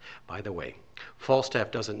everything. By the way,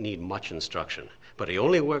 Falstaff doesn't need much instruction, but he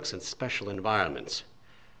only works in special environments.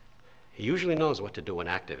 He usually knows what to do when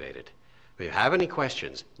activated. If you have any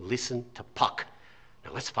questions, listen to Puck.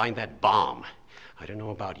 Now let's find that bomb. I don't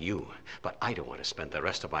know about you, but I don't want to spend the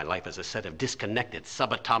rest of my life as a set of disconnected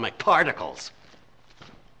subatomic particles.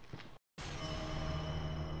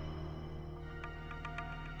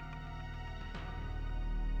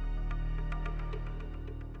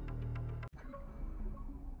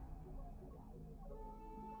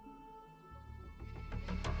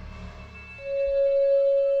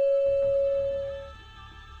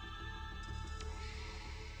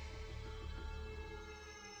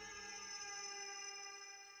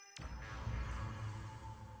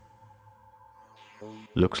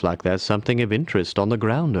 Looks like there's something of interest on the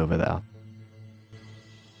ground over there.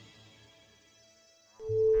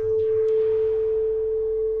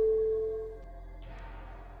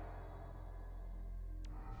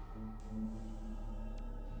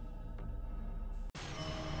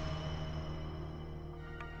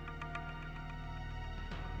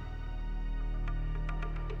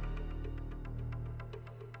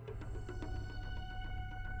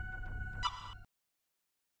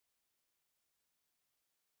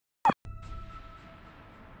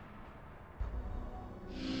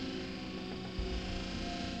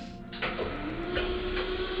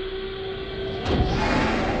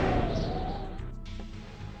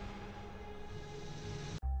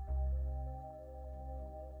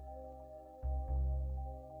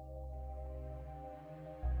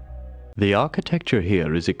 The architecture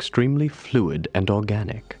here is extremely fluid and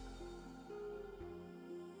organic.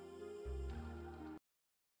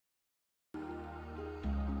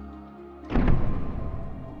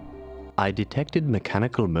 I detected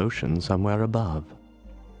mechanical motion somewhere above.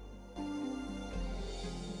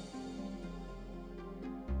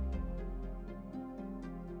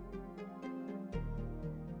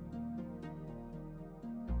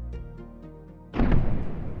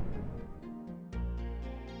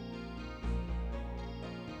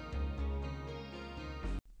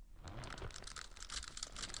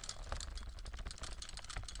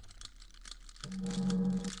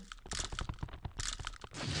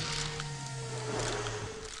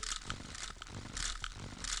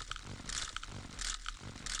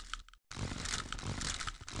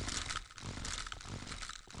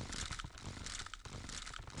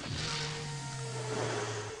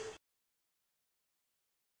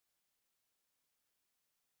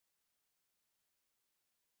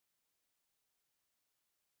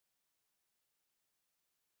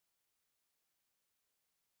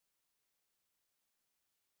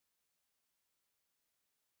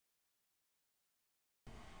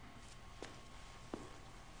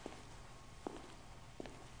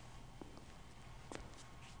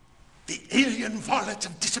 The alien varlets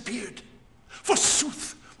have disappeared.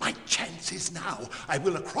 Forsooth, my chance is now. I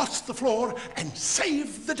will across the floor and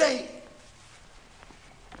save the day.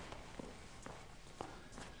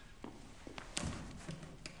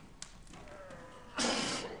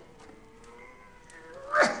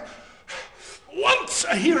 Once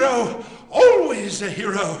a hero, always a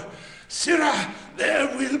hero. Sirrah, there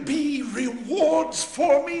will be rewards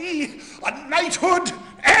for me. A knighthood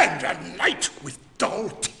and a knight with dull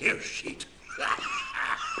tear sheet.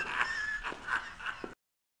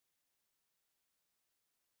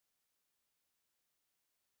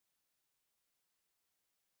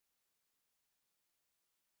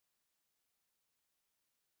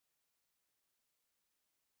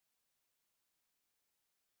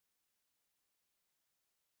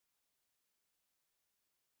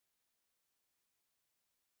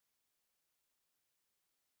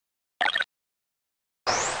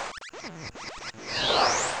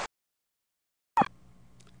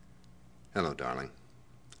 Hello, darling.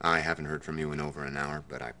 I haven't heard from you in over an hour,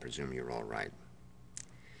 but I presume you're all right.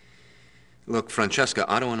 Look, Francesca,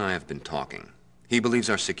 Otto and I have been talking. He believes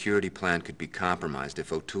our security plan could be compromised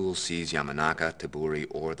if O'Toole sees Yamanaka, Taburi,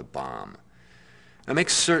 or the bomb. Now, make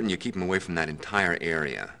certain you keep him away from that entire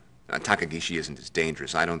area. Takagishi isn't as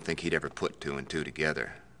dangerous. I don't think he'd ever put 2 and 2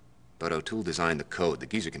 together. But O'Toole designed the code. The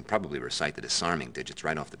geezer can probably recite the disarming digits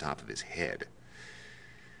right off the top of his head.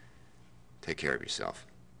 Take care of yourself,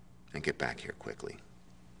 and get back here quickly.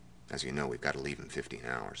 As you know, we've got to leave in 15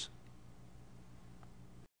 hours.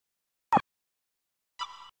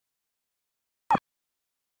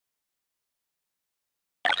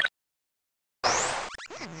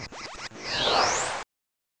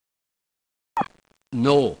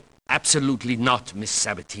 No, absolutely not, Miss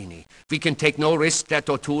Sabatini. We can take no risk that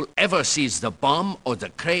O'Toole ever sees the bomb or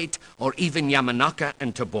the crate or even Yamanaka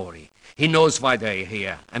and Tabori. He knows why they're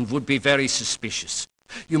here and would be very suspicious.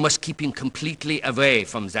 You must keep him completely away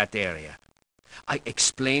from that area. I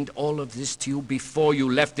explained all of this to you before you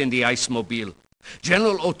left in the Ice-Mobile.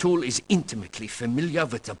 General O'Toole is intimately familiar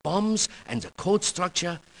with the bombs and the code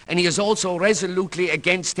structure, and he is also resolutely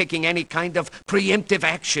against taking any kind of preemptive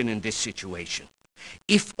action in this situation.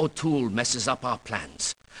 If O'Toole messes up our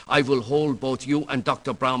plans, I will hold both you and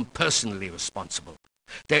Dr. Brown personally responsible.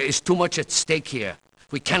 There is too much at stake here.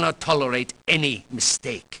 We cannot tolerate any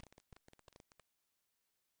mistake.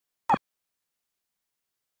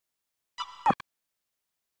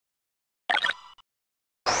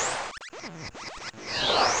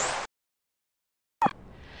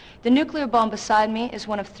 The nuclear bomb beside me is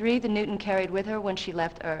one of 3 the Newton carried with her when she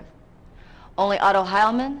left Earth. Only Otto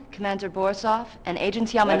Heilmann, Commander Borisov, and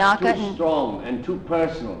Agents Yamanaka That's too strong and too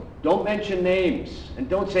personal. Don't mention names, and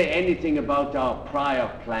don't say anything about our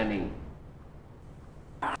prior planning.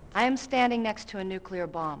 I am standing next to a nuclear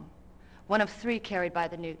bomb, one of 3 carried by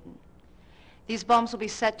the Newton. These bombs will be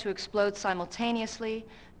set to explode simultaneously,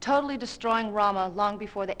 totally destroying Rama long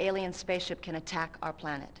before the alien spaceship can attack our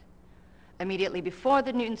planet. Immediately before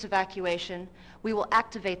the Newton's evacuation, we will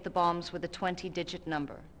activate the bombs with a 20-digit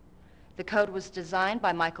number. The code was designed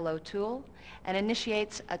by Michael O'Toole and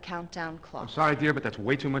initiates a countdown clock. I'm sorry, dear, but that's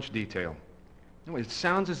way too much detail. No, it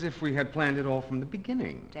sounds as if we had planned it all from the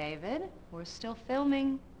beginning. David, we're still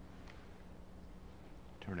filming.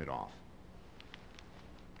 Turn it off.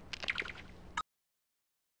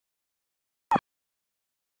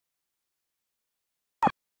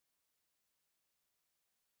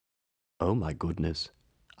 Oh my goodness.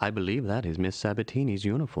 I believe that is Miss Sabatini's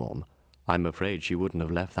uniform. I'm afraid she wouldn't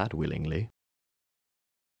have left that willingly.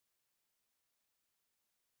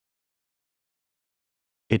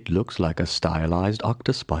 It looks like a stylized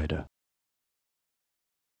octospider.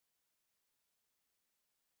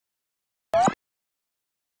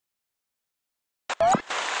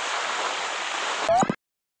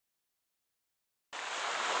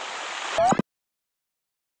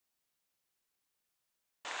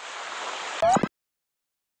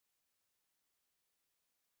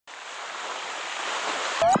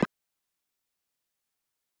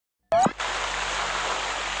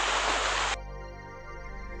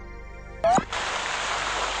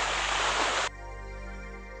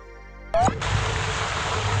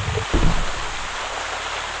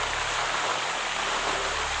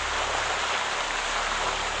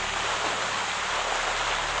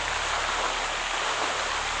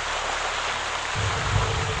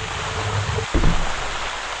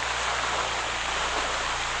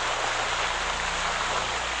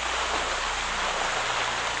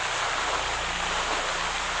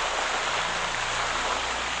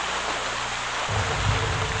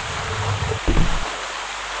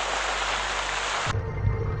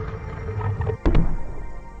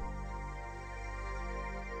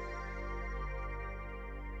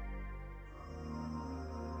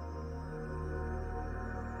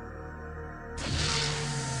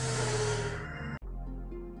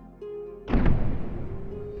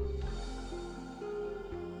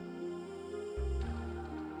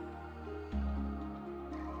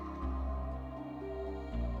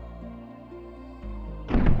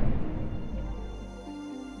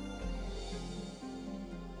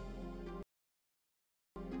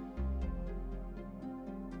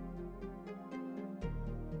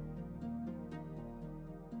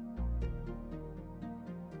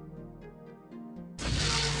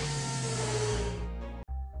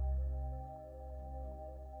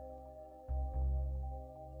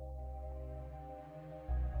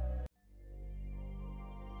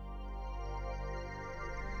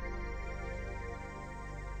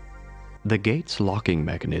 The gate's locking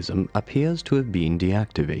mechanism appears to have been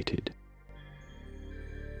deactivated.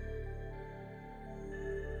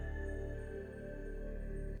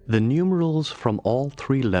 The numerals from all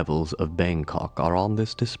 3 levels of Bangkok are on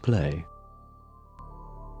this display.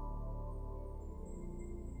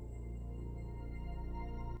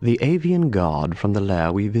 The avian god from the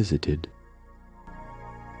lair we visited.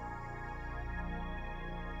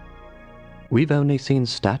 We've only seen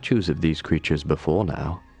statues of these creatures before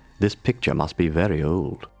now. This picture must be very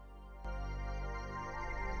old.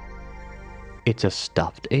 It's a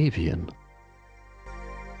stuffed avian.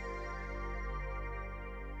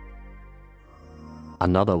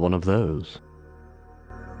 Another one of those.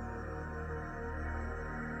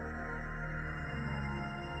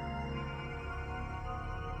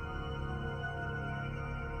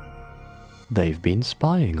 They've been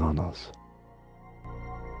spying on us.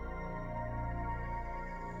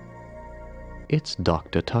 It's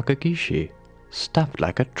Dr. Takagishi, stuffed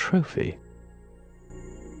like a trophy.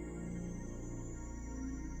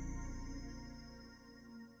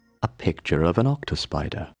 A picture of an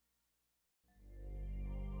octospider.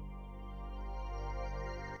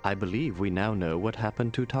 I believe we now know what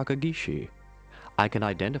happened to Takagishi. I can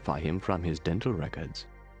identify him from his dental records.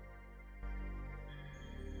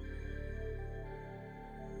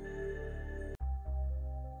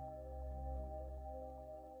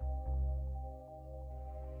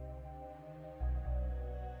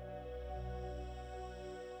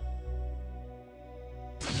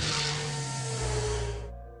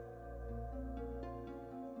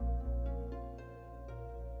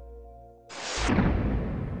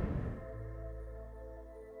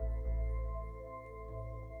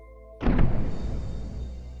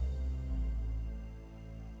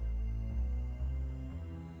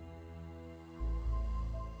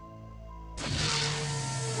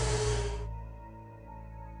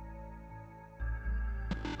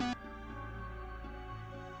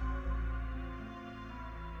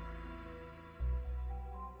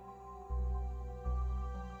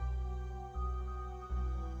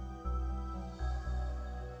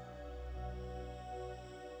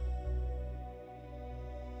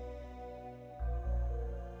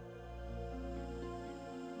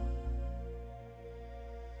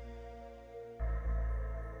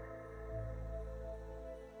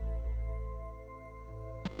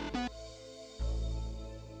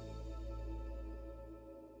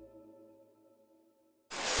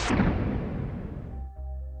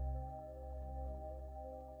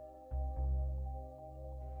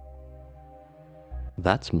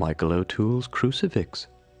 That's Michael O'Toole's crucifix.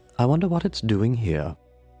 I wonder what it's doing here.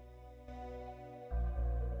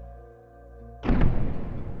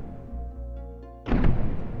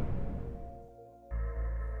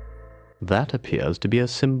 That appears to be a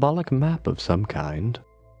symbolic map of some kind.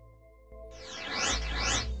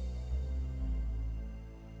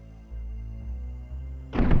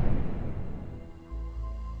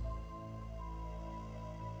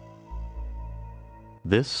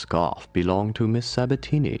 This scarf belonged to Miss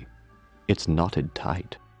Sabatini. It's knotted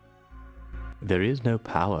tight. There is no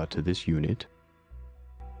power to this unit.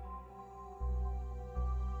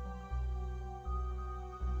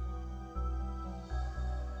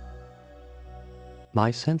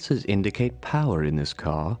 My senses indicate power in this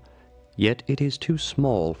car, yet it is too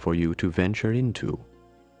small for you to venture into.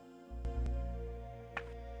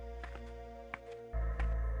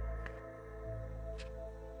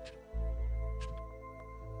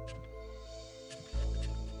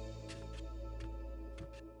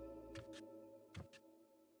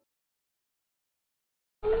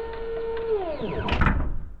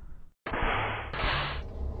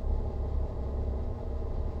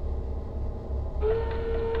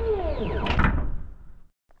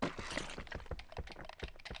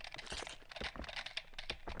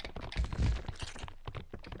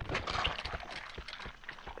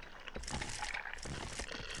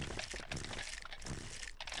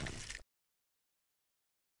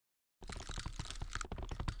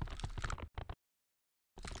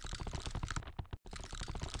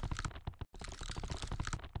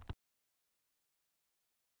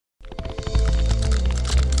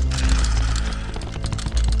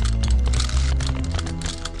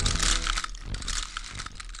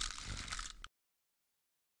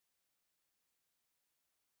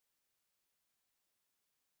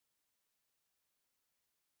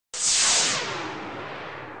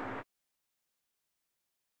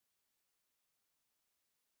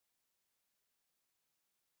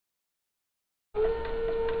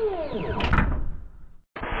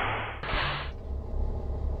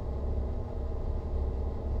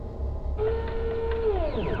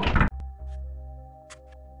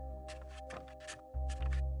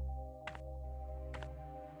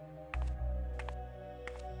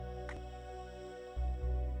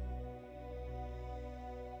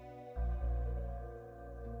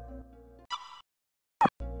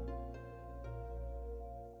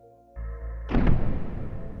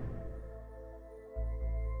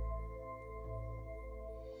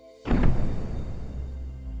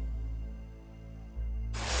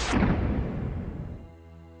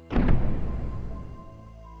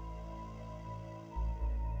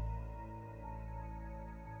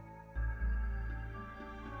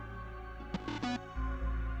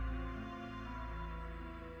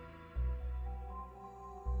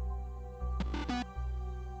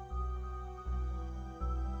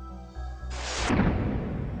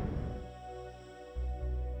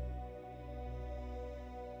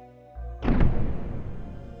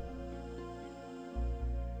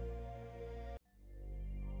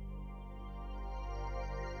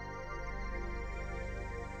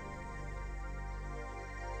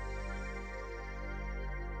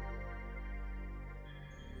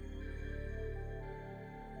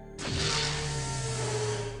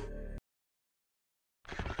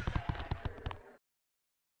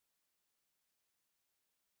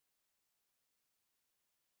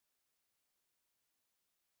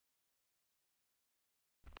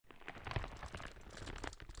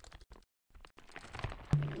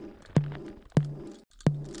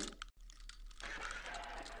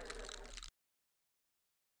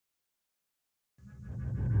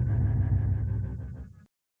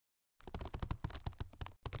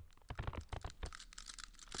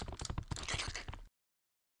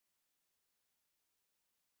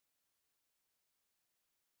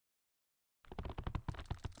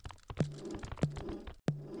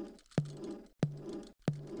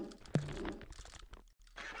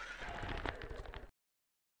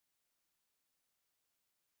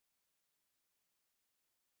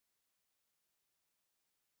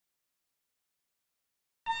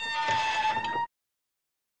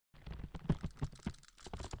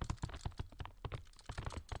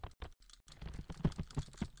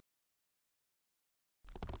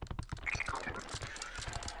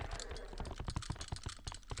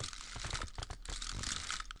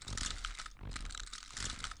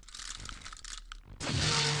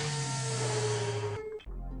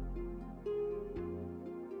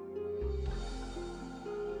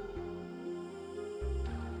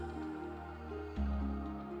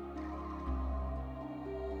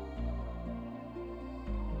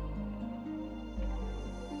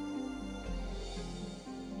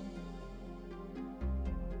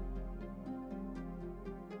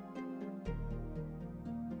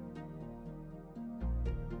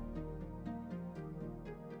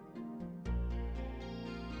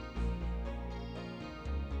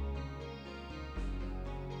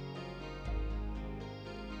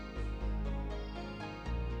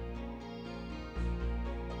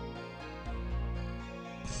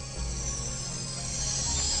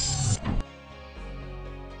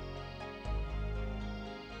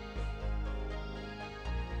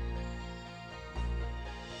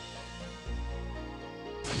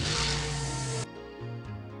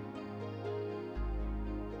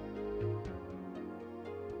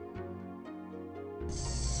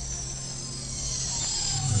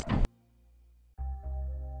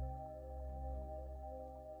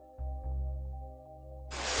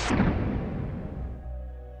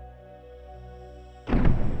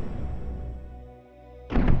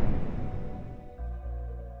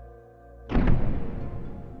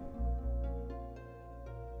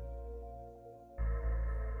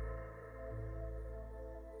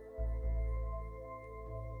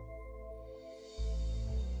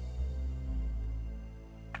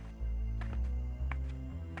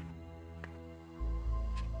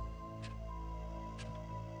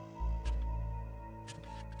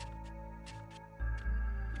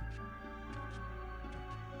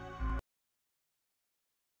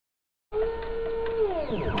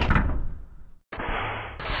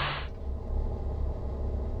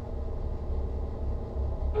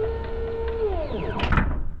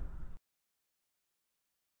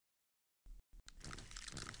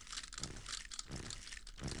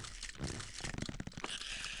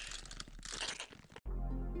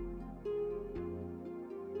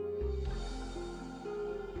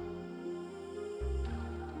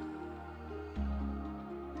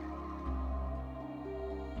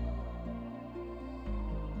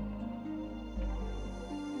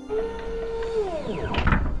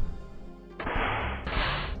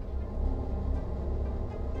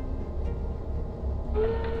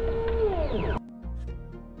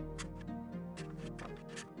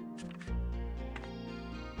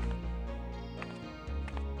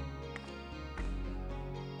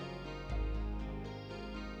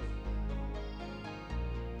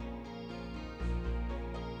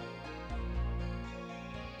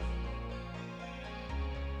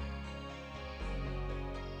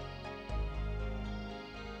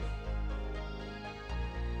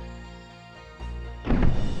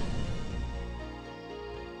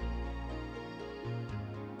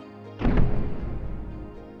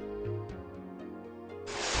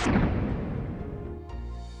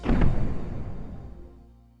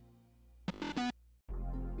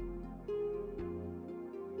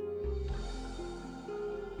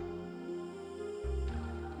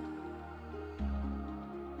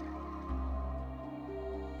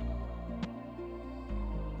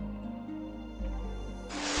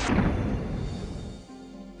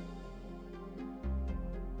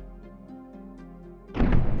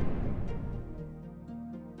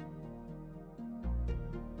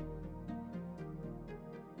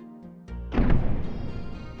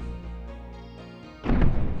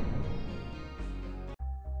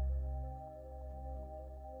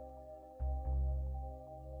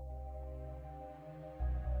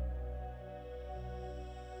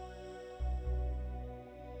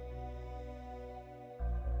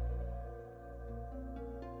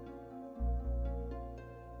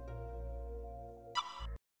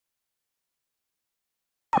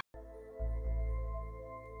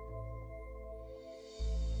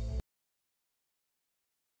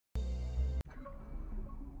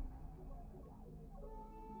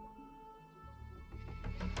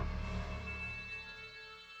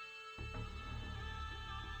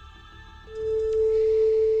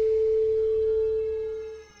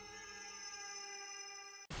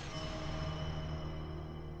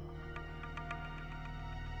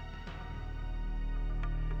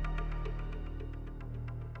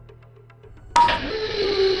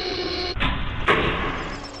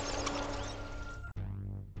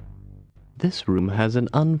 this room has an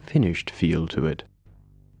unfinished feel to it.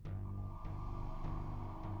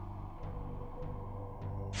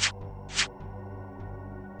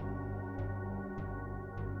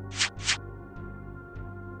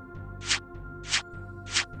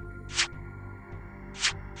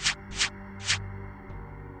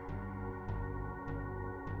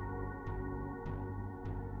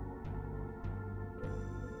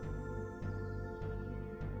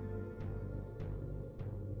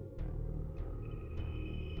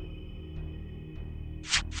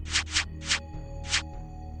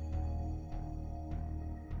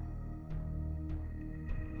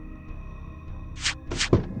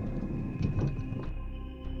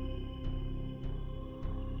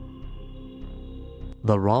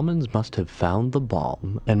 The Ramans must have found the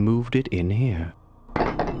bomb and moved it in here.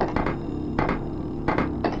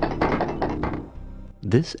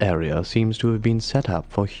 This area seems to have been set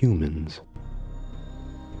up for humans.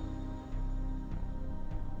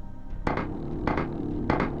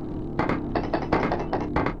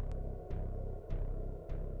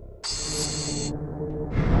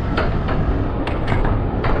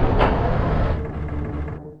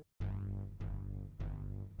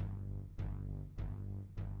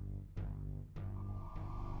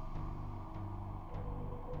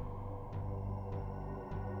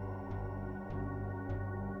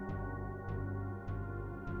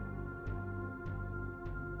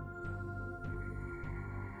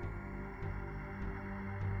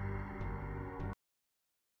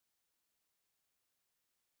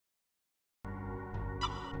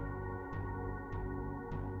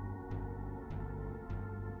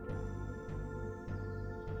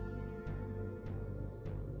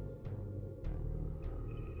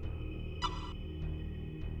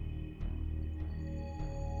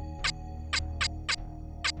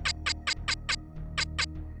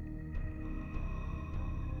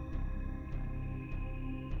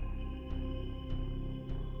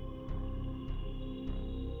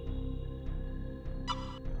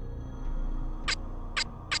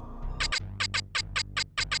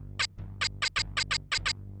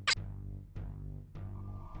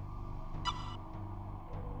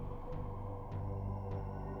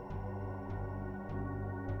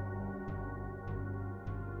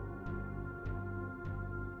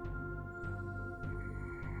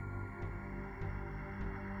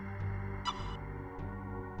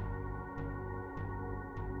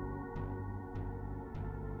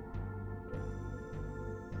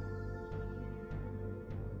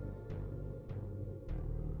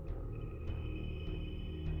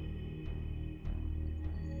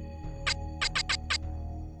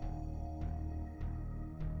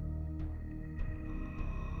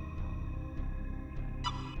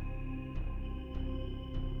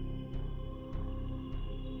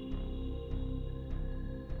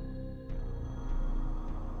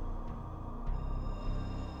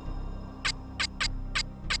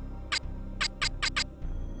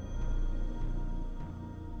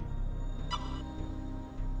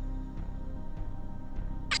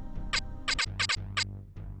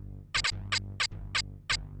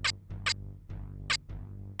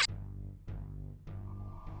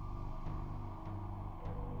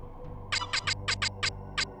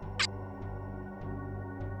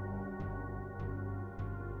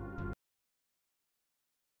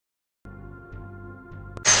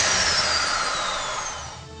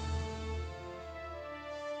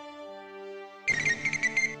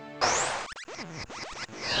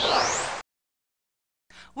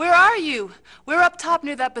 Where are you? We're up top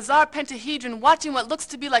near that bizarre pentahedron watching what looks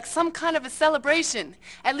to be like some kind of a celebration.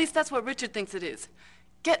 At least that's what Richard thinks it is.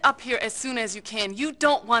 Get up here as soon as you can. You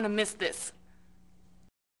don't want to miss this.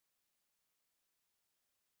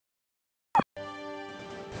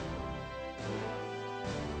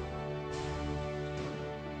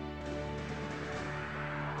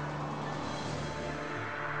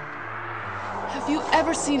 Have you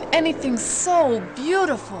ever seen anything so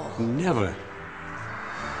beautiful? Never.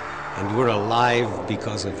 And we're alive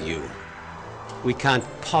because of you. We can't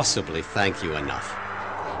possibly thank you enough.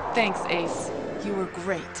 Thanks, Ace. You were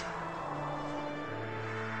great.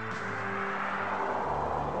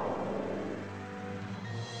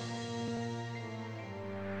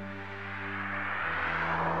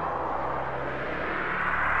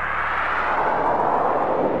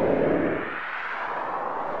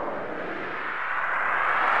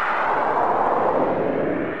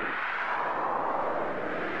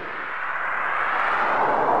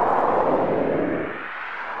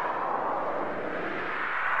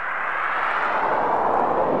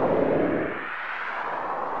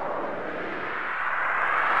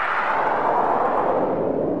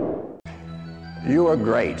 You are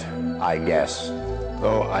great. I guess,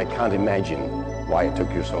 though I can't imagine why it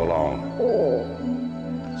took you so long.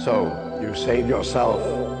 So, you saved yourself,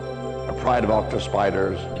 a pride of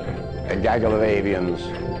octospiders, a gaggle of avians,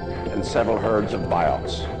 and several herds of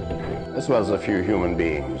biots, as well as a few human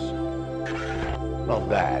beings. Not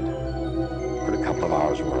bad for a couple of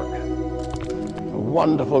hours' work. A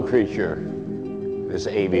wonderful creature, this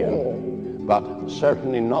avian, but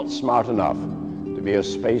certainly not smart enough to be a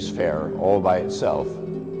spacefarer all by itself.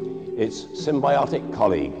 Its symbiotic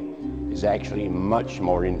colleague is actually much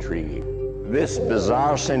more intriguing. This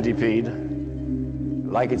bizarre centipede,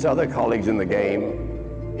 like its other colleagues in the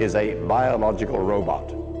game, is a biological robot.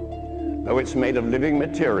 Though it's made of living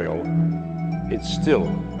material, it's still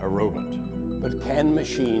a robot. But can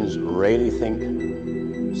machines really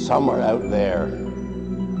think? Somewhere out there,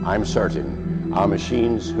 I'm certain, are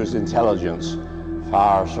machines whose intelligence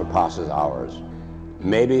far surpasses ours.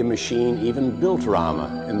 Maybe a machine even built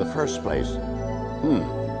Rama in the first place.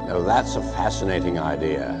 Now that's a fascinating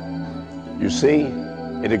idea. You see,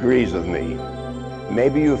 it agrees with me.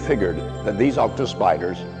 Maybe you figured that these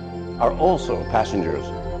octospiders are also passengers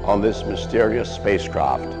on this mysterious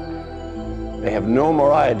spacecraft. They have no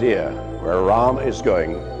more idea where Rama is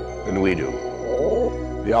going than we do.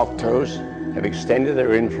 The Octos have extended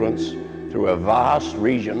their influence through a vast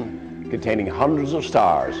region containing hundreds of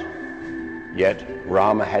stars, yet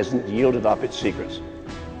Rama hasn't yielded up its secrets,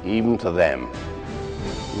 even to them.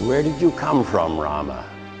 Where did you come from, Rama?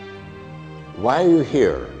 Why are you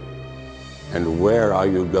here? And where are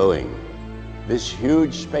you going? This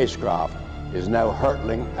huge spacecraft is now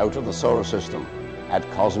hurtling out of the solar system at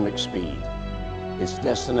cosmic speed. Its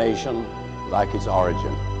destination, like its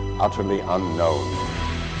origin, utterly unknown.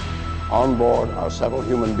 On board are several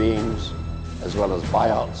human beings, as well as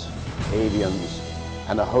biots, avians,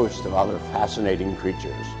 and a host of other fascinating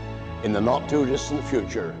creatures. In the not-too-distant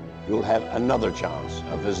future, you'll have another chance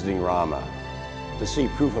of visiting Rama to see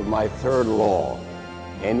proof of my third law.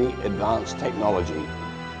 Any advanced technology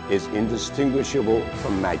is indistinguishable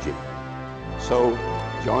from magic. So,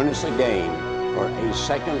 join us again for a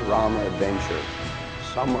second Rama adventure,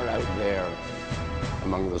 somewhere out there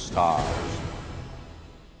among the stars.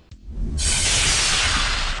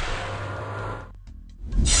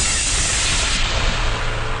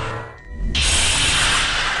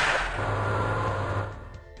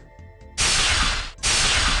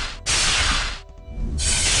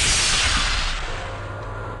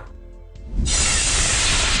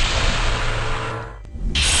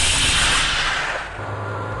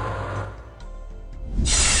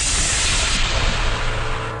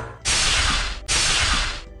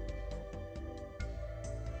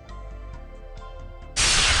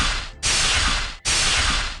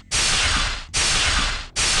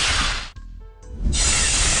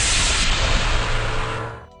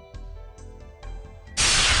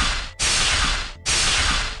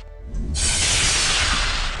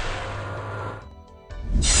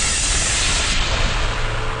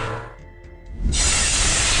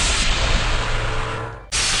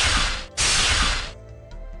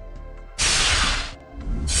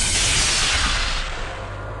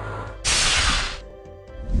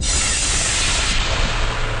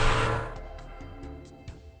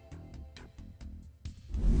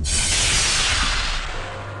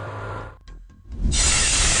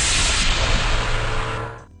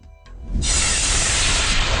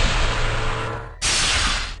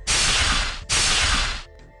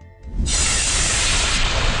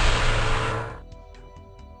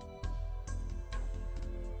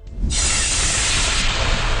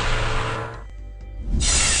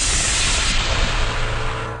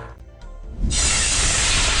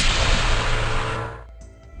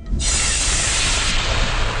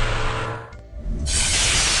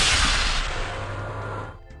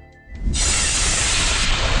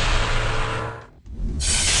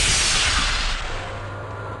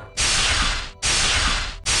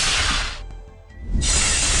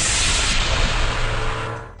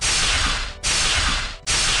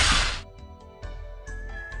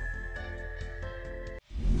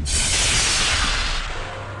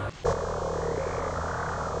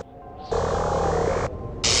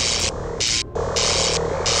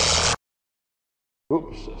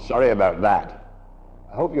 Oops, sorry about that.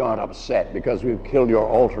 I hope you aren't upset because we've killed your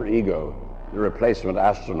alter ego, the replacement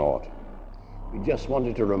astronaut. We just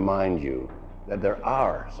wanted to remind you that there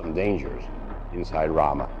are some dangers inside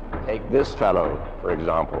Rama. Take this fellow, for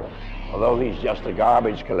example. Although he's just a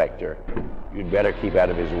garbage collector, you'd better keep out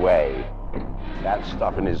of his way. That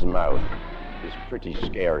stuff in his mouth is pretty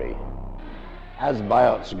scary. As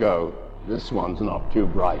biots go, this one's not too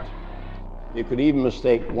bright. You could even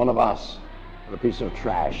mistake one of us for a piece of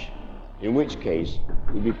trash in which case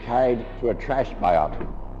you'd be carried to a trash buyout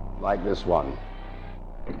like this one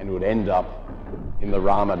and would end up in the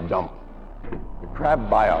Rama dump. The crab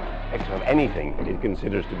buyout picks up anything it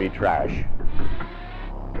considers to be trash.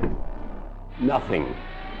 Nothing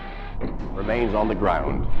remains on the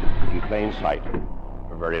ground in plain sight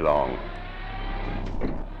for very long.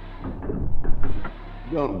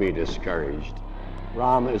 Don't be discouraged.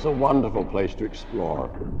 Rama is a wonderful place to explore,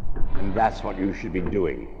 and that's what you should be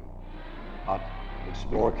doing. But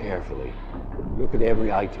explore carefully. Look at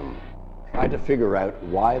every item. Try to figure out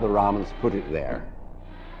why the Ramans put it there.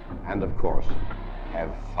 And of course,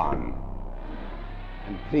 have fun.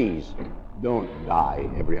 And please, don't die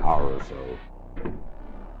every hour or so.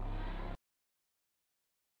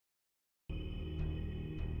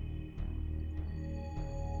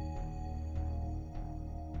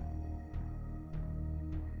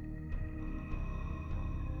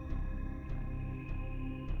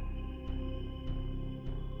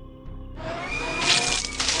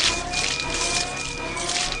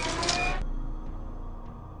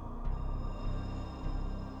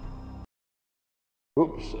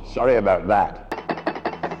 Oops, sorry about that.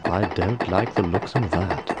 I don't like the looks of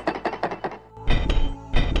that.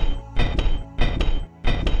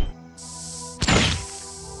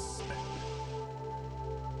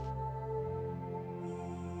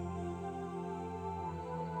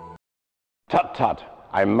 Tut tut,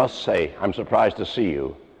 I must say, I'm surprised to see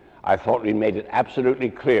you. I thought we made it absolutely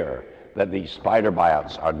clear that these spider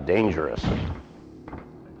buyouts are dangerous.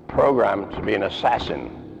 Programmed to be an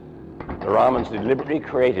assassin, the Ramans deliberately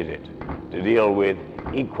created it to deal with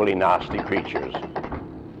equally nasty creatures.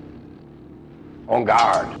 En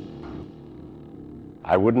garde.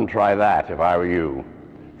 I wouldn't try that if I were you.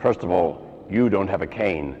 First of all, you don't have a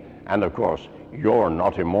cane, and of course, you're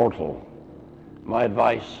not immortal. My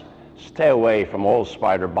advice, stay away from all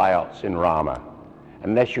spider buyouts in Rama,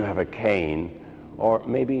 unless you have a cane, or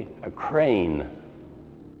maybe a crane.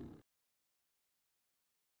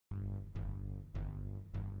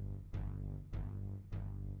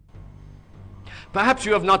 Perhaps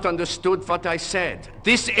you have not understood what I said.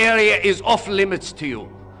 This area is off limits to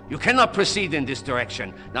you. You cannot proceed in this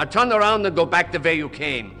direction. Now turn around and go back the way you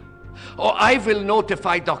came. Or I will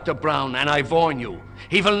notify Dr. Brown, and I warn you,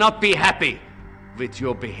 he will not be happy with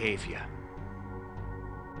your behavior.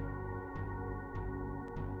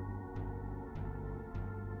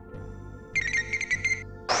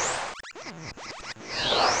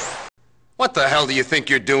 What the hell do you think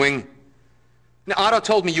you're doing? Now, Otto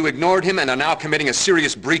told me you ignored him and are now committing a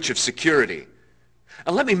serious breach of security.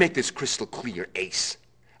 Now, let me make this crystal clear, Ace.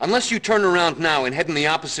 Unless you turn around now and head in the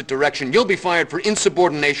opposite direction, you'll be fired for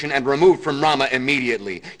insubordination and removed from Rama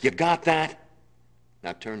immediately. You got that?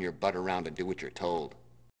 Now turn your butt around and do what you're told.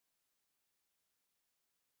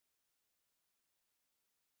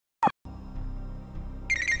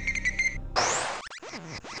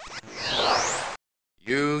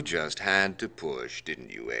 You just had to push,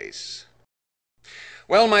 didn't you, Ace?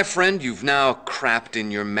 Well, my friend, you've now crapped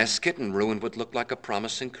in your mess kit and ruined what looked like a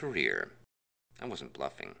promising career. I wasn't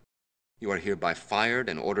bluffing. You are hereby fired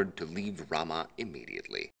and ordered to leave Rama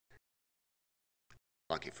immediately.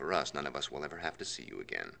 Lucky for us, none of us will ever have to see you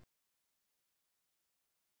again.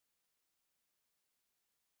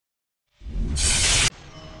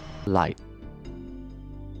 Light.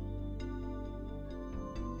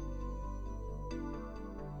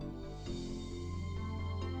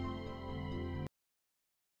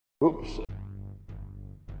 Oops.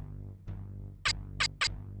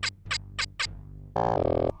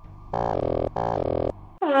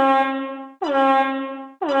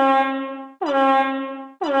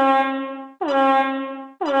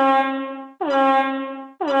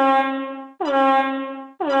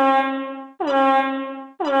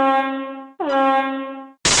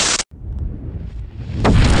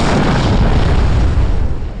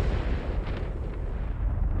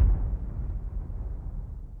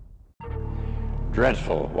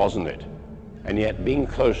 Dreadful, wasn't it? And yet being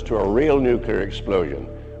close to a real nuclear explosion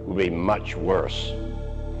would be much worse.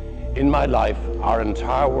 In my life, our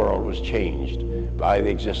entire world was changed by the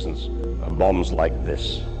existence of bombs like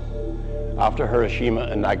this. After Hiroshima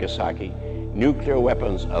and Nagasaki, nuclear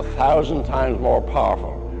weapons 1,000 times more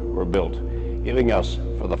powerful were built, giving us,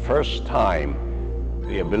 for the first time,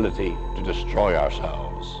 the ability to destroy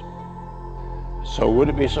ourselves. So would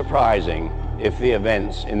it be surprising if the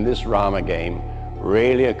events in this Rama game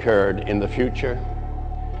really occurred in the future?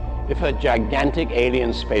 If a gigantic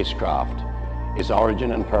alien spacecraft, its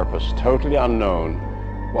origin and purpose totally unknown,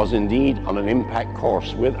 was indeed on an impact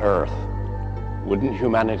course with Earth, wouldn't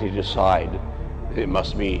humanity decide that it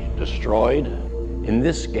must be destroyed? In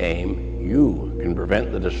this game, you can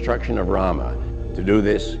prevent the destruction of Rama. To do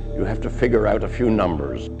this, you have to figure out a few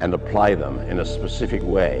numbers and apply them in a specific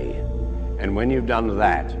way. And when you've done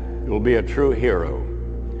that, you'll be a true hero.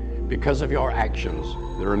 Because of your actions,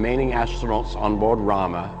 the remaining astronauts on board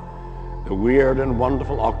Rama, the weird and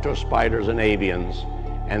wonderful octospiders and avians,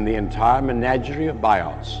 and the entire menagerie of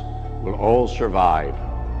biots will all survive.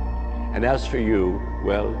 And as for you,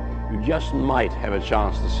 well, you just might have a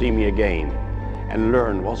chance to see me again and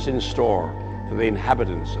learn what's in store for the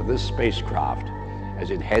inhabitants of this spacecraft as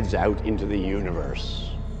it heads out into the universe.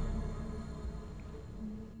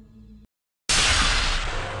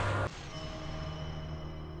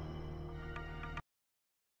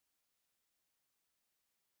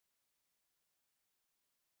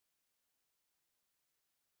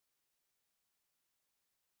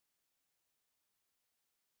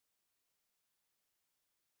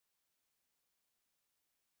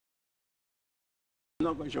 I'm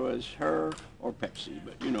not quite sure it's her or Pepsi,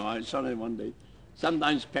 but you know, I saw it one day.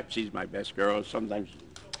 Sometimes Pepsi's my best girl, sometimes.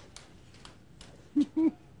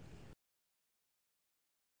 The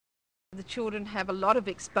children have a lot of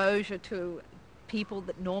exposure to people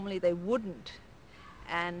that normally they wouldn't,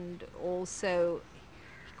 and also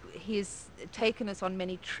he's taken us on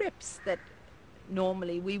many trips that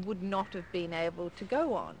normally we would not have been able to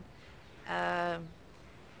go on. And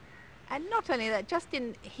not only that, just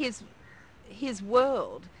in his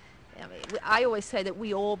world. I mean, I always say that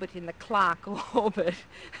we orbit in the Clarke orbit.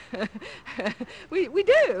 we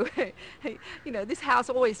do. You know, this house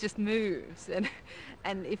always just moves,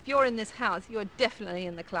 and if you're in this house, you're definitely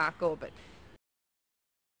in the Clarke orbit.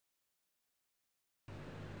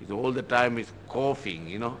 All the time is coughing,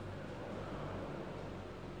 you know.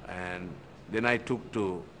 And then I took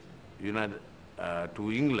to England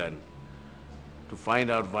to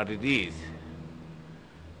find out what it is.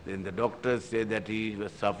 Then the doctors said that he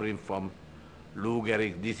was suffering from Lou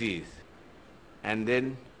Gehrig's disease. And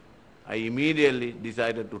then I immediately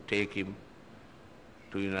decided to take him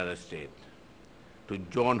to United States, to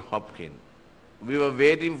Johns Hopkins. We were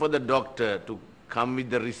waiting for the doctor to come with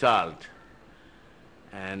the result.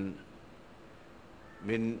 And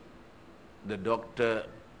when the doctor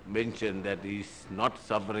mentioned that he's not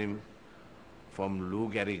suffering from Lou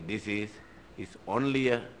Gehrig's disease, it's only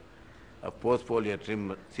a post-polio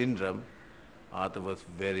syndrome, Arthur was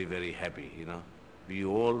very, very happy, you know. We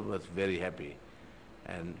all was very happy.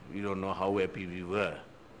 And we don't know how happy we were.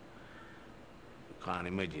 You can't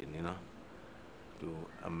imagine, you know. To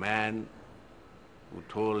a man who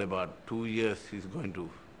told about 2 years he's going to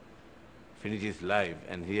finish his life,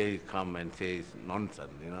 and here he come and says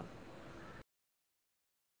nonsense, you know.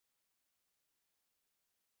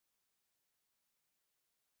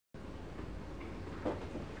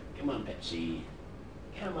 Come on, Pepsi.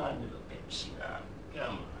 Come on, little Pepsi. Come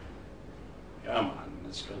on. Come on,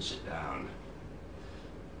 let's go sit down.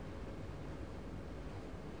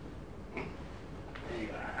 There you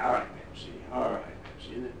are. All right, Pepsi. All right,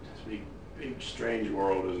 Pepsi. Isn't it? It's a big, big, strange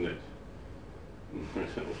world, isn't it?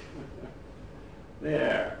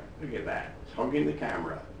 There. Look at that. It's hugging the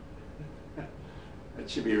camera. That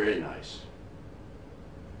should be really nice.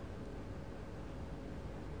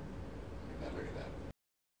 Look at that.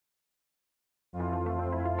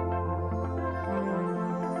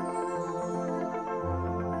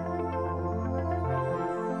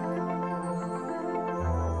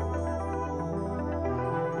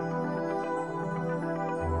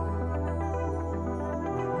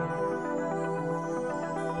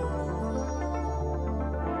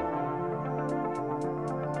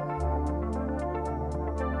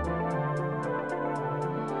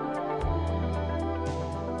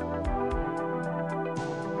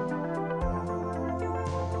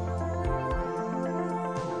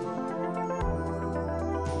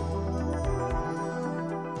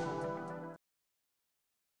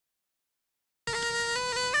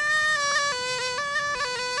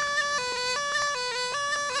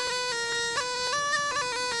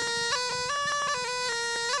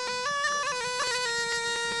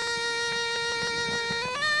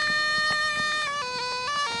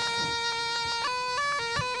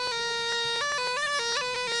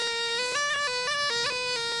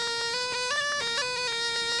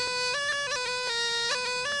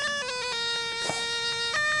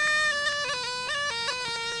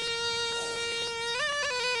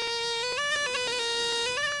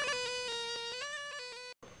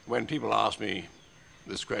 When people ask me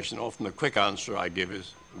this question, often the quick answer I give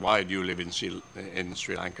is, why do you live in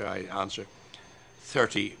Sri Lanka? I answer,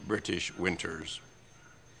 30 British winters.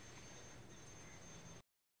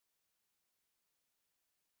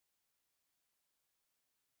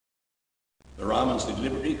 The Ramans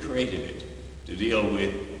deliberately created it to deal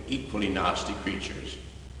with equally nasty creatures.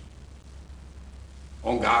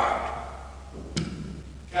 En garde.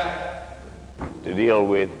 Cat. To deal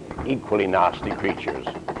with equally nasty creatures.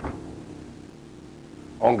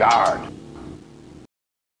 En garde.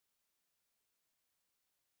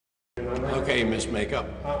 Okay, Miss Makeup.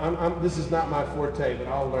 This is not my forte, but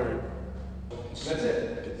I'll learn. That's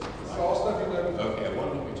it. It's all stuff you learn. Okay, I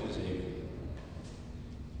wonder which is Avian.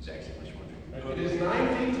 It's actually much wondering. It is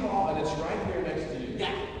 9 feet tall, and it's right here next to you.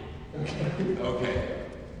 Yeah. Okay.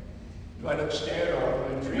 Do I look scared or am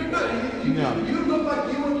I intrigued? You look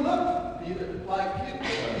like you would look. You look like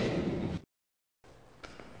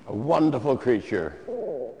A wonderful creature,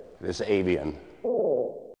 this avian.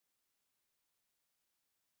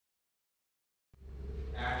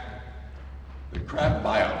 The crab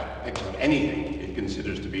biot picks on anything it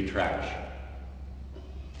considers to be trash.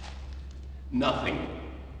 Nothing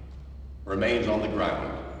remains on the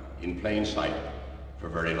ground in plain sight for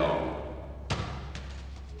very long.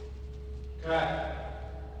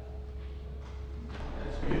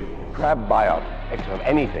 Crab biot picks on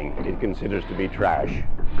anything it considers to be trash.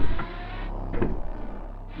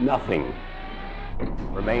 Nothing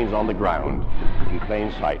remains on the ground in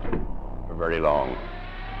plain sight for very long.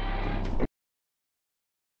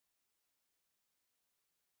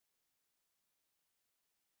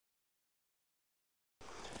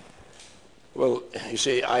 Well, you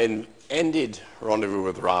see, I ended Rendezvous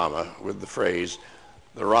with Rama with the phrase,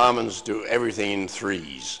 the Ramans do everything in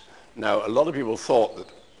threes. Now, a lot of people thought that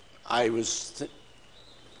I was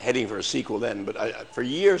heading for a sequel then, but for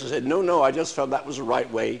years I said, no, I just felt that was the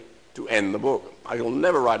right way to end the book. I will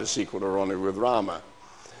never write a sequel to Rendezvous with Rama.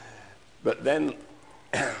 But then,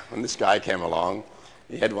 when this guy came along,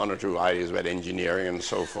 he had one or two ideas about engineering and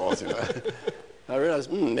so forth, you know. I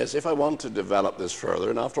realized, yes, if I want to develop this further,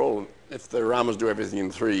 and after all, if the Ramas do everything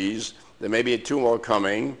in threes, there may be 2 more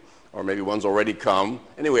coming, or maybe one's already come.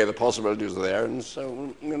 Anyway, the possibilities are there, and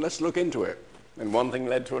so let's look into it. And one thing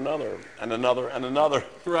led to another, and another, and another.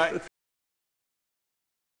 Right.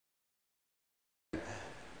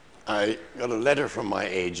 I got a letter from my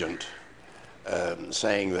agent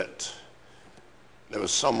saying that there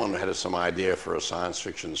was someone who had some idea for a science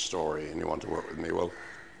fiction story, and he wanted to work with me. Well,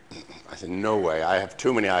 I said, no way, I have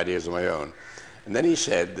too many ideas of my own. And then he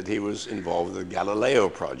said that he was involved with the Galileo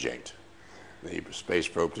project, the space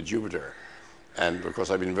probe to Jupiter. And of course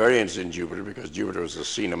I've been very interested in Jupiter because Jupiter was the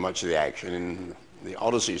scene of much of the action in the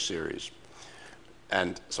Odyssey series.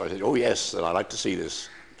 And so I said, oh yes, then I'd like to see this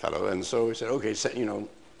fellow. And so he said, okay, so,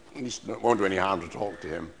 at least it won't do any harm to talk to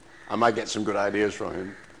him. I might get some good ideas from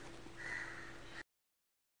him.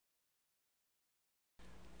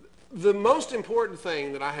 The most important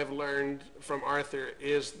thing that I have learned from Arthur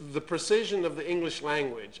is the precision of the English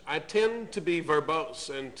language. I tend to be verbose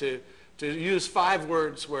and to use 5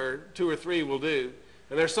 words where 2 or 3 will do.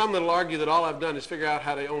 And there's some that will argue that all I've done is figure out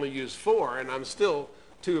how to only use 4, and I'm still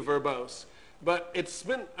too verbose. But it's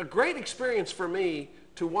been a great experience for me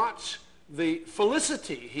to watch the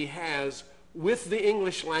felicity he has with the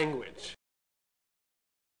English language.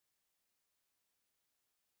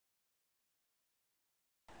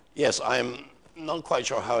 Yes, I'm not quite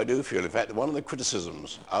sure how I do feel. In fact, one of the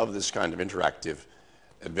criticisms of this kind of interactive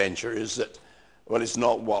adventure is that, well, it's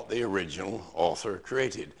not what the original author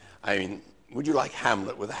created. I mean, would you like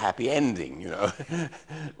Hamlet with a happy ending,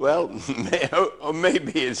 Well,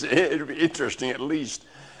 maybe it'll be interesting at least.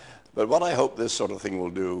 But what I hope this sort of thing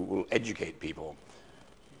will do will educate people.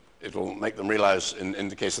 It'll make them realize, in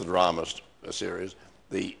the case of the Rama series,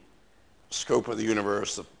 the scope of the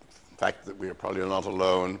universe, the fact that we are probably not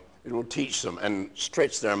alone. It will teach them and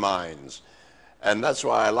stretch their minds. And that's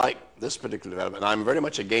why I like this particular development. I'm very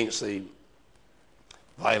much against the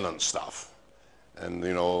violent stuff. And,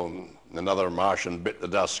 another Martian bit the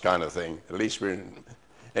dust kind of thing. At least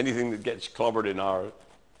anything that gets clobbered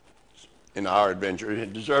in our adventure,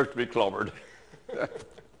 it deserves to be clobbered.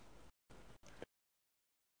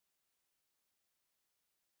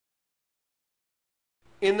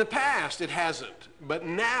 In the past, it hasn't. But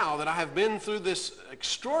now that I have been through this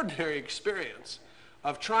extraordinary experience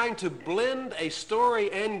of trying to blend a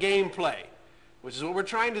story and gameplay, which is what we're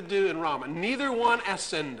trying to do in Rama, neither one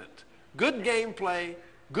ascendant. Good gameplay,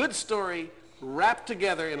 good story, wrapped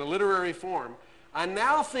together in a literary form. I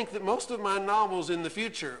now think that most of my novels in the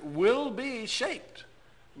future will be shaped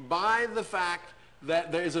by the fact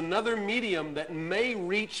that there is another medium that may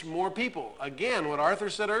reach more people. Again, what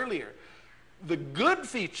Arthur said earlier, the good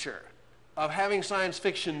feature of having science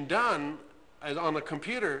fiction done on a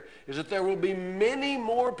computer is that there will be many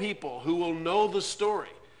more people who will know the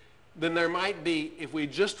story. than there might be if we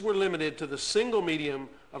just were limited to the single medium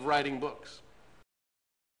of writing books.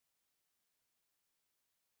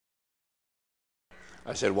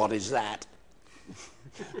 I said, what is that?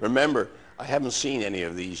 Remember, I haven't seen any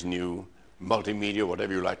of these new multimedia,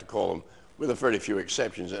 whatever you like to call them, with a very few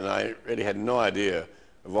exceptions, and I really had no idea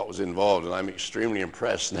of what was involved, and I'm extremely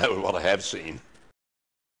impressed now with what I have seen.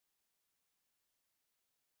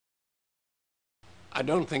 I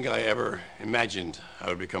don't think I ever imagined I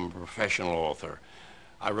would become a professional author.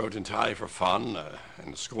 I wrote entirely for fun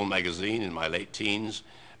in a school magazine in my late teens,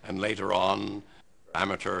 and later on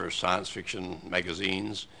amateur science fiction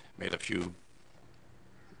magazines, made a few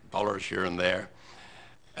dollars here and there.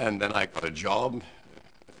 And then I got a job,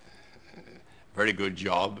 very good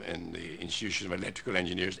job in the Institution of Electrical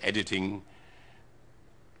Engineers, editing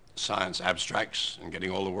science abstracts and getting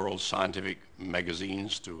all the world's scientific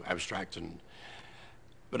magazines to abstract.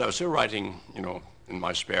 But I was still writing, you know, in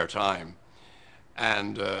my spare time.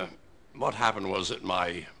 And what happened was that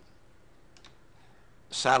my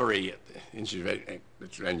salary at the Institute of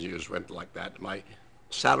Electrical Engineers went like that. My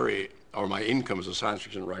salary or my income as a science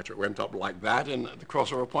fiction writer went up like that, and at the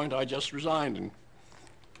crossover point I just resigned, and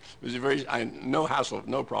it was no hassle,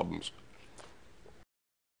 no problems.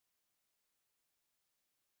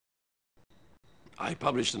 I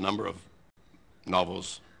published a number of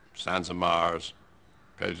novels, Sands of Mars,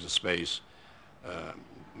 Predator Space,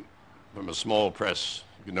 from a small press,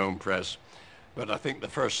 Gnome Press. But I think the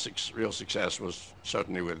first real success was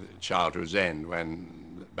certainly with Childhood's End,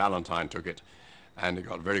 when Ballantine took it, and it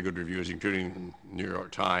got very good reviews, including the New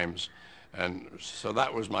York Times. And so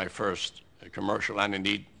that was my first commercial and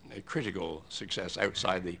indeed a critical success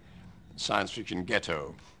outside the science fiction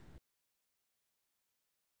ghetto.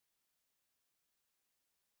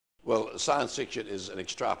 Well, science fiction is an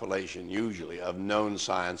extrapolation usually of known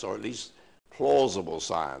science, or at least plausible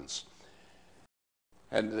science.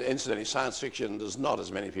 And incidentally, science fiction does not,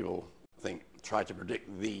 as many people think, try to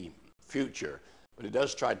predict the future, but it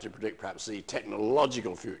does try to predict perhaps the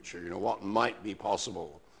technological future, you know, what might be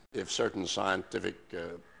possible if certain scientific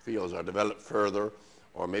fields are developed further,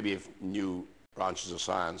 or maybe if new branches of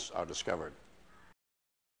science are discovered.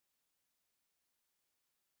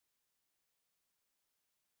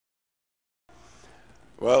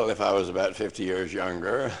 Well, if I was about 50 years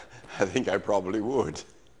younger, I think I probably would.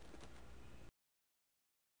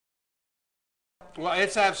 Well,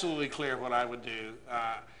 it's absolutely clear what I would do.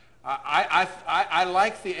 I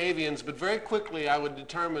like the avians, but very quickly I would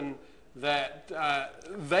determine that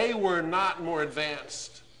they were not more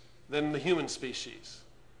advanced than the human species.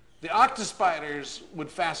 The octospiders would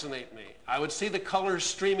fascinate me. I would see the colors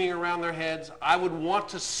streaming around their heads. I would want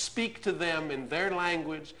to speak to them in their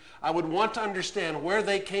language. I would want to understand where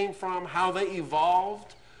they came from, how they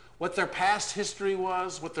evolved, what their past history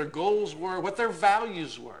was, what their goals were, what their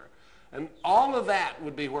values were. And all of that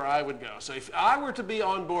would be where I would go. So if I were to be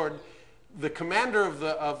on board, the commander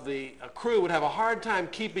of the crew would have a hard time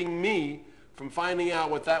keeping me from finding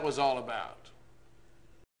out what that was all about.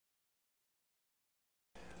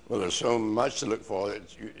 Well, there's so much to look for.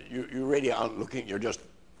 You really aren't looking, you're just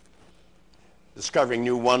discovering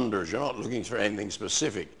new wonders. You're not looking for anything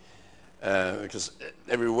specific, because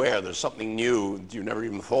everywhere there's something new that you never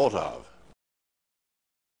even thought of.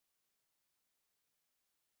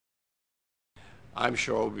 I'm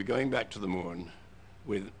sure we'll be going back to the moon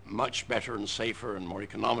with much better and safer and more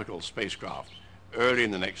economical spacecraft early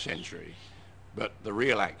in the next century. But the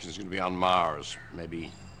real action is going to be on Mars,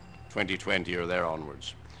 maybe 2020 or there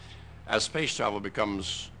onwards. As space travel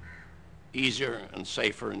becomes easier and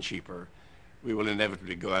safer and cheaper, we will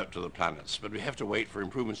inevitably go out to the planets. But we have to wait for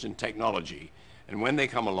improvements in technology. And when they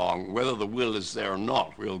come along, whether the will is there or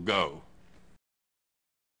not, we'll go.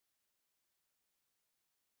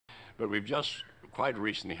 But we've just quite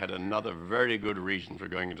recently had another very good reason for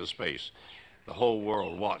going into space. The whole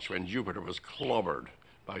world watched when Jupiter was clobbered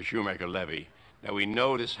by Shoemaker-Levy. Now we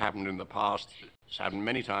know this happened in the past. It's happened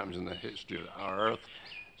many times in the history of our Earth.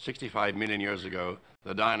 65 million years ago,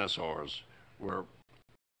 the dinosaurs were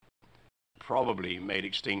probably made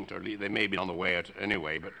extinct, or they may be on the way out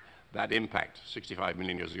anyway, but that impact 65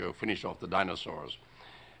 million years ago finished off the dinosaurs.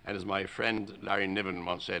 And as my friend Larry Niven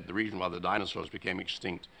once said, the reason why the dinosaurs became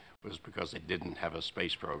extinct was because they didn't have a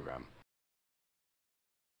space program.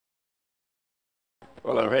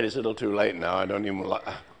 Well, I'm afraid it's a little too late now. I don't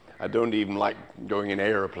even like going in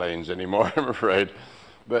airplanes anymore, I'm afraid.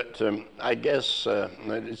 But I guess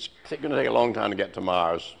it's going to take a long time to get to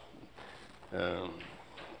Mars.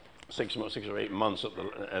 6 or 8 months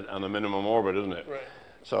on the minimum orbit, isn't it? Right.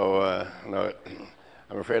 So no,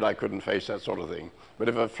 I'm afraid I couldn't face that sort of thing. But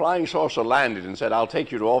if a flying saucer landed and said, I'll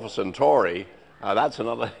take you to Alpha Centauri, that's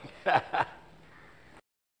another thing.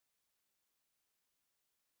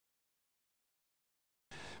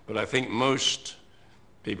 But I think most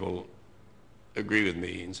people agree with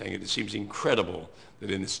me in saying it seems incredible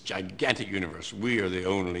that in this gigantic universe, we are the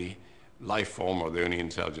only life form or the only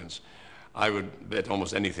intelligence. I would bet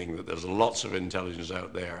almost anything that there's lots of intelligence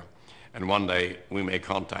out there, and one day we may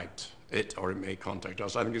contact it or it may contact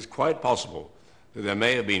us. I think it's quite possible that there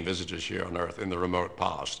may have been visitors here on Earth in the remote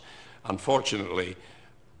past. Unfortunately,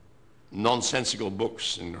 nonsensical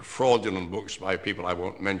books and fraudulent books by people I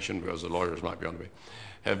won't mention because the lawyers might be on to me,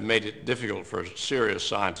 have made it difficult for serious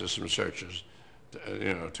scientists and researchers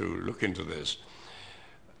to look into this.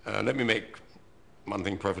 Let me make one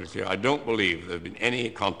thing perfectly clear. I don't believe there's been any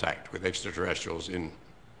contact with extraterrestrials in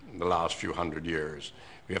the last few hundred years.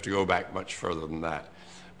 We have to go back much further than that.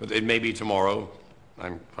 But it may be tomorrow.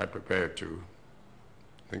 I'm quite prepared to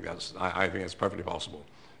think that's, I think that's perfectly possible.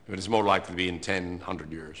 But it's more likely to be in 10,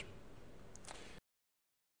 100 years.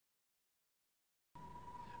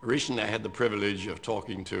 Recently I had the privilege of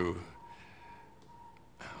talking to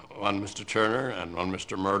one Mr. Turner and one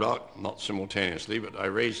Mr. Murdoch, not simultaneously, but I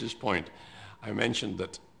raised this point. I mentioned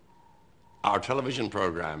that our television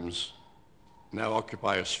programs now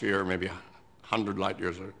occupy a sphere maybe 100 light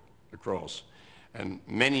years across, and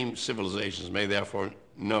many civilizations may therefore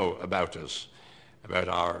know about us, about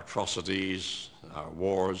our atrocities, our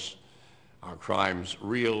wars, our crimes,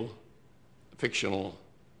 real, fictional,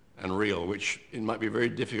 and real, which it might be very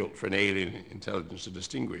difficult for an alien intelligence to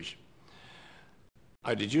distinguish.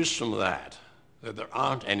 I deduce from that that there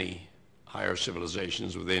aren't any higher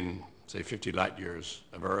civilizations within, say, 50 light years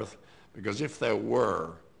of Earth, because if there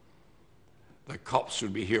were, the cops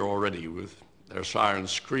would be here already with their sirens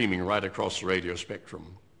screaming right across the radio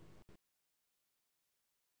spectrum.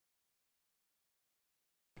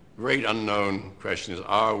 Great unknown question is,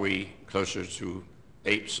 are we closer to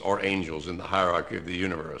apes or angels in the hierarchy of the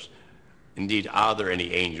universe? Indeed, are there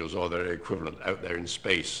any angels or their equivalent out there in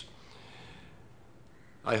space?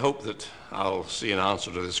 I hope that I'll see an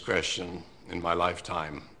answer to this question in my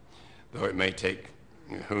lifetime, though it may take,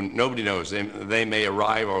 nobody knows. They may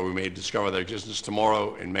arrive or we may discover their existence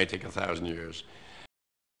tomorrow. It may take 1,000 years.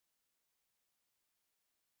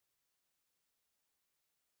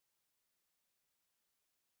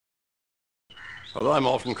 Although I'm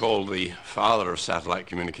often called the father of satellite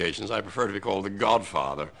communications, I prefer to be called the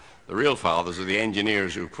godfather. The real fathers are the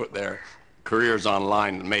engineers who put their careers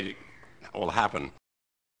online and made it all happen.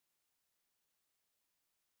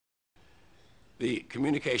 The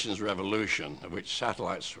communications revolution, of which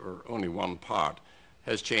satellites were only one part,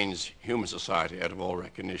 has changed human society out of all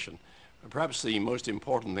recognition. Perhaps the most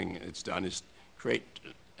important thing it's done is create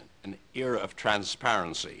an era of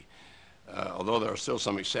transparency. Although there are still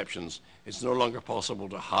some exceptions, it's no longer possible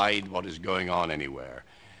to hide what is going on anywhere.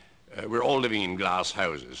 We're all living in glass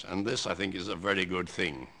houses, and this, I think, is a very good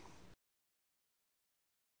thing.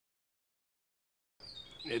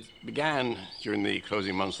 It began during the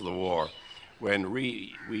closing months of the war, when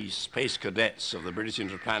we space cadets of the British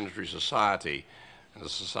Interplanetary Society, a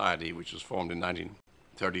society which was formed in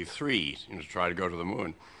 1933 to try to go to the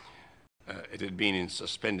moon, it had been in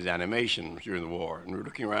suspended animation during the war, and we were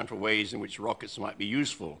looking around for ways in which rockets might be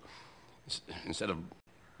useful instead of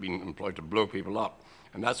being employed to blow people up.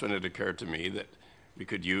 And that's when it occurred to me that we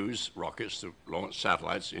could use rockets to launch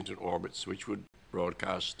satellites into orbits which would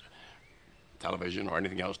broadcast television or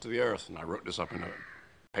anything else to the Earth. And I wrote this up in a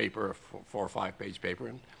paper, a 4 or 5 page paper,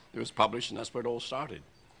 and it was published, and that's where it all started.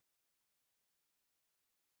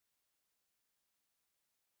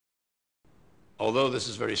 Although this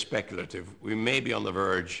is very speculative, we may be on the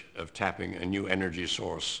verge of tapping a new energy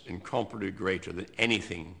source incomparably greater than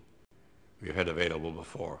anything we've had available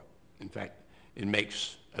before. In fact, it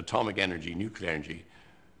makes atomic energy, nuclear energy,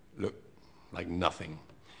 look like nothing.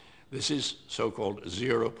 This is so-called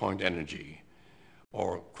zero-point energy,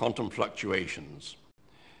 or quantum fluctuations.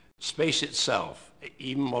 Space itself,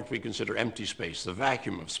 even what we consider empty space, the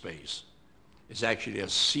vacuum of space, is actually a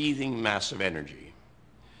seething mass of energy.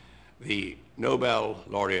 The Nobel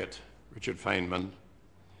laureate Richard Feynman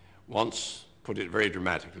once put it very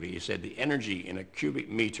dramatically. He said the energy in a cubic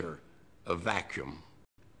meter of vacuum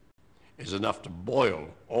is enough to boil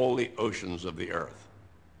all the oceans of the Earth.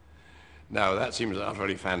 Now that seems an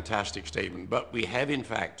utterly fantastic statement, but we have in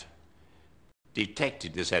fact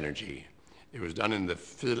detected this energy. It was done in the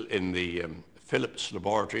Philips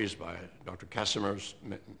laboratories by Dr. Casimir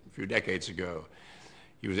a few decades ago.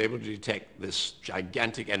 He was able to detect this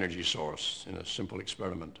gigantic energy source in a simple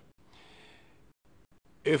experiment.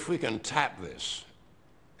 If we can tap this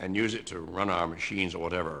and use it to run our machines or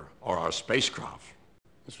whatever, or our spacecraft.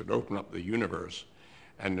 This would open up the universe,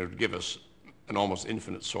 and it would give us an almost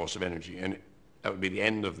infinite source of energy. And that would be the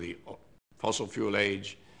end of the fossil fuel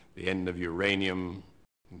age, the end of uranium,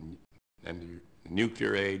 and the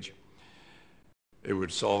nuclear age. It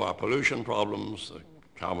would solve our pollution problems, the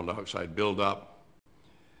carbon dioxide buildup.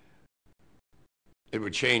 It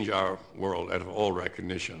would change our world out of all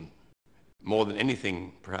recognition, more than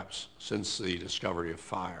anything, perhaps, since the discovery of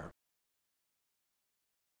fire.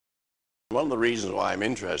 One of the reasons why I'm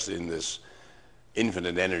interested in this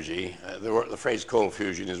infinite energy, the phrase cold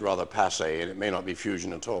fusion is rather passé, and it may not be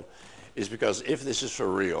fusion at all, is because if this is for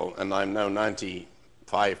real, and I'm now 95%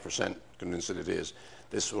 convinced that it is,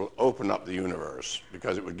 this will open up the universe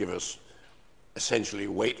because it would give us essentially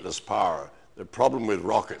weightless power. The problem with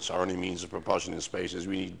rockets, our only means of propulsion in space, is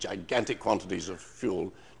we need gigantic quantities of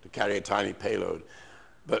fuel to carry a tiny payload.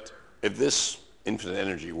 But if this infinite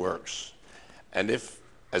energy works, and if,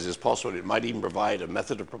 as is possible, it might even provide a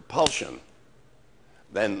method of propulsion,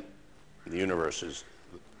 then the universe is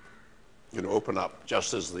going to open up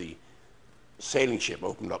just as the sailing ship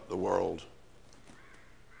opened up the world.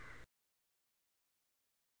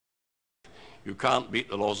 You can't beat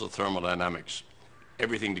the laws of thermodynamics.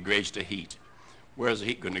 Everything degrades to heat. Where's the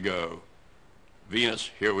heat going to go?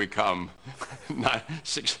 Venus, here we come.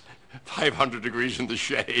 500 degrees in the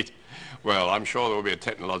shade. Well, I'm sure there will be a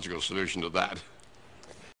technological solution to that.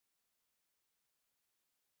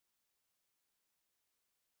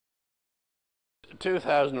 In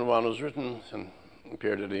 2001 was written and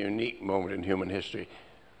appeared at a unique moment in human history.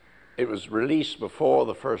 It was released before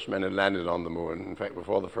the first men had landed on the moon, in fact,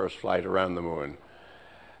 before the first flight around the moon.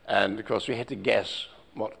 And of course, we had to guess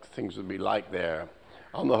what things would be like there.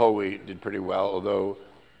 On the whole, we did pretty well, although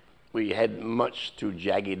we had much too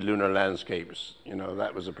jagged lunar landscapes. You know,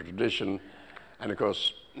 that was a tradition. And of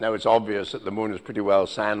course, now it's obvious that the moon is pretty well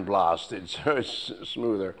sandblasted, so it's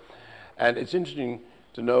smoother. And it's interesting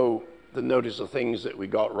to notice the things that we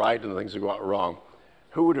got right and the things we got wrong.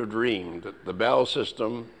 Who would have dreamed that the Bell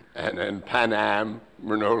system and Pan Am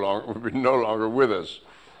would be no longer with us?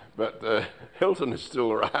 But Hilton is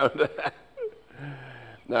still around.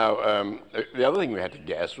 Now, the other thing we had to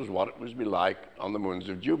guess was what it would be like on the moons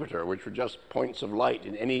of Jupiter, which were just points of light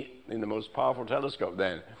in the most powerful telescope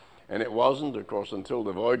then. And it wasn't, of course, until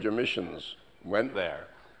the Voyager missions went there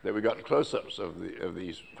that we got close-ups of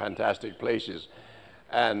these fantastic places.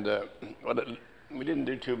 And we didn't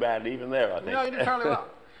do too bad even there, I think. No, you did fairly well.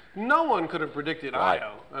 No one could have predicted Right.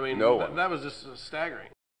 Io. I mean, that was just staggering.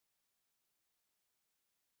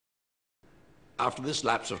 After this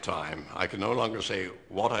lapse of time, I can no longer say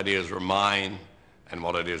what ideas were mine and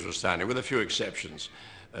what ideas were standing, with a few exceptions.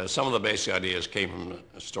 Some of the basic ideas came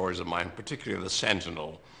from stories of mine, particularly The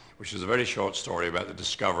Sentinel, which is a very short story about the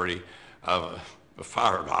discovery of a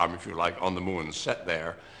fire alarm, if you like, on the moon, set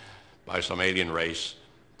there by some alien race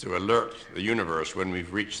to alert the universe when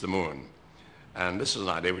we've reached the moon. And this is an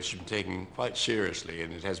idea which has been taken quite seriously,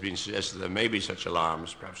 and it has been suggested there may be such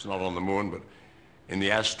alarms, perhaps not on the moon, but in the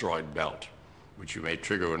asteroid belt, which you may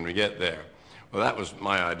trigger when we get there. Well, that was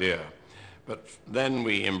my idea. But then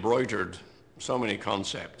we embroidered so many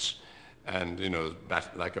concepts, and, you know,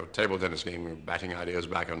 like a table tennis game, we were batting ideas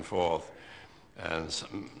back and forth, and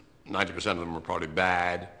 90% of them were probably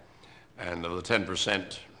bad, and of the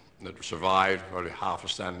 10% that survived, probably half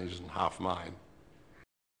of Stanley's and half mine.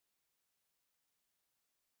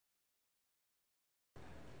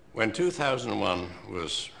 When 2001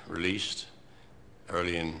 was released,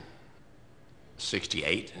 early in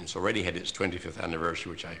 '68, and it's already had its 25th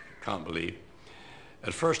anniversary, which I can't believe.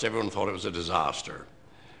 At first, everyone thought it was a disaster.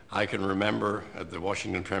 I can remember at the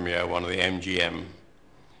Washington premiere, one of the MGM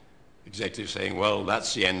executives saying, well,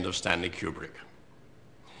 that's the end of Stanley Kubrick.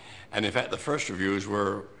 And in fact, the first reviews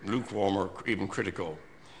were lukewarm or even critical.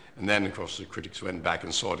 And then, of course, the critics went back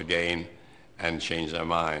and saw it again and changed their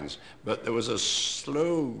minds. But there was a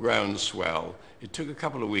slow groundswell. It took a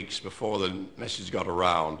couple of weeks before the message got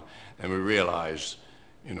around, and we realized,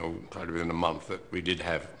 you know, probably within a month, that we did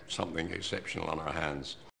have something exceptional on our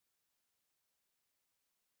hands.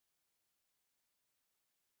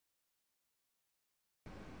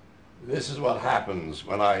 This is what happens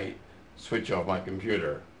when I switch off my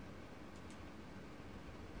computer.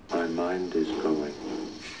 My mind is going.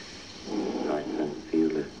 I can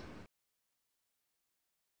feel it.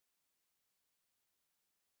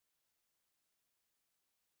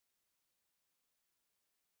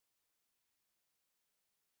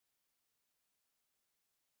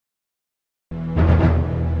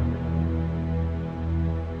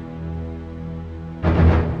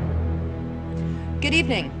 Good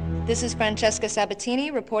evening. This is Francesca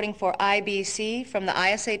Sabatini reporting for IBC from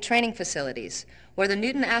the ISA training facilities, where the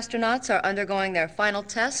Newton astronauts are undergoing their final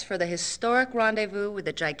tests for the historic rendezvous with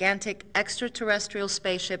the gigantic extraterrestrial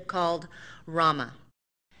spaceship called Rama.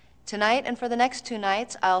 Tonight and for the next 2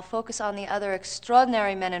 nights, I'll focus on the other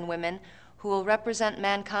extraordinary men and women who will represent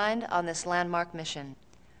mankind on this landmark mission.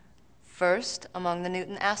 First, among the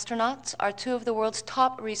Newton astronauts are 2 of the world's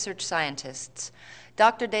top research scientists,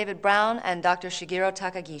 Dr. David Brown and Dr. Shigeru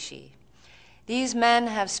Takagishi. These men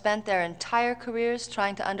have spent their entire careers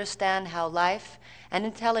trying to understand how life and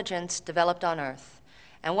intelligence developed on Earth,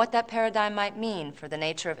 and what that paradigm might mean for the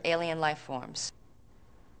nature of alien life forms.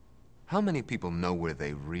 How many people know where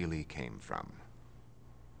they really came from?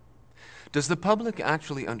 Does the public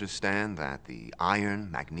actually understand that the iron,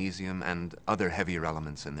 magnesium, and other heavier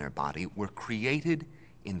elements in their body were created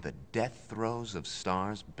in the death throes of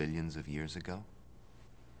stars billions of years ago?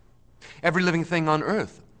 Every living thing on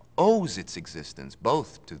Earth owes its existence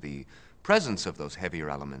both to the presence of those heavier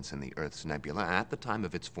elements in the Earth's nebula at the time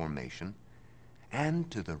of its formation and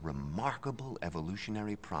to the remarkable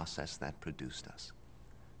evolutionary process that produced us.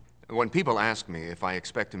 When people ask me if I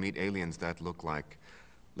expect to meet aliens that look like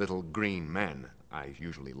little green men, I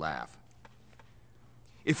usually laugh.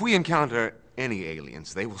 If we encounter any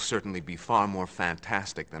aliens, they will certainly be far more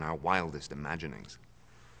fantastic than our wildest imaginings.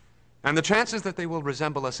 And the chances that they will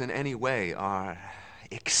resemble us in any way are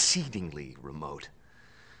exceedingly remote.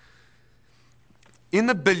 In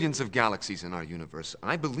the billions of galaxies in our universe,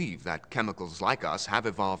 I believe that chemicals like us have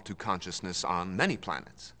evolved to consciousness on many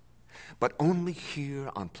planets. But only here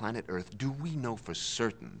on planet Earth do we know for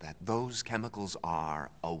certain that those chemicals are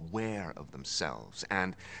aware of themselves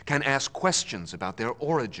and can ask questions about their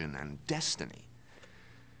origin and destiny.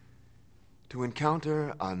 To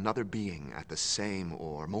encounter another being at the same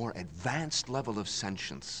or more advanced level of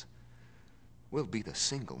sentience will be the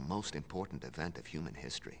single most important event of human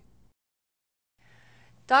history.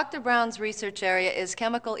 Dr. Brown's research area is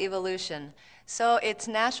chemical evolution, so it's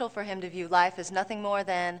natural for him to view life as nothing more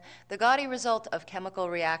than the gaudy result of chemical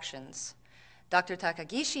reactions. Dr.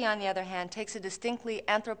 Takagishi, on the other hand, takes a distinctly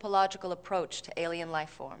anthropological approach to alien life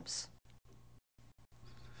forms.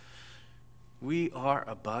 We are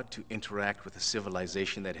about to interact with a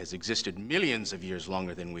civilization that has existed millions of years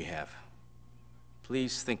longer than we have.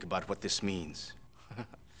 Please think about what this means.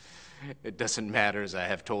 It doesn't matter, as I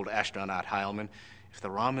have told astronaut Heilman, if the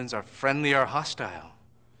Ramans are friendly or hostile.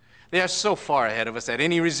 They are so far ahead of us that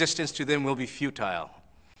any resistance to them will be futile.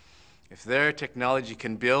 If their technology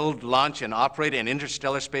can build, launch, and operate an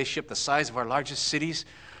interstellar spaceship the size of our largest cities,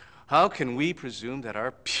 how can we presume that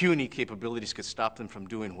our puny capabilities could stop them from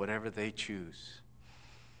doing whatever they choose?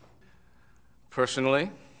 Personally,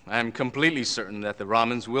 I am completely certain that the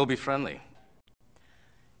Ramans will be friendly.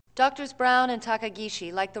 Doctors Brown and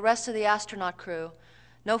Takagishi, like the rest of the astronaut crew,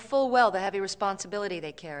 know full well the heavy responsibility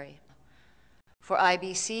they carry. For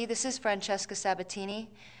IBC, this is Francesca Sabatini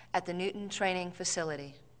at the Newton Training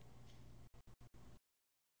Facility.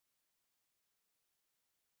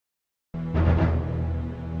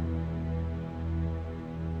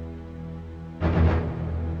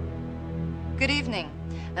 Good evening,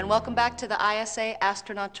 and welcome back to the ISA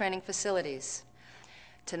Astronaut Training Facilities.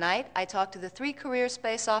 Tonight, I talk to the 3 career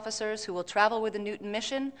space officers who will travel with the Newton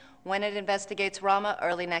mission when it investigates Rama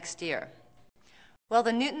early next year. Well,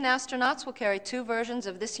 the Newton astronauts will carry 2 versions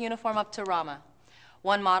of this uniform up to Rama.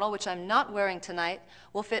 One model, which I'm not wearing tonight,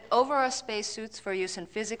 will fit over our spacesuits for use in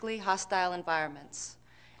physically hostile environments.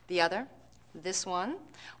 The other, this one,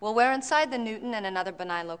 will wear inside the Newton and in other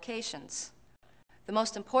benign locations. The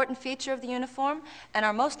most important feature of the uniform and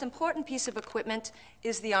our most important piece of equipment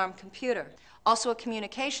is the ARM computer. Also a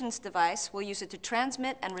communications device. We'll use it to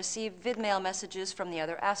transmit and receive vidmail messages from the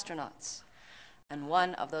other astronauts. And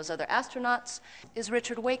one of those other astronauts is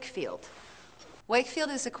Richard Wakefield.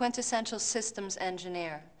 Wakefield is a quintessential systems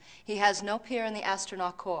engineer. He has no peer in the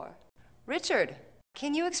astronaut corps. Richard,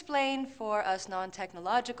 can you explain for us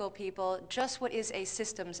non-technological people just what is a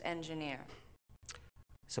systems engineer?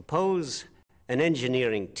 Suppose an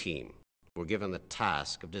engineering team were given the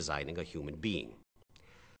task of designing a human being.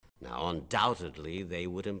 Now, undoubtedly, they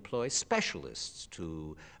would employ specialists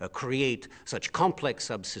to create such complex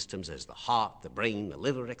subsystems as the heart, the brain, the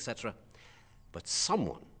liver, etc. But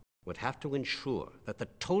someone would have to ensure that the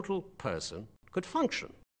total person could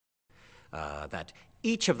function, that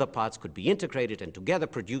each of the parts could be integrated and together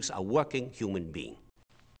produce a working human being.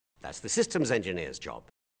 That's the systems engineer's job.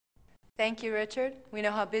 Thank you, Richard. We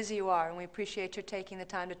know how busy you are, and we appreciate your taking the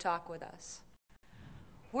time to talk with us.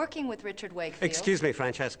 working with Richard Wakefield. Excuse me,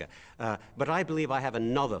 Francesca, but I believe I have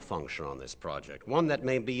another function on this project, one that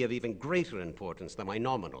may be of even greater importance than my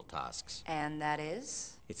nominal tasks. And that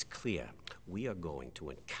is? It's clear we are going to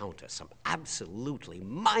encounter some absolutely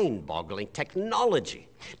mind-boggling technology.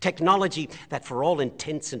 Technology that, for all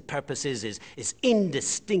intents and purposes, is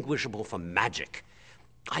indistinguishable from magic.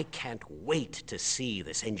 I can't wait to see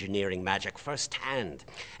this engineering magic firsthand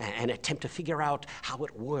and attempt to figure out how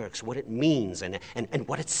it works, what it means, and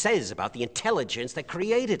what it says about the intelligence that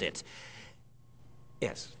created it.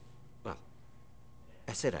 Yes, well,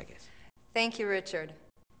 that's it, I guess. Thank you, Richard.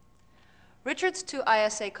 Richard's two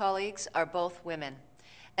ISA colleagues are both women.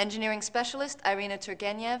 Engineering specialist Irina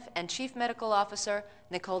Turgenev and Chief Medical Officer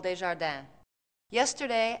Nicole Desjardins.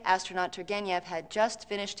 Yesterday, astronaut Turgenev had just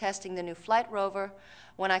finished testing the new flight rover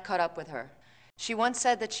when I caught up with her. She once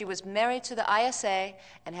said that she was married to the ISA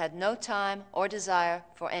and had no time or desire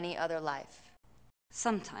for any other life.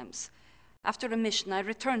 Sometimes, after a mission, I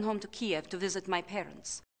return home to Kiev to visit my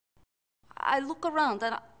parents. I look around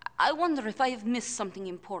and I wonder if I have missed something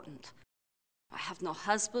important. I have no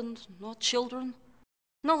husband, no children,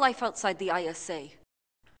 no life outside the ISA.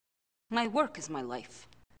 My work is my life.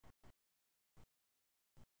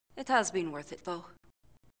 It has been worth it, though.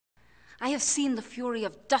 I have seen the fury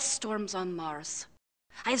of dust storms on Mars.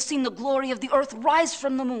 I have seen the glory of the Earth rise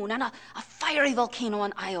from the moon and a fiery volcano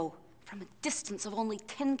on Io from a distance of only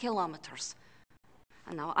 10 kilometers.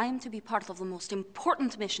 And now I am to be part of the most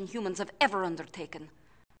important mission humans have ever undertaken.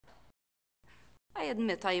 I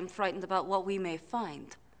admit I am frightened about what we may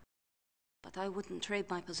find, but I wouldn't trade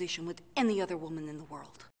my position with any other woman in the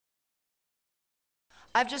world.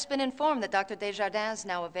 I've just been informed that Dr. Desjardins is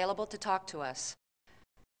now available to talk to us.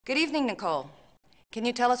 Good evening, Nicole. Can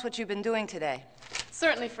you tell us what you've been doing today?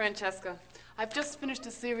 Certainly, Francesca. I've just finished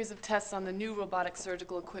a series of tests on the new robotic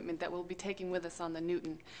surgical equipment that we'll be taking with us on the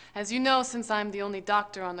Newton. As you know, since I'm the only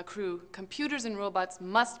doctor on the crew, computers and robots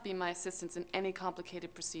must be my assistants in any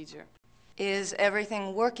complicated procedure. Is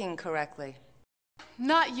everything working correctly?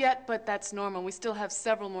 Not yet, but that's normal. We still have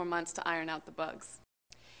several more months to iron out the bugs.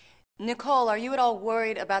 Nicole, are you at all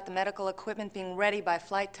worried about the medical equipment being ready by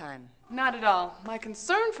flight time? Not at all. My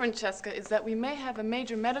concern, Francesca, is that we may have a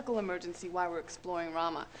major medical emergency while we're exploring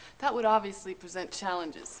Rama. That would obviously present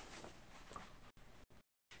challenges.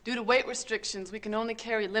 Due to weight restrictions, we can only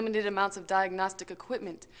carry limited amounts of diagnostic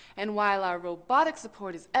equipment. And while our robotic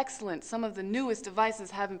support is excellent, some of the newest devices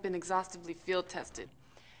haven't been exhaustively field tested.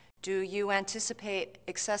 Do you anticipate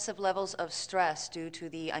excessive levels of stress due to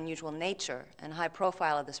the unusual nature and high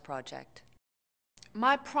profile of this project?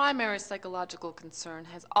 My primary psychological concern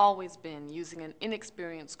has always been using an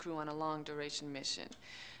inexperienced crew on a long-duration mission.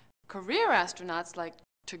 Career astronauts like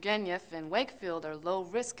Turgenev and Wakefield are low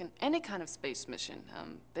risk in any kind of space mission.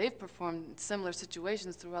 They've performed in similar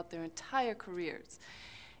situations throughout their entire careers.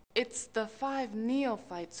 It's the 5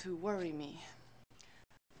 neophytes who worry me.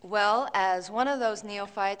 Well, as one of those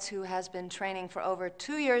neophytes who has been training for over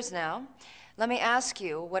 2 years now, let me ask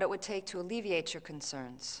you what it would take to alleviate your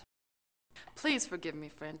concerns. Please forgive me,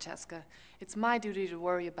 Francesca. It's my duty to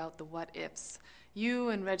worry about the what-ifs. You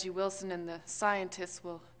and Reggie Wilson and the scientists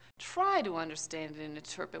will try to understand and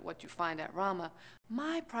interpret what you find at Rama.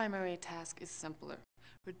 My primary task is simpler.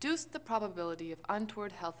 Reduce the probability of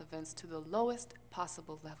untoward health events to the lowest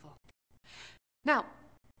possible level. Now,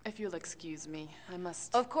 if you'll excuse me, I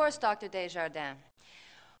must... Of course, Dr. Desjardins.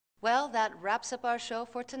 Well, that wraps up our show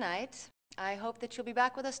for tonight. I hope that you'll be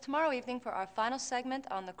back with us tomorrow evening for our final segment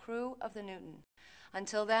on the crew of the Newton.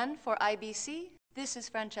 Until then, for IBC, this is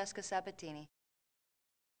Francesca Sabatini.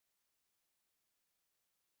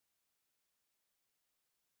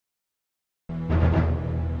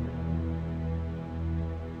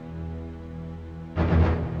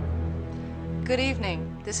 Good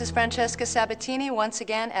evening. This is Francesca Sabatini once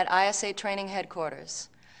again at ISA Training Headquarters.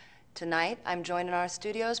 Tonight, I'm joined in our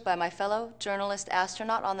studios by my fellow journalist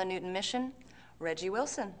astronaut on the Newton mission, Reggie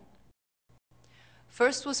Wilson.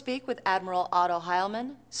 First, we'll speak with Admiral Otto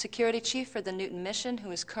Heilmann, security chief for the Newton mission,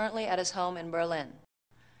 who is currently at his home in Berlin.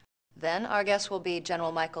 Then, our guest will be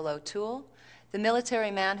General Michael O'Toole, the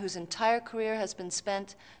military man whose entire career has been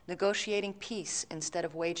spent negotiating peace instead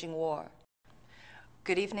of waging war.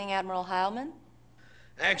 Good evening, Admiral Heilmann.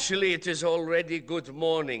 Actually, it is already good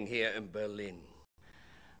morning here in Berlin.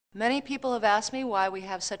 Many people have asked me why we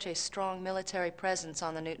have such a strong military presence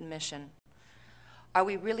on the Newton mission. Are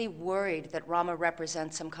we really worried that Rama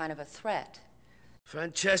represents some kind of a threat?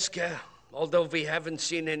 Francesca, although we haven't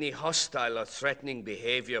seen any hostile or threatening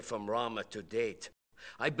behavior from Rama to date,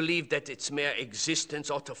 I believe that its mere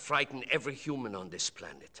existence ought to frighten every human on this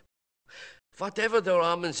planet. Whatever the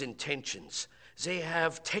Raman's intentions, They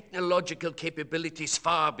have technological capabilities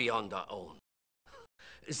far beyond our own.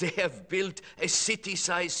 They have built a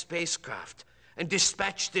city-sized spacecraft and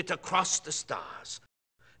dispatched it across the stars.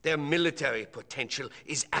 Their military potential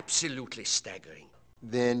is absolutely staggering.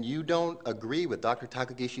 Then you don't agree with Dr.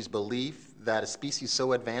 Takagishi's belief that a species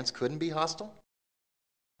so advanced couldn't be hostile?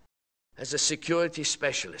 As a security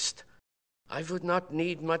specialist, I would not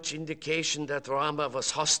need much indication that Rama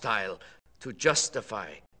was hostile to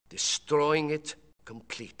justify destroying it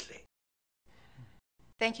completely.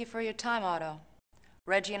 Thank you for your time, Otto.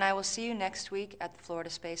 Reggie and I will see you next week at the Florida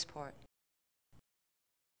Spaceport.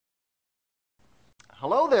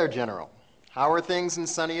 Hello there, General. How are things in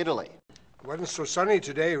sunny Italy? It wasn't so sunny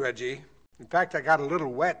today, Reggie. In fact, I got a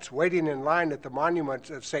little wet waiting in line at the monument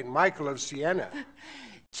of St. Michael of Siena.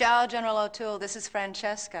 Ciao, General O'Toole. This is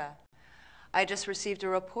Francesca. I just received a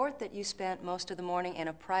report that you spent most of the morning in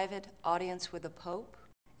a private audience with the Pope.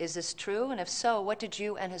 Is this true? And if so, what did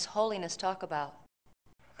you and His Holiness talk about?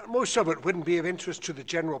 Most of it wouldn't be of interest to the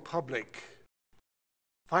general public.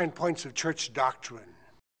 Fine points of church doctrine.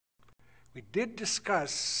 We did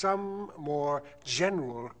discuss some more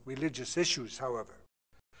general religious issues, however.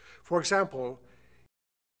 For example,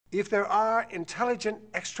 if there are intelligent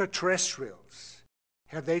extraterrestrials,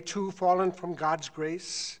 have they too fallen from God's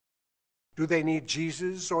grace? Do they need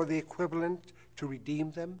Jesus or the equivalent to redeem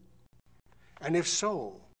them? And if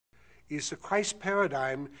so, is the Christ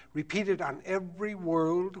paradigm repeated on every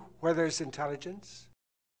world where there's intelligence?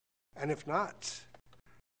 And if not,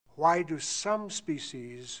 why do some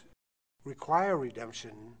species require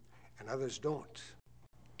redemption and others don't?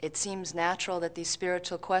 It seems natural that these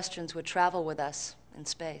spiritual questions would travel with us in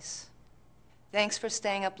space. Thanks for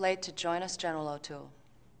staying up late to join us, General O'Toole.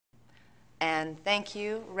 And thank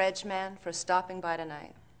you, Regman, for stopping by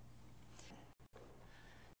tonight.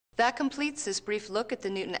 That completes this brief look at the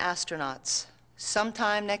Newton astronauts.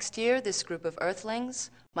 Sometime next year, this group of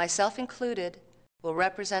Earthlings, myself included, will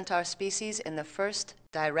represent our species in the first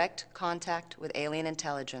direct contact with alien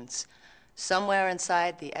intelligence, somewhere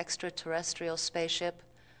inside the extraterrestrial spaceship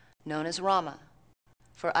known as Rama.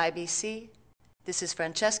 For IBC, this is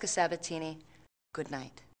Francesca Sabatini. Good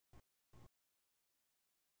night.